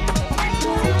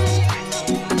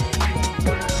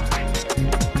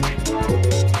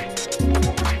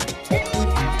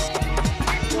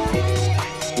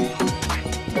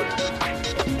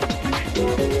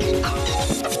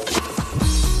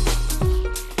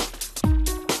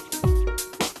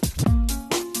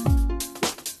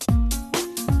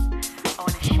 I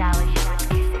wanna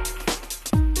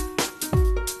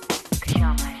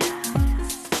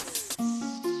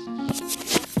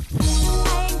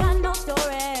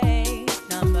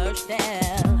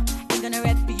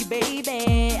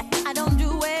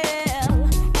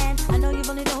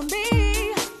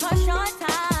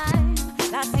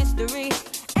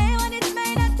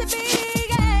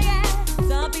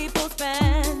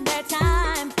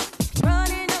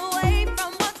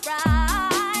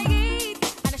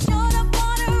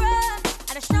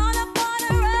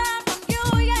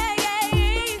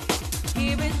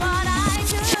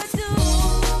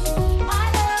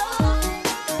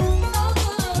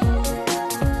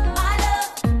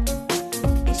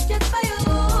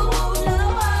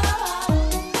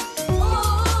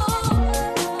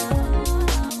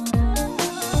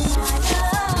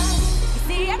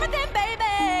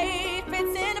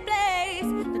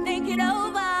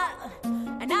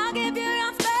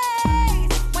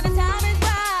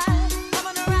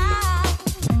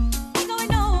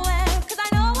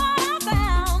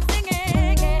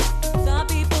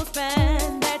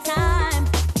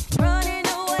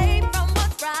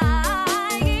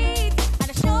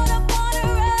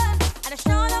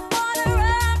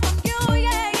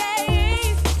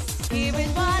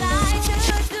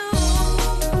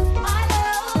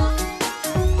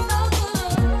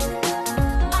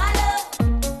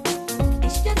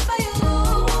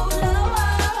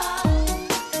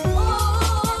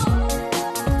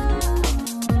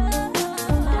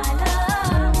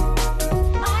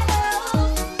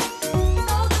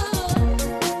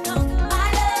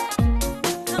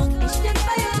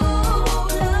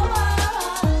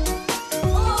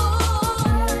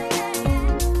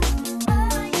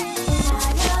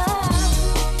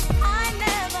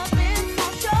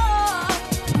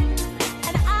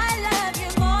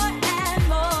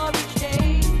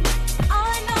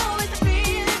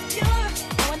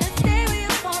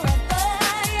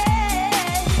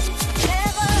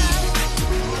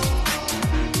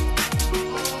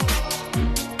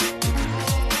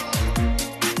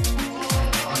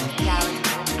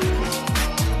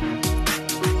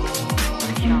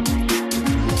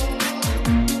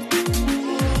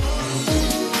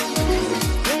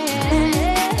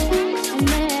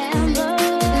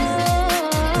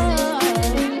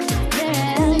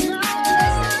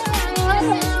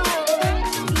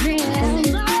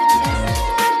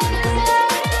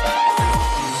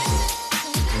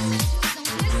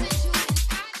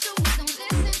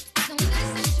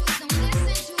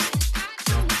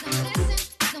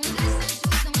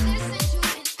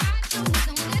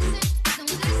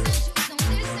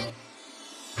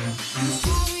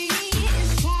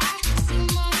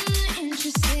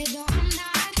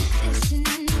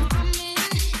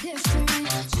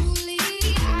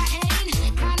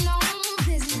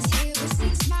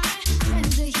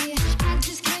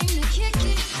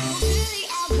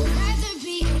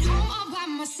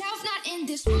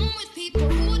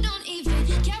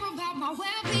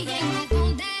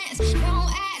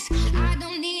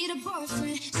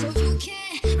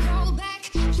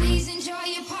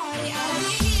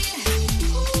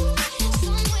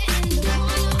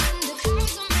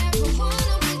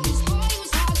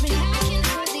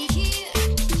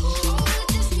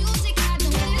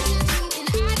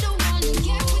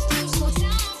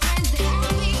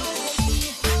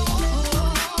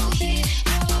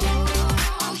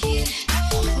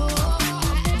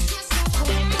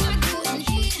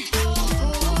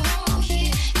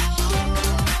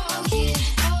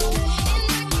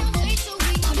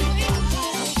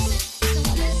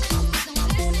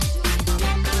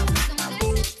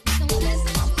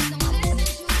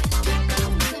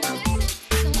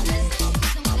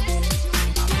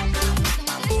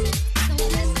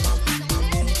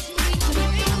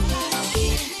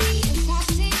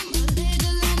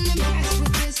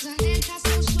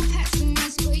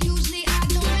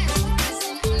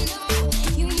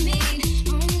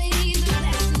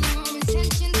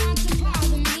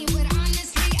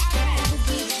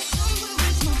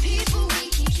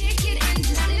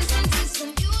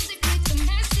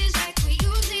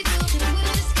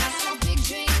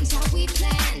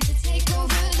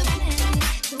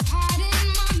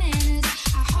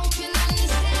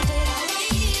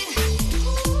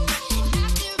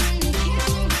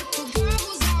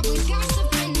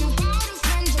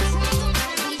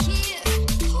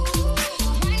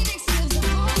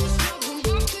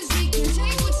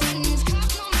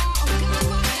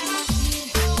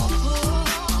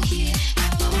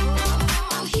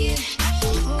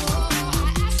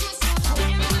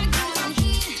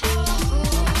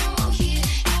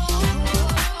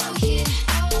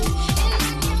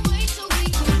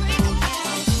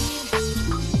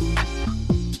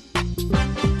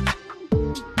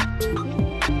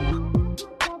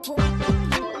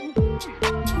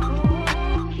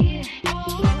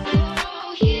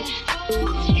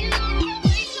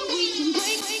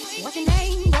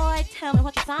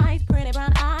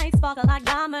sparkle like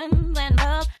diamonds and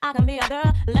pearls. I can be a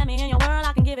girl, let me in your world,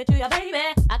 I can give it to you, baby.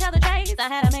 I tell the Chase I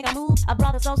had to make a move. A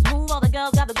brother so smooth, all the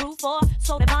girls got the groove for.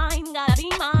 So divine, gotta be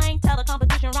mine. Tell the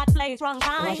competition right place, wrong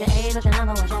time. What's your age, what's your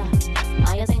number, what's your?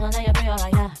 Are you single, then you're free,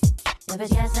 alright, yeah. If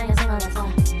it's yes, then you're single, that's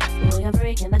all. Will you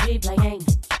freak in the G playing?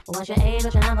 What's your age,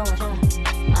 what's your number, what's your?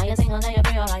 Are you single, then you're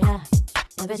free, alright, yeah.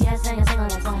 If it's yes, then you're single,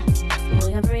 that's all. Will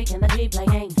you freak in the G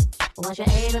playing? What's your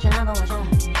age, what's your number, what's your?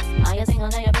 Are you single,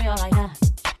 then you're free, alright, yeah.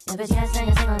 If it's yes, then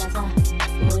you're single, that's all.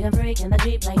 Will you freak in the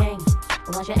G playing?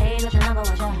 What's your age, what's your number,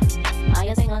 what's your? Are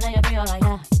you single, then you're free, alright,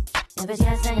 yeah. If it's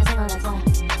yes, then you're single, that's all.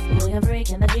 Will you freak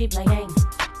in the G playing?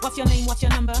 What's your name, what's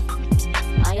your number?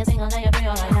 Are you single, then you're free,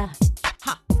 alright, yeah.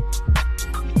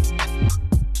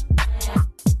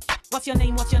 What's your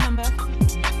name, what's your number?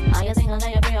 Are you single,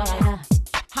 then you're free, alright, yeah.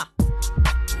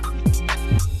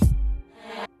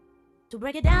 To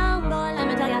break it down, boy, let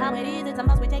me tell you how it is. It's a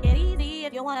must, we take it easy.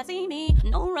 If you wanna see me,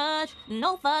 no rush,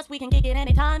 no fuss. We can kick it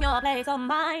anytime, your place or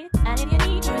mine. And if you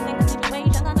need to rethink the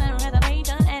situation, come and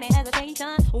reservation, any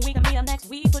hesitation, we can meet up next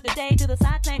week. Put the day to the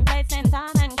side, same place, same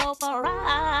time, and go for a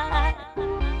ride.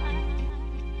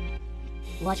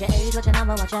 What's your age, what's your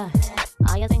number, what's your?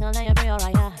 Are you single, then you're free,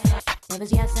 alright, yeah. If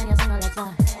it's yes, then you're single, let's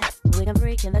go. We can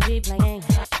freak in the G playing.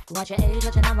 What's your age,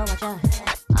 what's your number, what's your?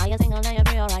 Are you single, then you're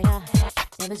free, alright, yeah.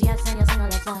 If it's yes, then you're single,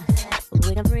 let's go.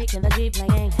 We can freak in the G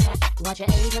playing. What's your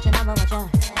age, what's your number, what's your?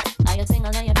 Are you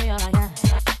single, then you're free, alright, yeah.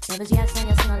 If it's yes, then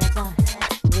you're single, let's go.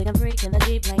 We can freak in the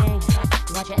G playing.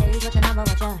 What's your age, what's your number,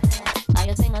 what's your? Are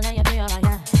you single, then you're free, alright,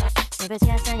 yeah. If it's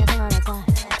yes, then you're single, let's go.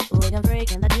 We can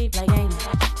freak in the G playing.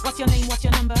 What's your name, what's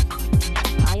your number?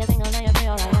 Are you single, then you're free,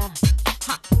 alright, yeah.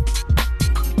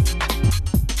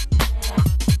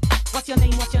 What's your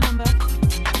name, what's your number?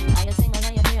 Are you single,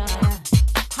 then you're free, alright, yeah.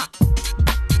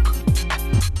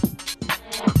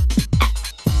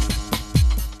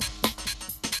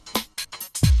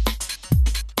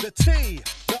 The T,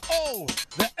 the O,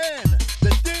 the N,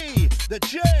 the D, the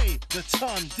J, the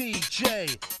Ton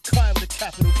DJ. Kai with a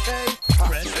capital K.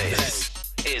 Press This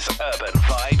is Urban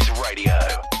Vibes Radio.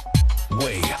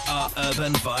 We are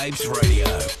Urban Vibes Radio.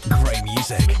 Great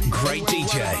music, great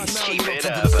DJs. Keep it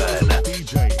urban.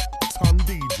 DJ, Ton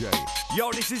DJ.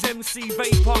 Yo, this is MC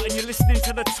Vapor, and you're listening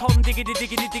to the Tom Diggity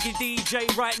Diggity Diggity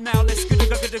DJ right now. Let's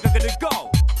go.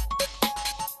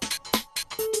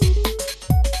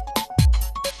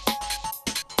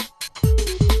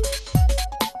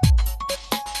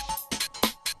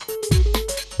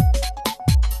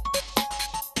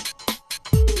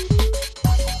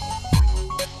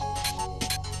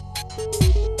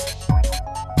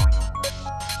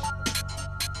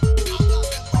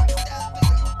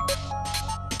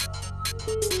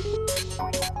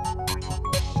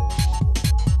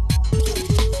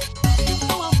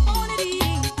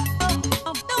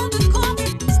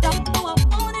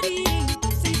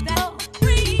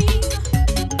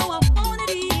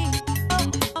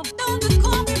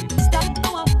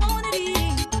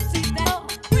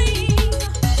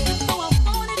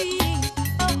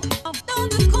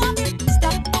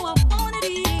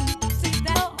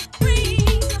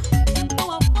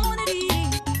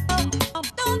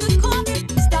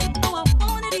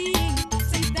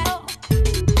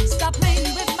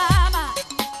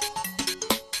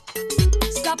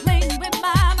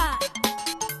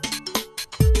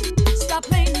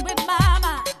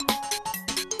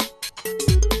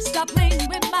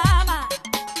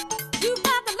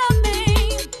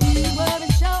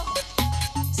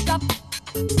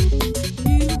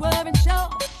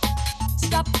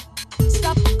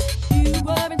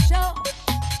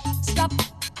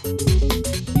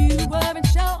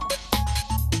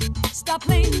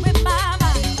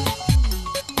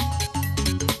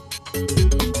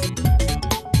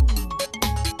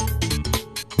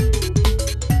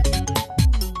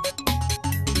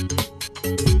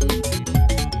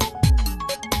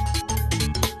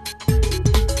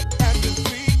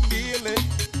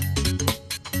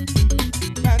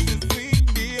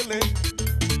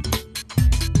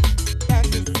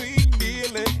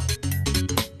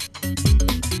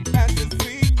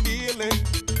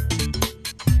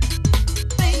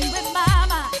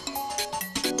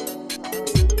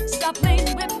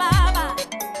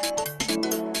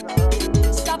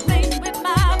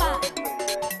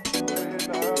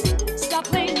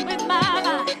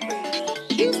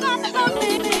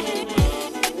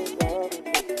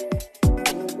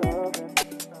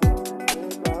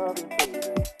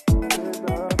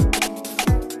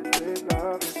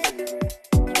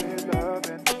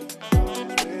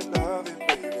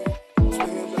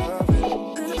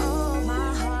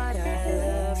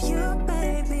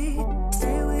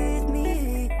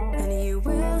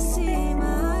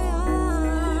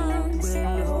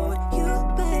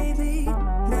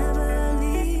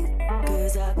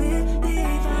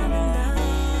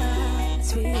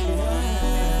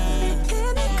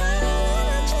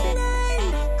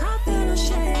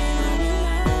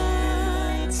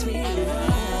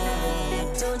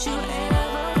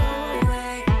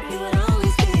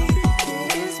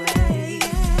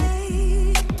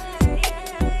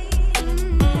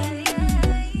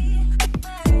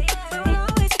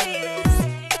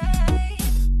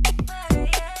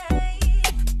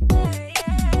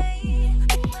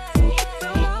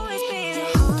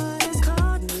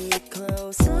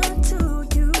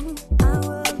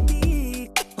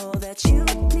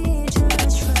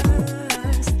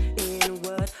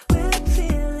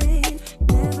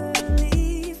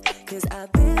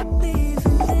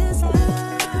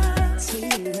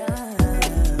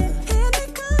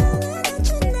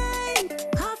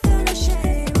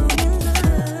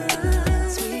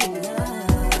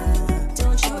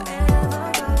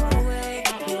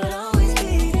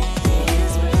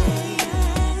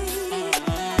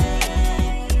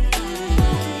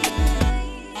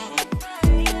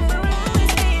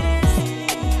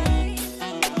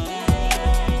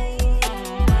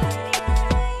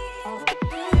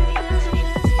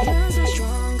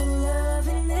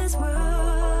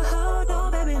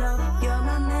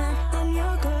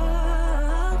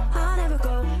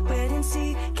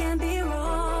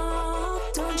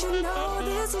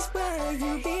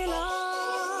 where you belong.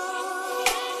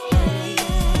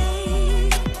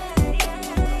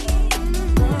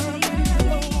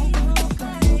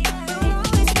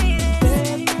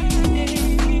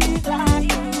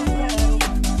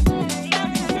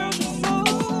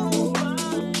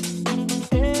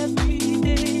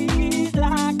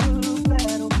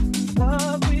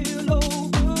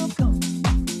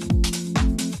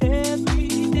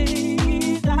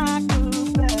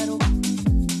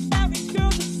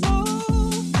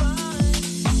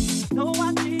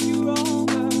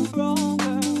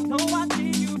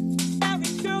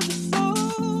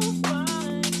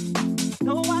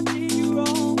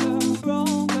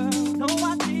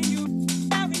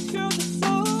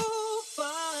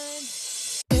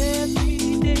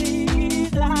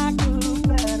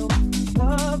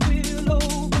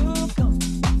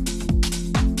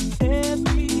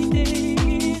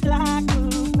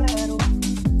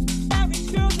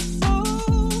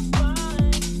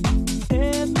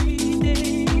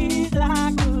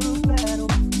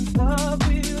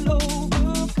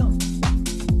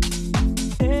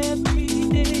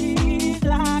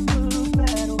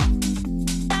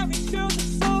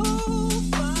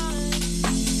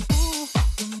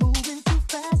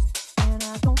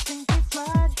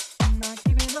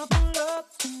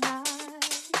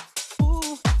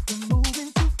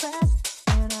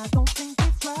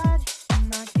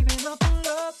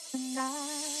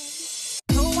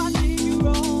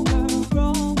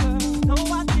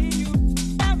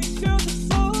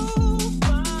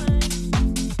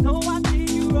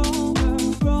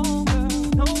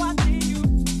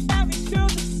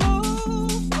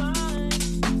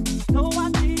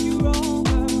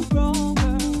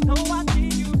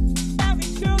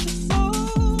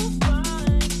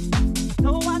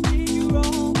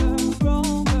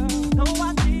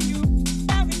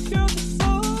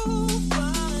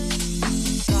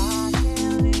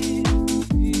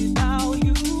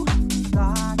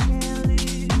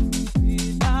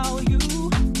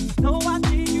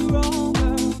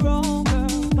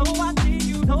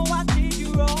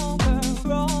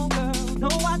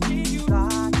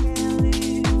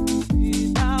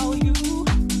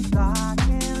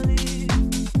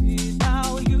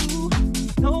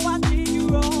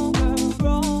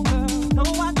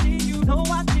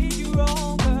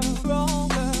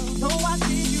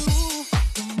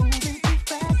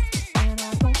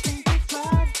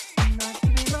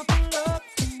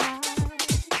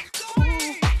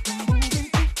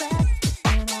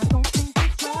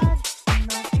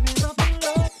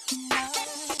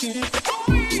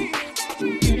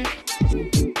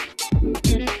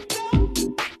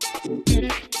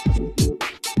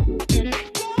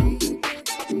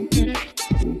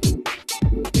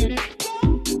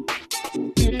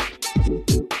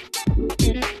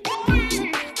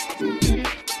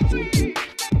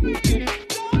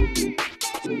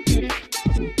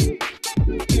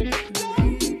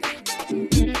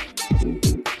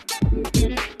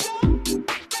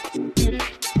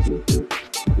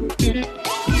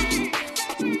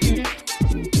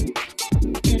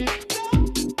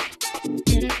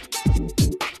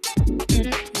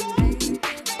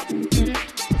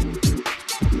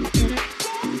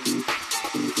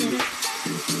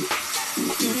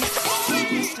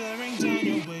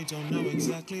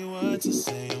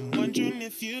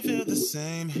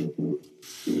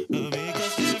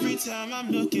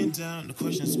 The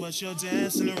question is what you're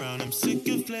dancing around. I'm sick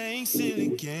of playing silly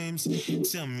games.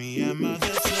 Tell me, am I the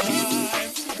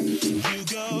type you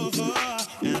go for?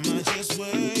 Am I just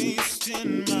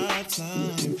wasting my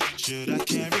time? Should I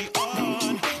carry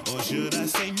on or should I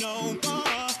say no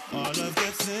more? All of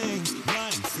the things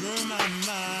running through my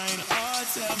mind. Oh,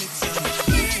 tell me,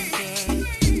 baby.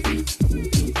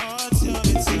 Oh, tell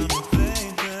me, baby.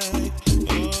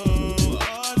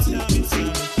 Oh, tell me,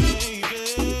 baby.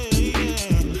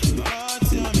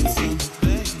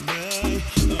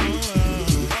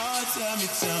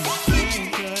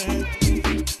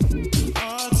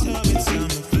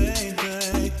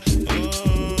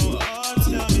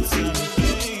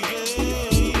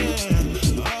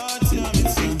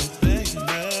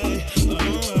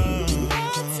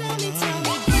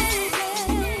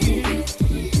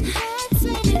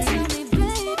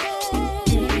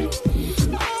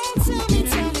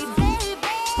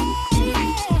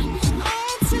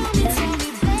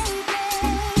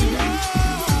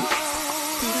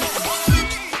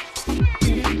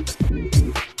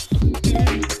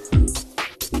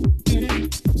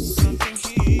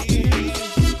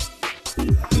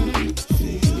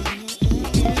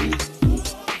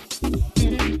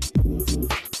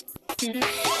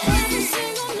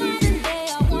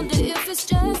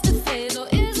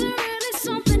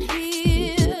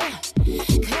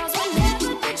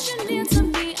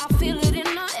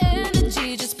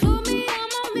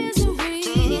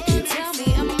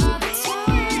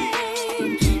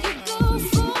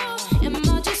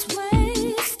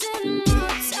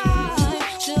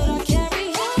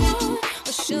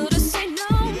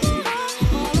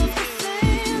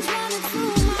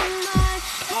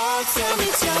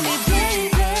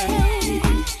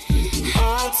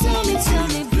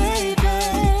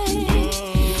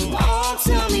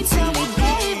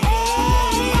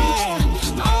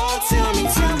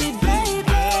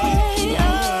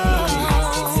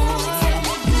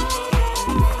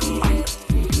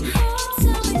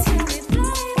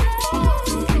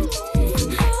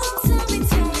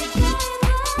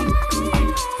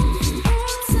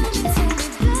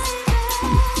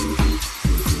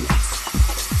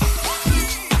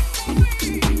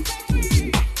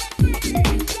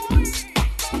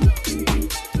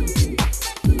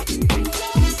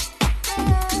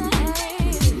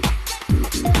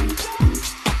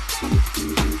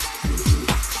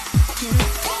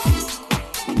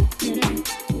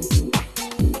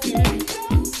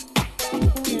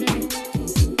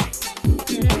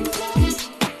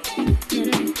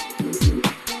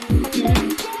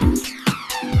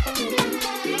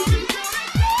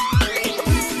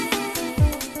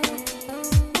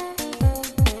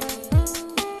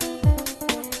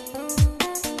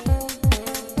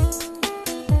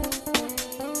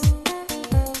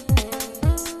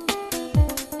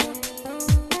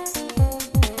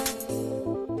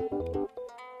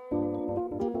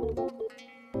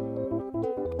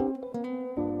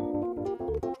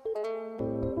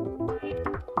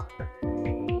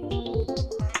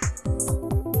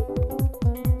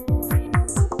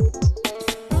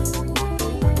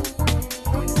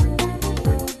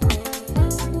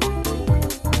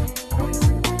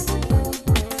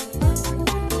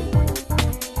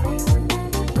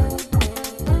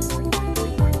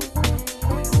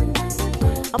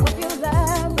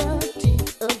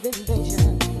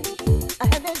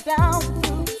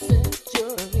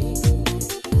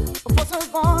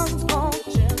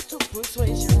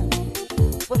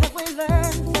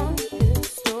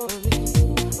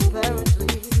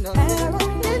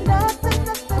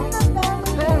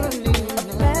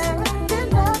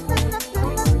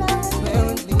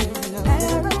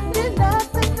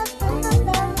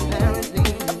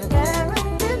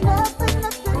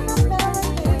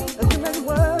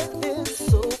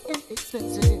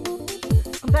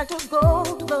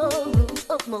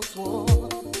 before.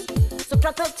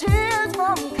 Subtract the tears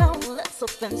from countless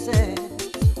offenses.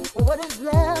 What is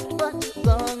left but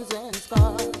guns and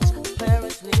scars?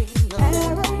 Apparently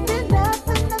nothing. Apparently nothing.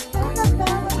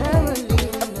 Apparently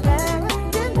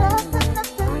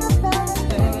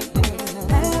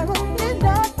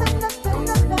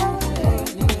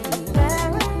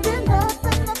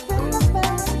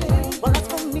well, as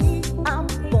for me, I'm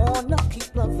gonna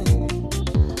keep loving,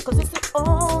 'cause it's the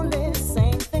only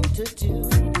sane thing to do.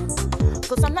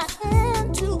 'Cause I'm not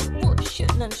into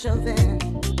pushing and shoving,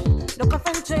 no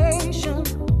confrontation,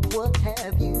 what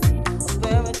have you?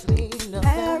 Apparently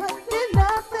nothing. Apparently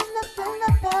nothing.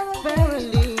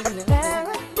 Apparently nothing.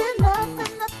 Apparently nothing.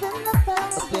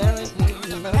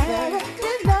 Apparently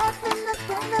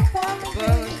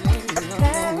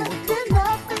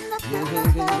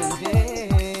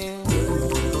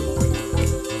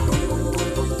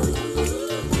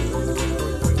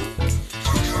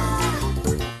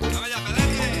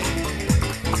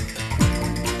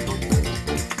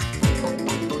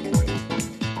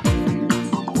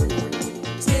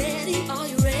Steady, are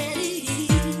you ready?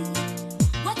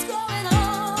 What's going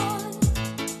on?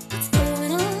 What's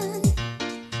going on?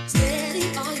 Steady,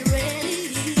 are you ready?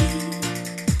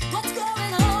 What's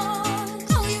going on?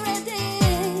 Are you ready?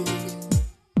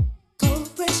 Cold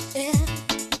fresh air,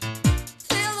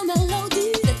 feel the melody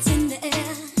that's in the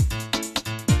air.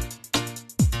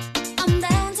 I'm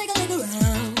down, take a look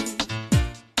around.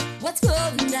 What's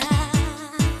going down?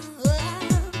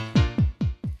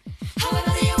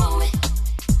 However do you want me?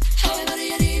 However do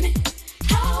you need me?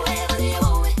 However do you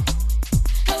want me?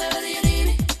 However do you need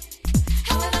me?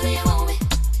 However do you want me?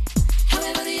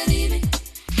 However do you need me?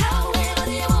 However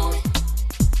do you want me?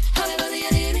 However do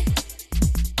you need me?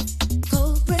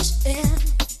 Cold fresh air,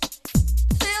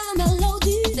 feel the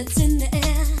melody that's in the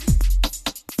air.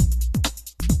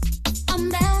 I'm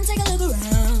down, take a look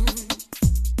around.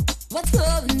 What's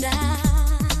going down?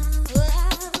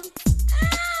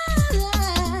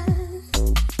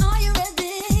 Are you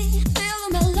ready? Feel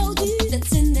the melody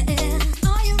that's in the air.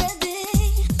 Are you ready?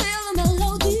 Feel the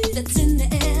melody that's in the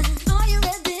air. Are you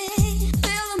ready?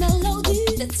 Feel the melody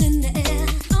that's in the air.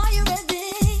 Are you ready?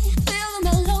 Feel the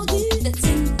melody that's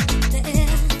in the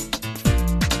air.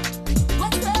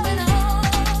 What's going on?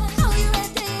 Are you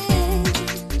ready?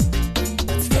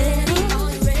 Steady,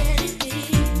 are you ready?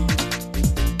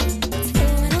 What's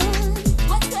going on?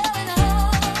 What's going on?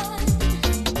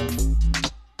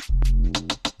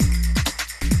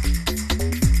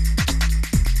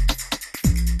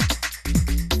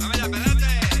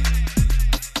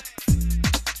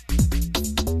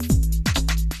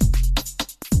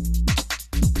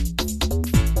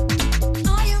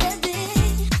 Are you ready?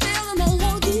 Feel the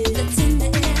melody that's in the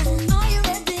air. Are you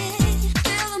ready?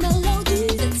 Feel the melody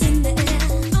that's in the air.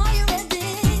 Are you ready?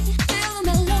 Feel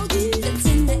the melody that's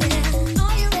in the air.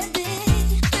 Are you ready?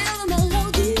 Feel the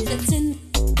melody that's in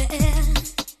the air.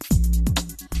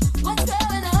 What's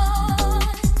going on?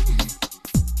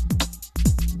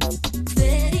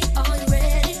 Steady, are you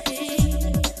ready?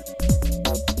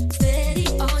 Steady,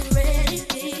 are you ready?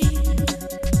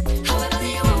 However do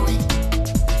you want me?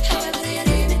 However do you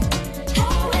need me?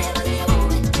 However do you want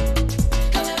me?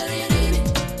 However do you need me?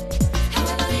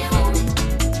 However do you want me?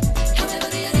 However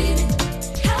do you need me?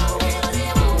 However do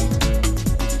you want me?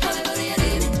 However do you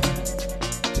need me?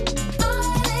 I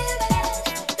live at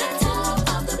the top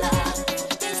of the block.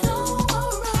 There's no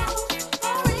more room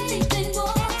for anything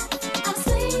more. I'm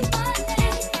sleep my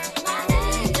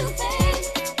name to fame.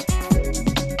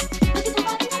 Looking for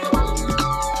what I want.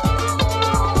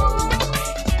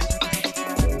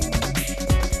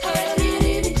 However do you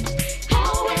need me?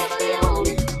 However do you want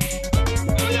me?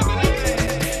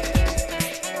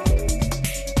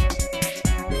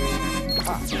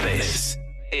 This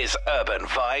is Urban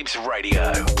Vibes Radio.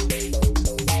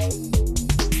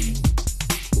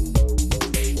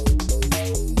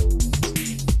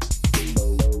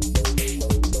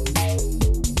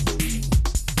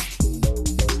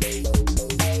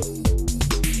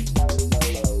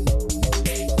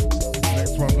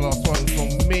 Next one, last one from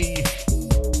me.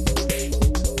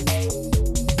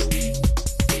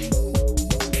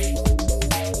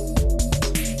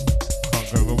 Can't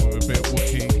go wrong with a bit of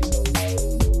Wookie.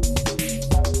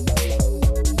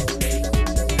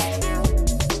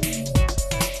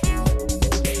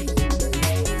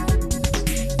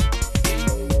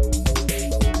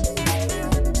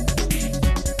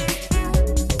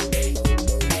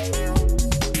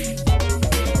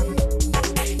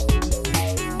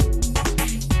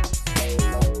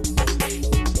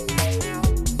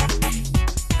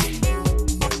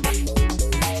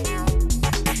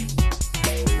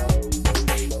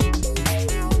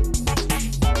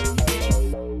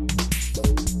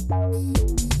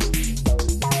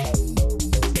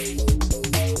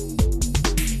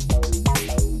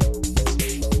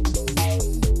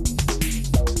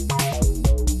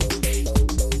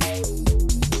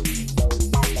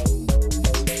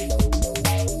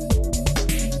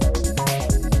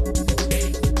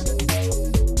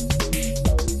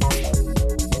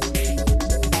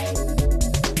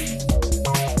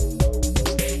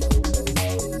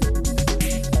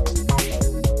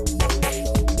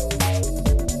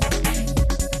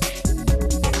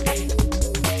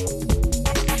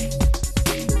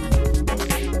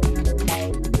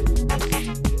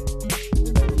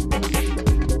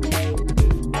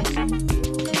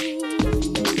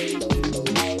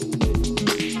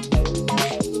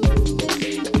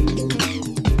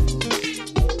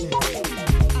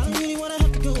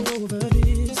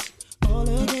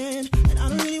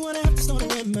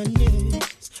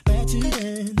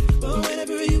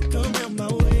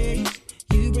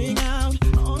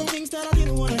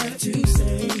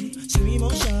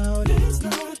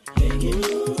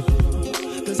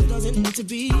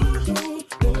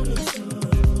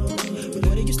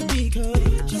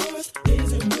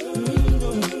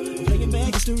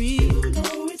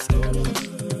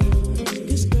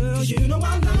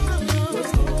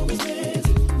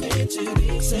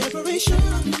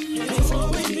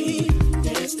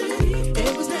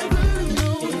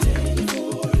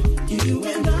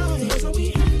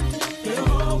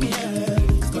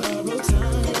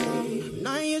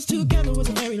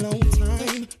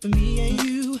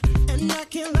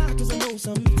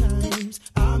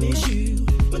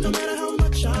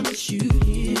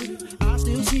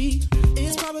 free.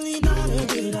 It's probably not a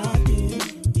good idea.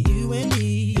 You and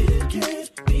me, it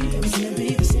can't be. We can't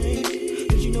be the same.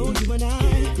 'Cause you know you and I,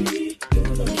 and you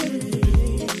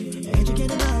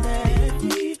can't deny that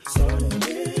we started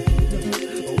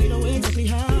it. We know exactly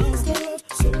how stuff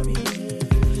so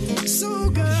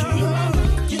girl,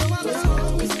 you know our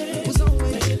love was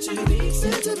always meant to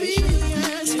be.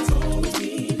 Yes, it's always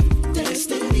been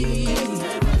destiny.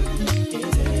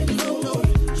 No,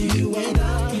 you and I,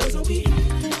 that's all we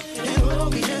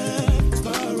have is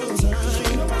borrowed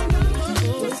time.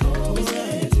 Oh, it's always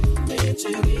meant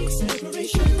to be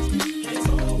separation. It's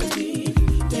always been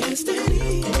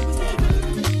destiny. It was never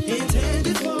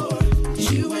intended for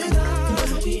you and I.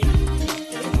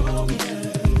 That's all we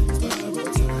have is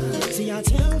borrowed time. See, I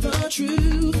tell the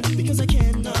truth because I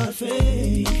cannot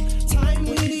fake time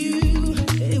with you.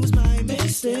 It was my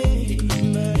mistake,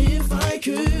 but if I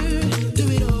could do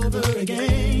it over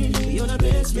again, you're the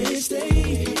best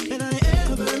mistake that I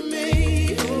ever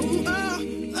made. Cause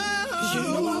you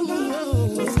know our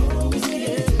love was always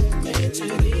meant to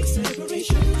be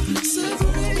separation.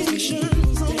 Separation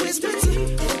was always meant to.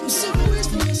 So always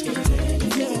was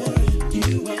intended for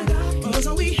you and I. Was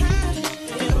all we had,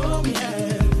 and all we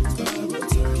had.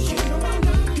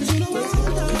 Cause you know our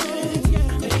love, yeah,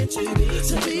 meant to be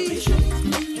separation.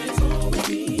 It's always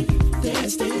been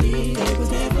destiny. It was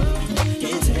never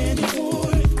intended for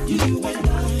you and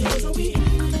I. That's all we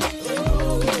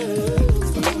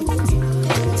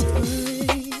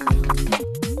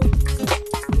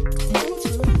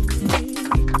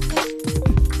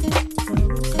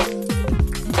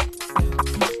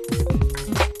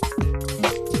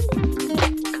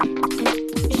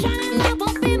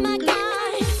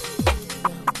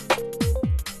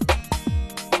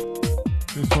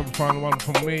This one, final one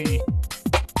from me.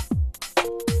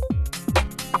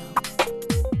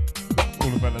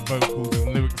 All about the vocals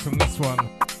and lyrics on this one.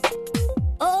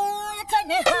 Oh, you take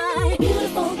me high,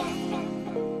 beautiful.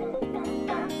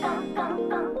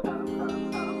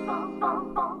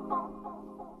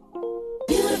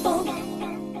 Beautiful.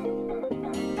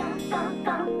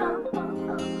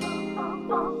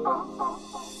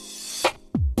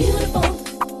 Beautiful.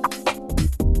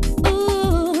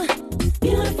 Ooh,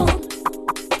 beautiful.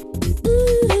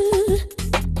 Ooh,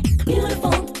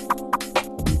 beautiful.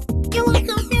 You look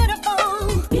so beautiful.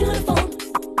 Beautiful.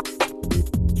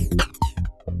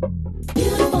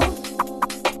 Beautiful.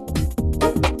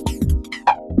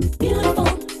 Beautiful.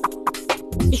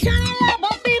 You shine love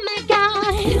won't be my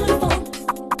guy. Beautiful.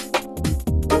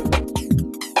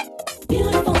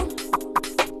 Beautiful.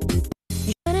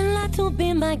 You shining light to be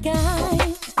my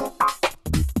guide.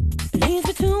 Leads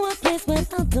me to a place where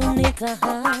I don't need to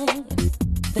hide.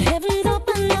 The heavens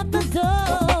open up the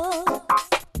door.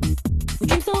 We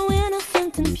dream so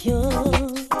innocent and pure,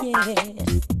 yeah.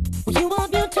 Well, you are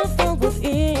beautiful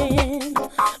within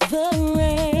the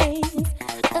rays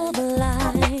of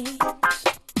light.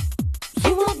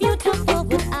 You are beautiful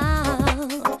without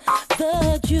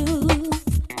the juice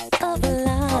of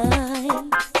life.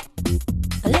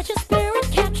 Let your spirit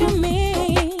capture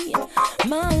me.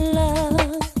 My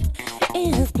love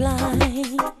is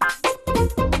blind.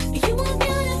 You are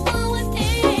beautiful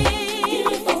within.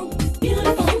 Beautiful,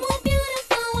 beautiful. You are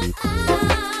beautiful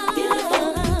without. Beautiful,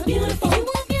 beautiful. You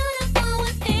are beautiful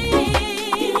within.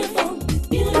 Beautiful,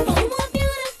 beautiful. You are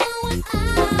beautiful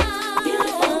without.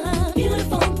 Beautiful,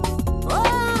 beautiful.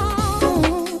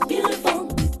 Oh, beautiful,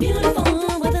 beautiful.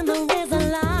 Within the rays of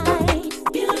light.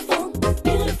 Beautiful,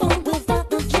 beautiful. Without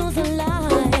the chosen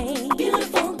light.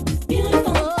 Beautiful,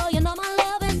 beautiful. Oh, you know my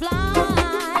love is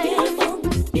blind. Beautiful,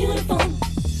 beautiful.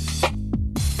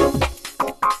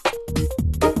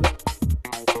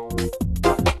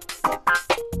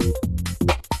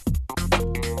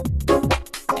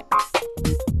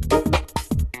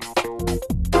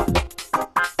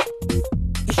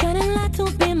 You shining light to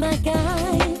be my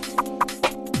guide.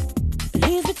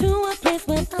 Leads me to a place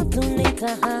where I don't need to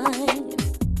hide.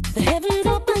 The heavens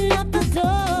open up the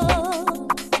door.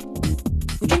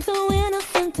 We dream so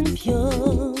innocent and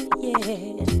pure,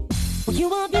 yeah. Well, you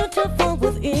are beautiful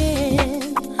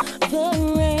within the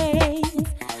rays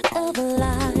of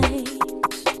light.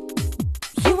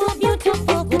 You are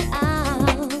beautiful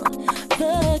without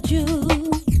the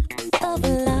juice of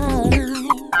life.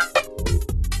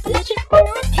 Let your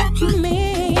spirit capture me.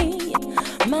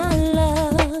 My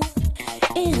love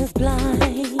is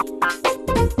blind.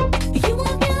 You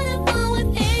are beautiful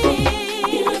within.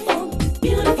 Beautiful,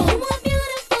 beautiful. You are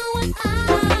beautiful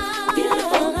without.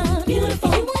 Beautiful,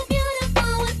 beautiful. You are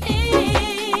beautiful within.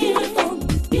 Beautiful,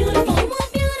 beautiful. You are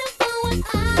beautiful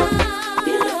without.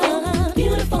 Beautiful,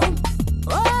 beautiful.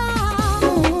 Oh,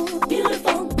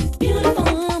 beautiful,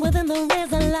 beautiful.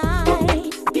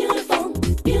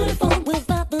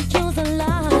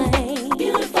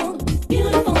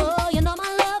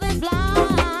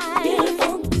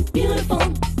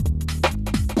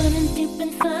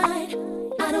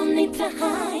 need to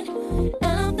hide.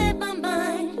 Elevate my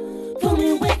mind. Fool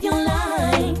me with your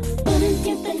light. Burning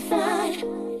deep inside.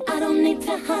 I don't need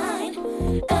to hide.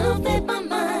 Elevate my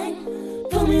mind.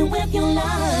 Fool me with your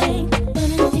light.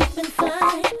 Burning deep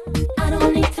inside. I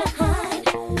don't need to hide.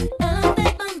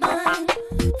 Elevate my mind.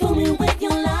 Fool me with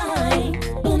your light.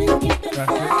 Burning deep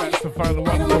inside. That's the final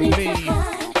one from me.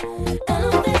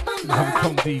 Hong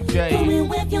Kong DJ. Fool me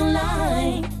with your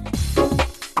light.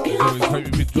 Always hope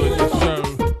you've enjoyed the show.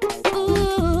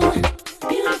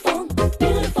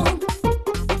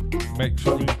 Make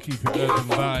sure you keep it urban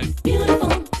vibe. Till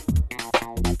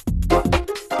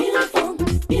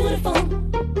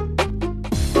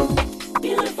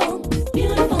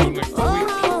next week.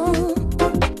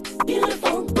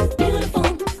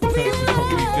 Search for Kong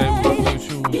DJ on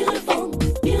socials.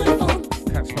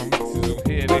 Catch my mixes on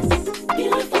Hear This.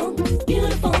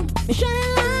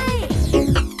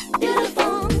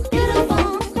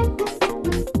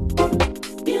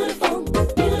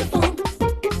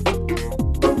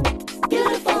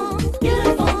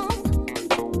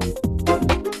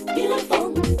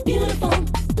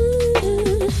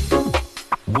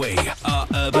 We are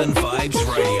Urban Vibes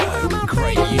Radio.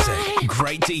 Great music,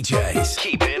 great DJs.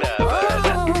 Keep it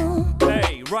urban.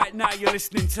 Hey, right now you're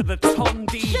listening to the Tom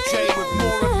DJ with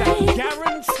more of that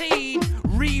guaranteed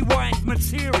rewind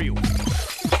material.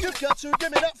 You got to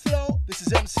give me that flow. This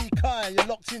is MC Kai, and you're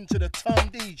locked into the Tom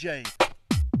DJ.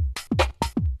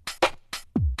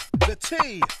 The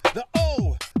T, the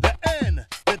O, the N,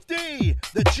 the D,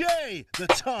 the J, the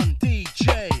Tom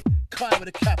DJ. Kai with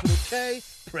a capital K,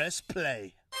 press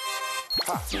play.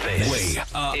 We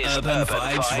are Urban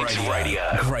Vibes Radio.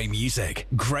 Great music,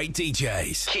 great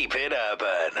DJs. Keep it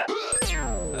urban.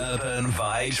 Urban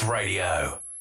Vibes Radio.